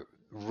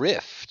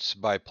Rifts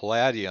by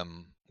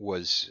Palladium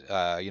was,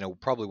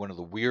 probably one of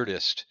the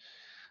weirdest.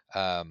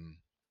 Um,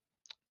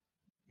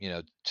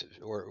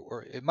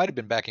 or it might have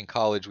been back in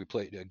college. We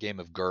played a game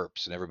of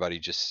GURPS, and everybody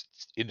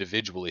just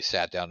individually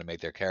sat down to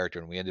make their character,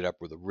 and we ended up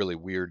with a really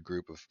weird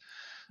group of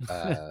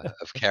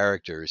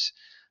characters.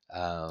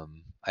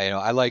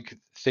 I like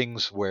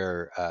things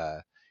where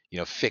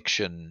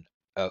fiction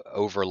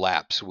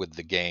overlaps with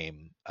the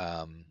game.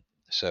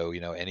 So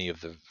any of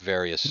the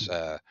various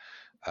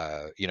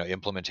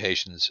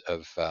implementations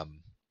of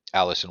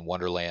Alice in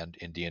Wonderland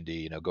in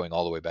D&D, going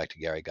all the way back to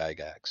Gary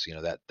Gygax,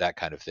 that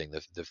kind of thing.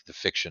 The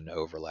fiction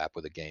overlap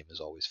with a game is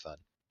always fun.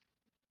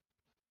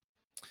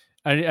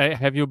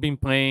 Have you been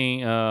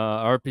playing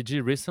RPG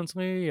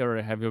recently,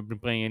 or have you been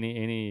playing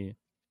any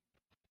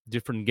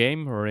different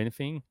game or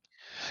anything?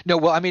 No,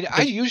 well, I mean, I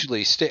Because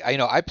usually stay.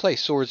 I play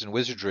Swords and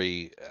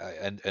Wizardry,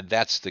 and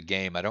that's the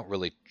game. I don't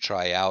really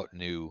try out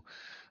new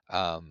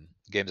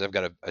games. I've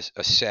got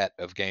a set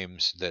of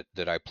games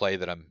that I play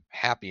that I'm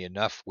happy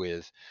enough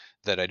with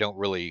that I don't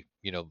really,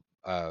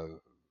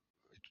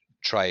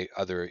 try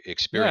other yeah,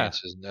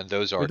 experiences, and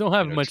those you are, don't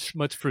have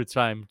much free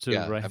time too,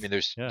 yeah. I right? mean,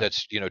 there's Yeah,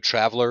 that's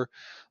Traveler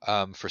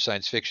for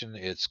science fiction.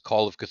 It's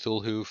Call of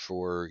Cthulhu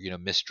for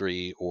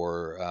mystery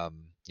or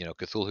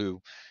Cthulhu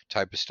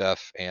type of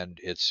stuff, and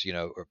it's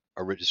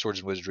Swords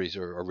and Wizardries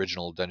or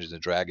original Dungeons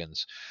and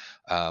Dragons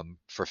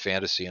for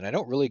fantasy. And I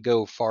don't really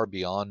go far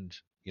beyond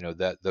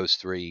that those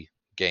three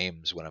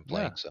games when I'm yeah.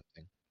 playing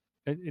something.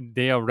 And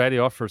they already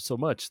offer so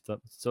much stuff.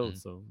 So Mhm.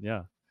 so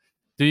yeah.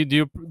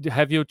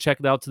 Have you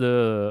checked out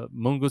the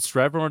Mongoose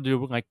Traveler, or do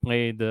you like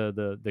play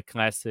the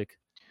classic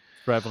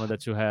Traveler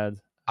that you had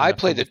I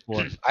play from the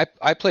before?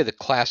 I play the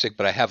classic,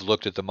 but I have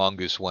looked at the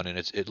Mongoose one, and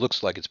it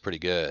looks like it's pretty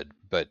good.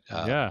 But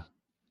Yeah,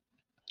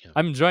 yeah.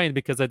 I'm enjoying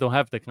because I don't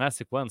have the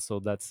classic one, so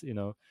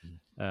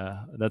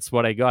Mm. that's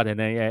what I got,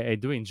 and I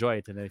do enjoy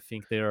it, and I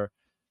think they're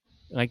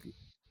like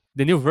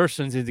the new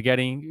versions is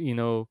getting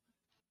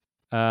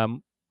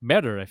um,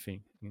 better. I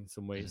think in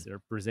some ways Mhm. they're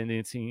presenting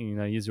it in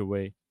a easier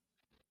way.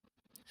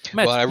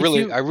 Well, Matt, and if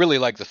you I really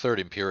like the Third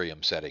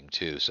Imperium setting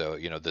too. So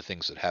the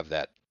things that have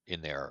that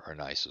in there are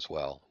nice as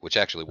well, which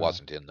actually uh,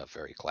 wasn't in the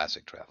very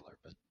classic Traveler.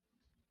 But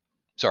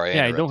sorry, I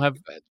yeah, interrupted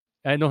you. Go ahead.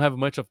 I don't have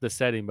much of the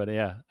setting, but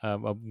yeah,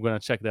 I'm gonna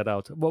check that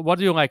out. What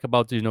do you like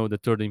about the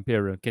Third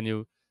Imperium? Can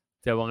you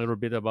tell a little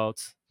bit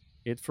about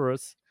it for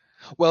us?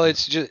 Well, Uh,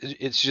 it's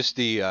just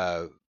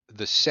the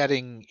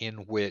setting in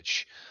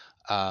which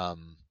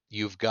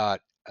you've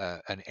got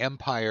an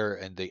empire,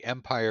 and the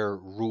empire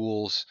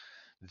rules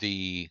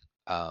the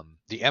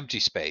empty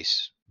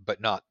space, but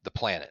not the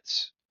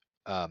planets.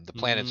 The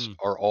planets mm,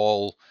 are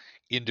all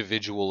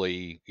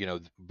individually,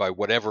 by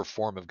whatever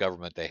form of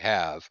government they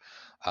have,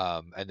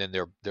 and then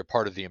they're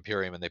part of the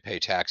Imperium, and they pay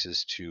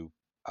taxes to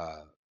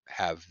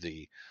have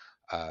the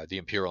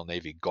Imperial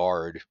Navy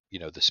guard, the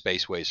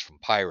spaceways from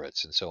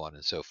pirates and so on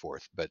and so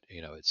forth. But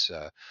it's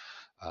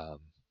um,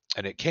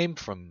 and it came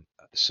from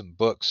some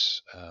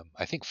books.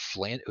 I think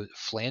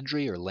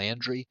Flandry or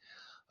Landry,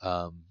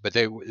 but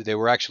they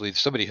were actually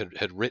somebody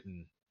had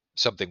written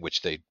something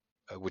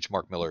which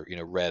Mark Miller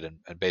read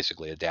and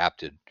basically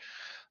adapted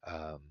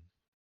um,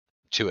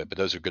 to it. But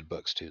those are good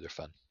books too. They're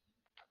fun.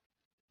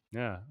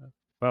 yeah.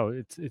 Well,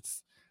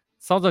 it's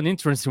sounds an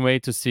interesting way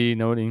to see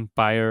the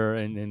empire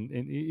and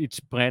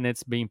each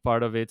planet's being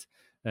part of it,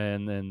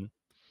 and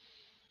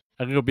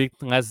a little bit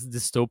less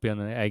dystopian,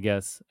 I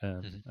guess.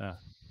 Mhm.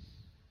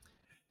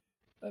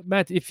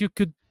 Matt, if you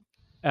could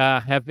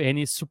have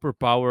any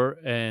superpower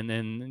and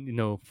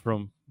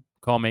from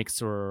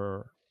comics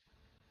or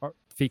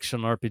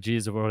fiction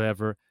RPGs or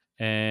whatever,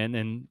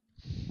 and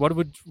what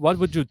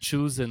would you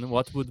choose, and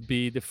what would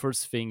be the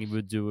first thing you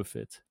would do with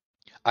it?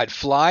 I'd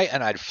fly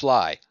and I'd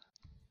fly.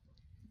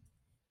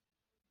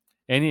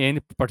 Any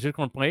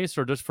particular place,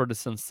 or just for the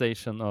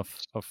sensation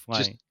of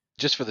Just flying?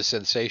 just for the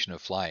sensation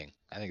of flying.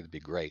 I think it'd be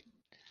great.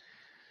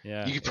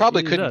 Yeah, You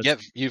probably it couldn't does.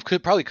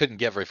 get probably couldn't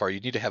get very far.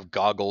 You'd need to have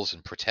goggles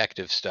and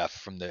protective stuff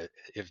from the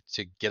if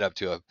to get up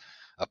to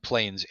a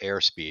plane's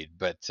airspeed.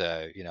 But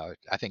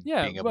I think Yeah,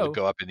 being able to well,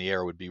 go up in the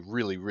air would be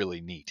really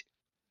really neat.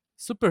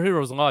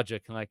 superheroes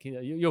logic, like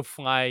you'll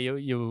fly,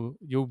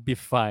 you'll be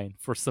fine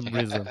for some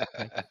reason.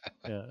 Like,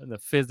 yeah, the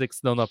physics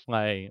don't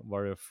apply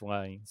while you're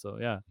flying. So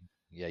yeah,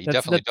 Yeah, you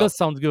definitely that don't. does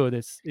sound good.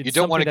 You It's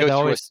don't want something to that go I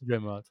through a always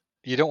dream about.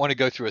 you don't want to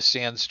go through a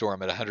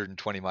sandstorm at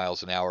 120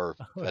 miles an hour.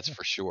 That's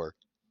for sure.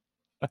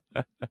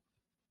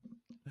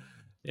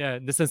 Yeah,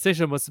 the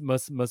sensation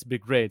must be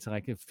great.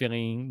 Like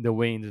feeling the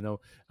wind.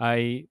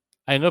 I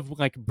I love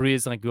like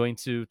breeze, like going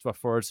to a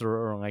forest,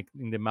 or like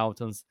in the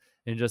mountains,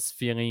 and just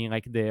feeling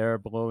like the air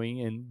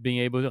blowing and being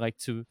able to like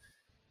to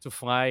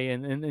fly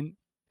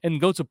and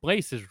go to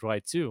places,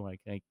 right, too.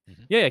 Like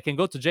Mhm. yeah, I can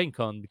go to Gen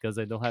Con because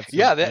I don't have to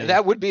Yeah, pay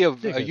that would be a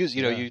use. tickets.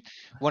 Yeah, You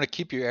want to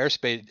keep your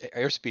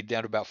airspeed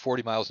down to about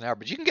 40 miles an hour,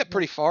 but you can get yeah,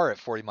 pretty far at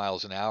 40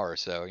 miles an hour.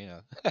 So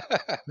yeah.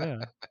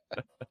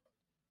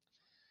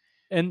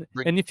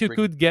 bring And if you bring.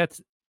 could get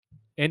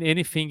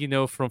anything,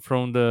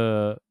 from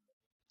the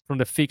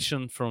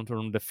fiction,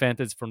 from the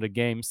fantasy, from the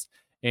games,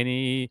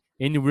 any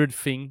weird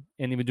thing,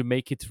 and would you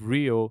make it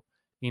real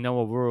in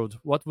our world,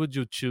 what would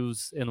you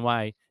choose and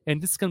why?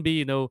 And this can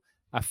be,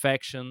 a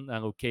faction, a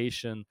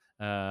location,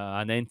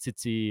 an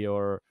entity,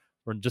 or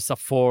just a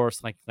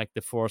force, like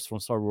the force from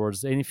Star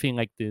Wars, anything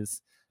like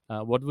this.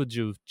 What would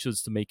you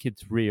choose to make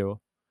it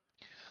real?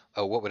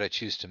 Oh, what would I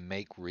choose to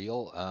make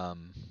real? Huh.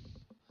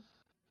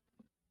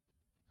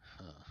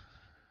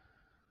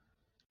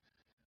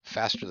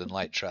 Faster than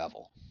light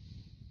travel,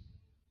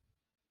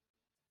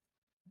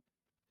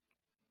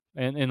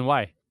 And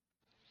why?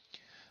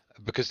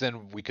 because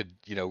then we could,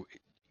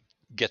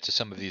 get to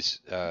some of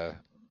these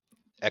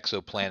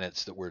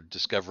exoplanets that we're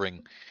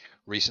discovering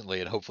recently,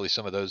 and hopefully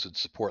some of those would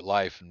support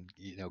life, and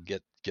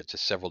get to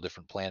several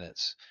different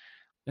planets.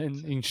 And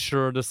So,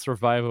 ensure the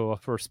survival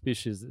of our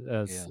species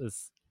yeah,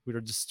 as we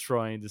are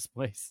destroying this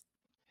place.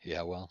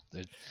 yeah. Well,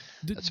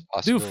 do, that's a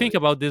do you think possibility.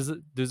 about this?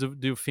 Do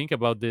you think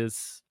about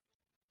this?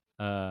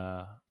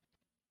 Uh,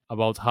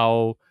 about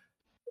how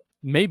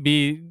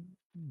maybe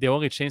the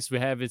only chance we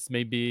have is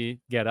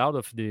maybe get out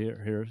of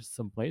here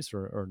someplace,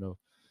 or no?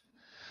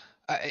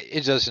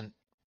 It doesn't.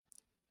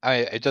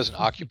 It doesn't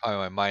occupy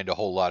my mind a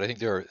whole lot. I think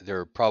there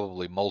are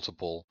probably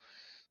multiple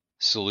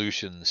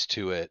solutions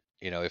to it.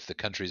 If the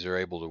countries are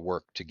able to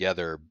work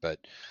together, but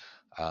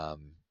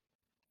um,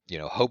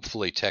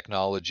 hopefully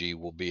technology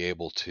will be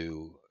able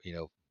to,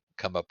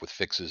 come up with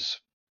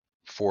fixes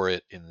for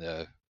it in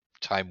the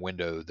time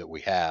window that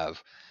we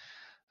have.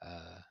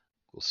 Uh,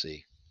 we'll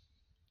see.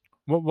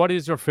 What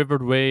is your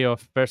favorite way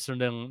of faster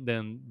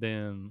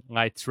than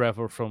light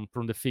travel from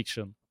the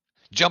fiction?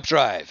 Jump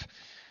drive.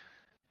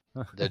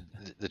 The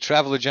the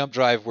traveler jump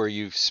drive where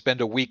you spend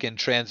a week in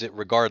transit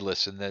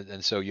regardless,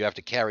 and so you have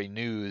to carry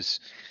news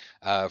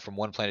from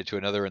one planet to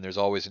another, and there's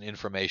always an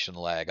information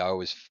lag. I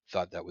always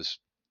thought that was.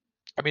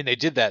 I mean, they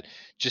did that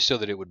just so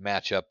that it would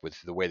match up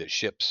with the way that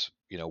ships,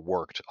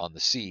 worked on the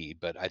sea.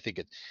 But I think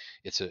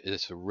it's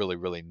a really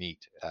really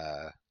neat,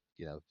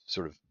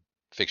 sort of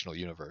fictional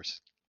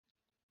universe.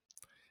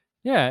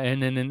 Yeah,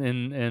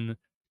 and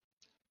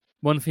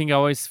one thing I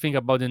always think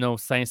about,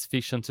 science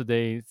fiction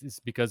today is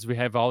because we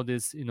have all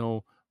this,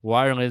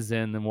 wireless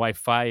and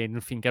Wi-Fi, and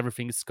you think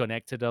everything is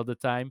connected all the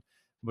time.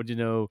 But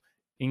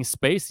in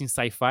space, in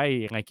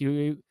sci-fi, like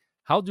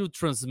how do you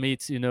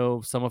transmit,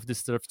 some of this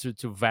stuff to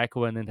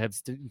vacuum and have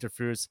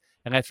interference,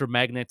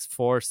 electromagnetic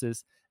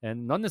forces,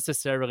 and not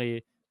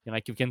necessarily,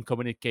 like you can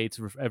communicate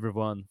with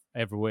everyone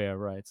everywhere,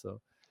 right?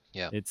 So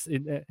Yeah.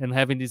 and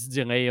having this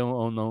delay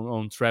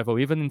on travel,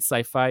 even in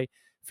sci-fi,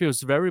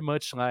 feels very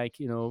much like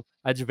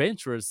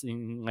adventures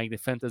in like the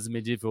fantasy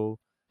medieval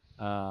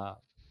uh,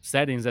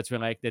 settings, that we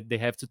like, that they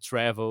have to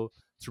travel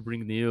to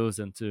bring news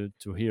and to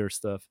hear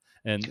stuff.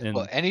 and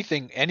Well, and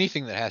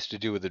anything that has to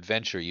do with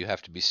adventure, you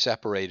have to be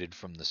separated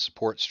from the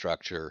support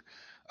structure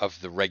of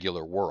the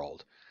regular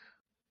world.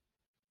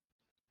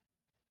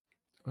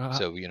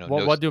 So, no.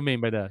 what do you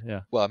mean by that?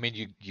 Yeah, Well, I mean,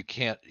 you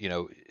can't,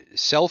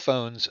 cell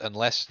phones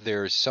unless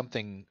there's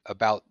something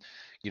about,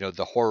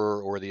 the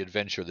horror or the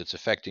adventure that's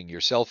affecting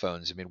your cell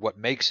phones. I mean, what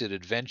makes it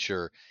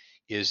adventure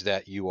is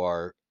that you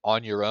are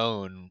on your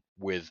own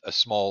with a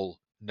small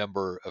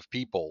number of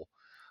people,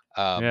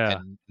 yeah,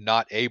 and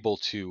not able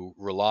to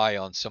rely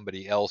on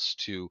somebody else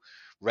to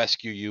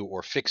rescue you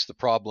or fix the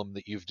problem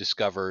that you've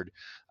discovered,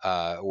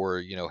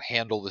 or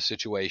handle the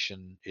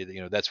situation.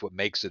 That's what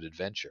makes it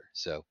adventure.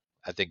 So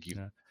I think you've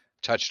yeah,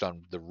 touched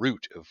on the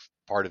root of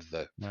part of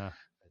the yeah.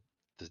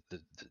 the the,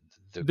 the,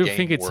 the Do you think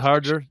game it's or fiction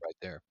harder right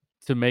there.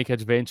 to make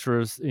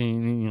adventures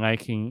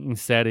in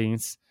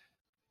settings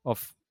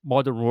of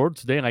modern world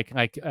today, like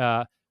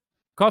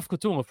Call of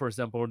Cthulhu, for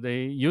example?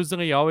 They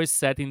usually always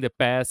set in the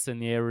past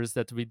and areas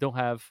that we don't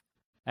have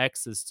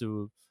access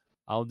to.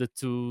 all the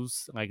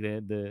tools, like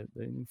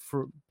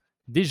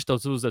digital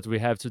tools that we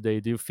have today,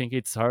 do you think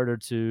it's harder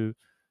to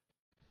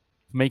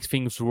make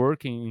things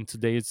work in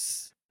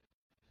today's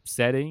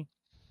setting?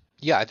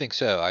 Yeah, I think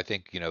so. I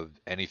think,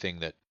 anything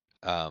that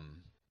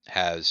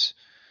has,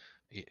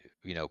 y-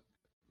 you know,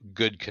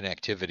 good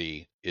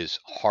connectivity is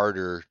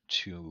harder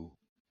to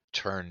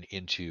turn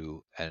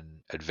into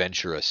an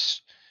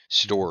adventurous Mhm.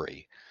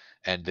 story.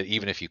 And that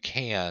even if you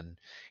can,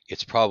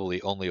 it's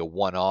probably only a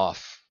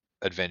one-off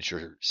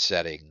adventure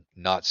setting,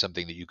 not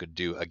something that you could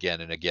do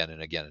again and again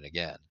and again and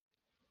again.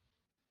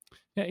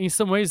 Yeah, in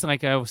some ways,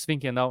 like I was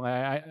thinking now,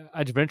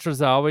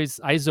 adventures are always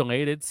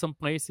isolated. Some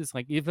places,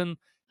 like even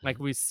like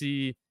Mhm. we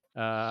see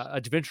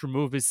adventure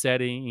movies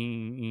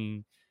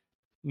setting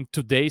in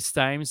today's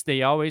times,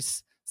 they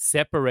always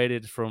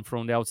separated from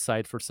the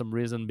outside for some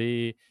reason.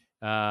 Be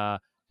uh,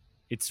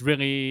 it's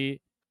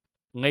really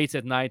late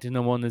at night and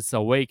no one is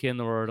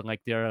awakened, or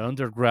like they're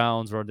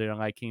underground, or they're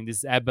like in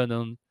this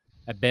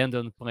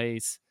abandoned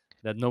place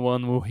that no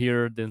one will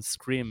hear them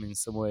scream in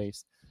some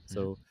ways. Mhm.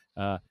 So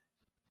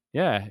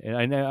yeah, and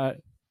I know,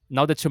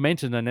 now that you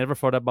mentioned, I never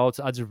thought about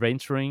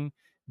adventuring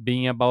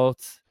being about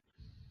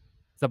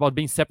it's about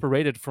being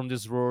separated from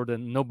this world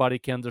and nobody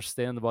can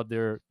understand what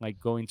they're like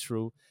going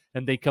through,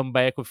 and they come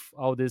back with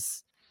all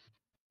these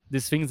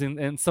things,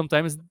 and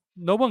sometimes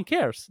no one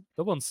cares,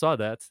 no one saw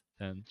that,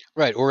 and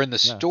Right, or in the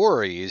yeah,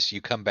 stories,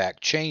 you come back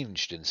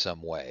changed in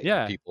some way, and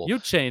yeah, people you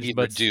change, either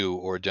but do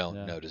or don't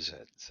yeah, notice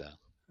it. So,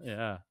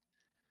 yeah,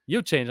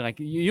 you change, like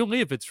you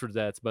live it through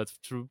that, but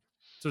through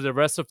the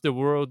rest of the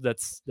world, that,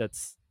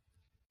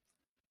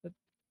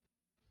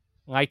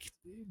 like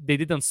they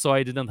didn't saw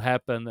it, didn't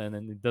happen,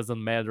 and it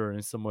doesn't matter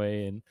in some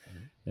way, mhm,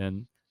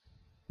 and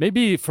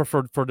maybe for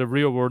the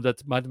real world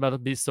that might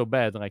not be so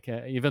bad, like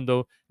even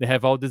though they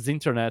have all this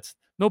internet,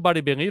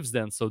 nobody believes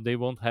them, so they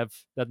won't have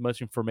that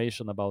much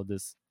information about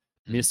this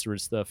mhm, mystery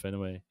stuff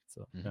anyway,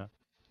 so mhm.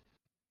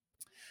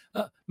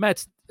 yeah.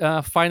 Matt,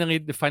 finally,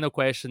 the final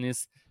question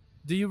is,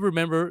 do you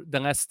remember the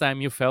last time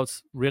you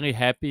felt really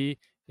happy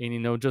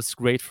and just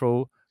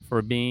grateful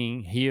for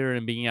being here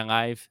and being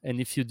alive? And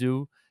if you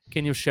do,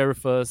 can you share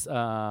with us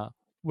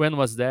when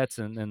was that,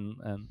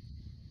 and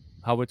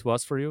how it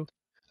was for you?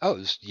 Oh, it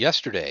was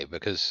yesterday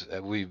because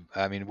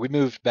I mean, we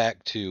moved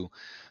back to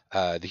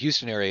the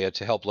Houston area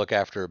to help look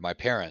after my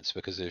parents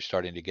because they're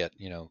starting to get,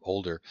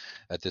 older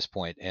at this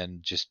point,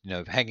 and just,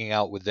 hanging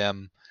out with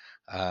them,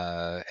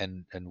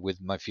 and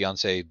with my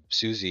fiance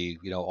Susie,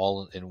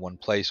 all in one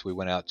place. We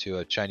went out to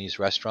a Chinese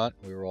restaurant.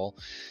 We were all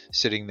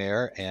sitting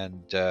there,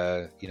 and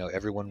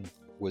everyone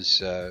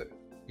was,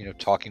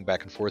 talking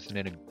back and forth and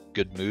in a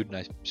good mood. And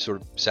I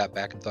sort of sat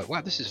back and thought, wow,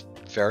 this is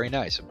very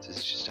nice. This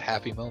is just a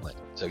happy moment.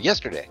 So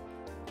yesterday.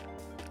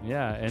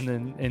 Yeah,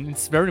 and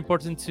it's very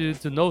important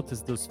to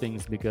notice those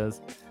things, because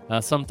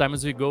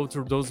sometimes we go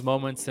through those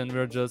moments and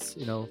we're just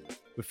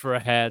with our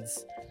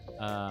heads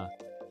uh,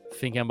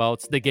 thinking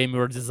about the game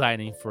we're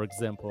designing, for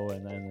example,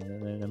 and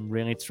I'm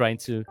really trying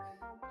to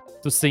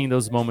see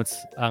those moments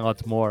a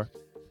lot more.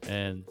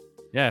 And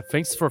yeah,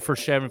 thanks for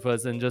sharing with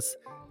us, and just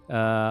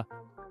uh,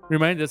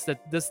 remind us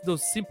that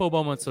those simple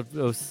moments of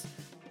those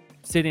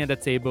sitting at the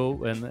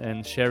table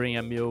and sharing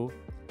a meal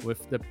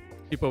with the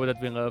people that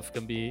we love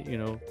can be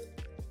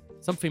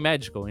something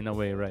magical in a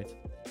way, right?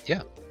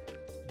 Yeah.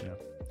 Yeah.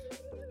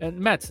 And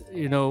Matt,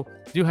 do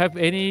you have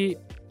any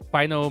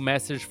final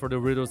message for the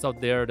readers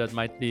out there that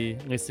might be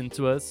listening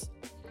to us?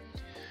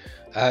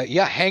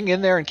 Yeah, hang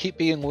in there and keep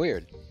being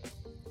weird.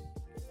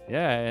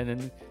 Yeah, and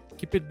then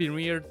keep it being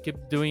weird, keep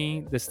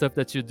doing the stuff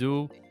that you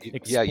do,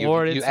 Yeah,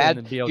 explore it,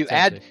 and be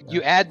authentic. Yeah.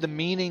 you add the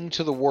meaning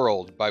to the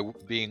world by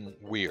being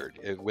weird.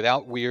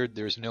 Without weird,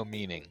 there's no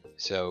meaning.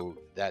 So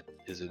that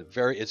is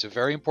it's a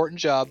very important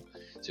job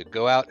to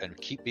go out and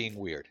keep being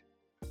weird.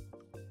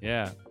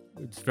 Yeah,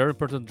 it's very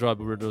important job,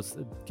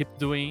 weirdos. Keep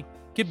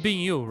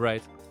being you,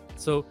 right?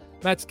 So,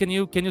 Matt, can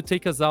you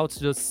take us out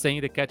just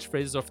saying the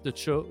catchphrase of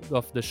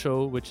the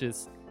show, which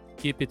is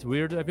 "Keep it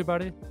weird,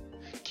 everybody."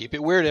 Keep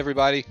it weird,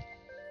 everybody.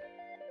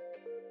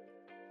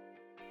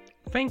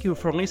 Thank you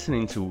for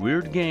listening to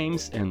Weird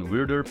Games and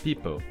Weirder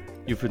People.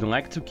 If you'd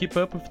like to keep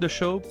up with the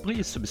show,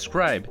 please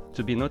subscribe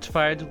to be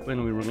notified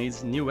when we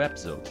release new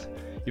episodes.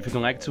 If you'd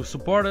like to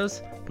support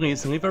us,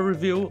 please leave a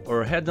review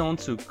or head on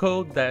to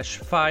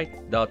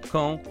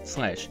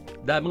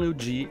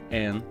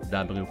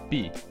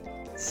code-fi.com/WGNWP.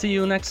 See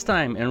you next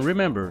time, and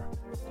remember,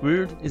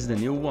 weird is the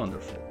new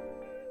wonderful.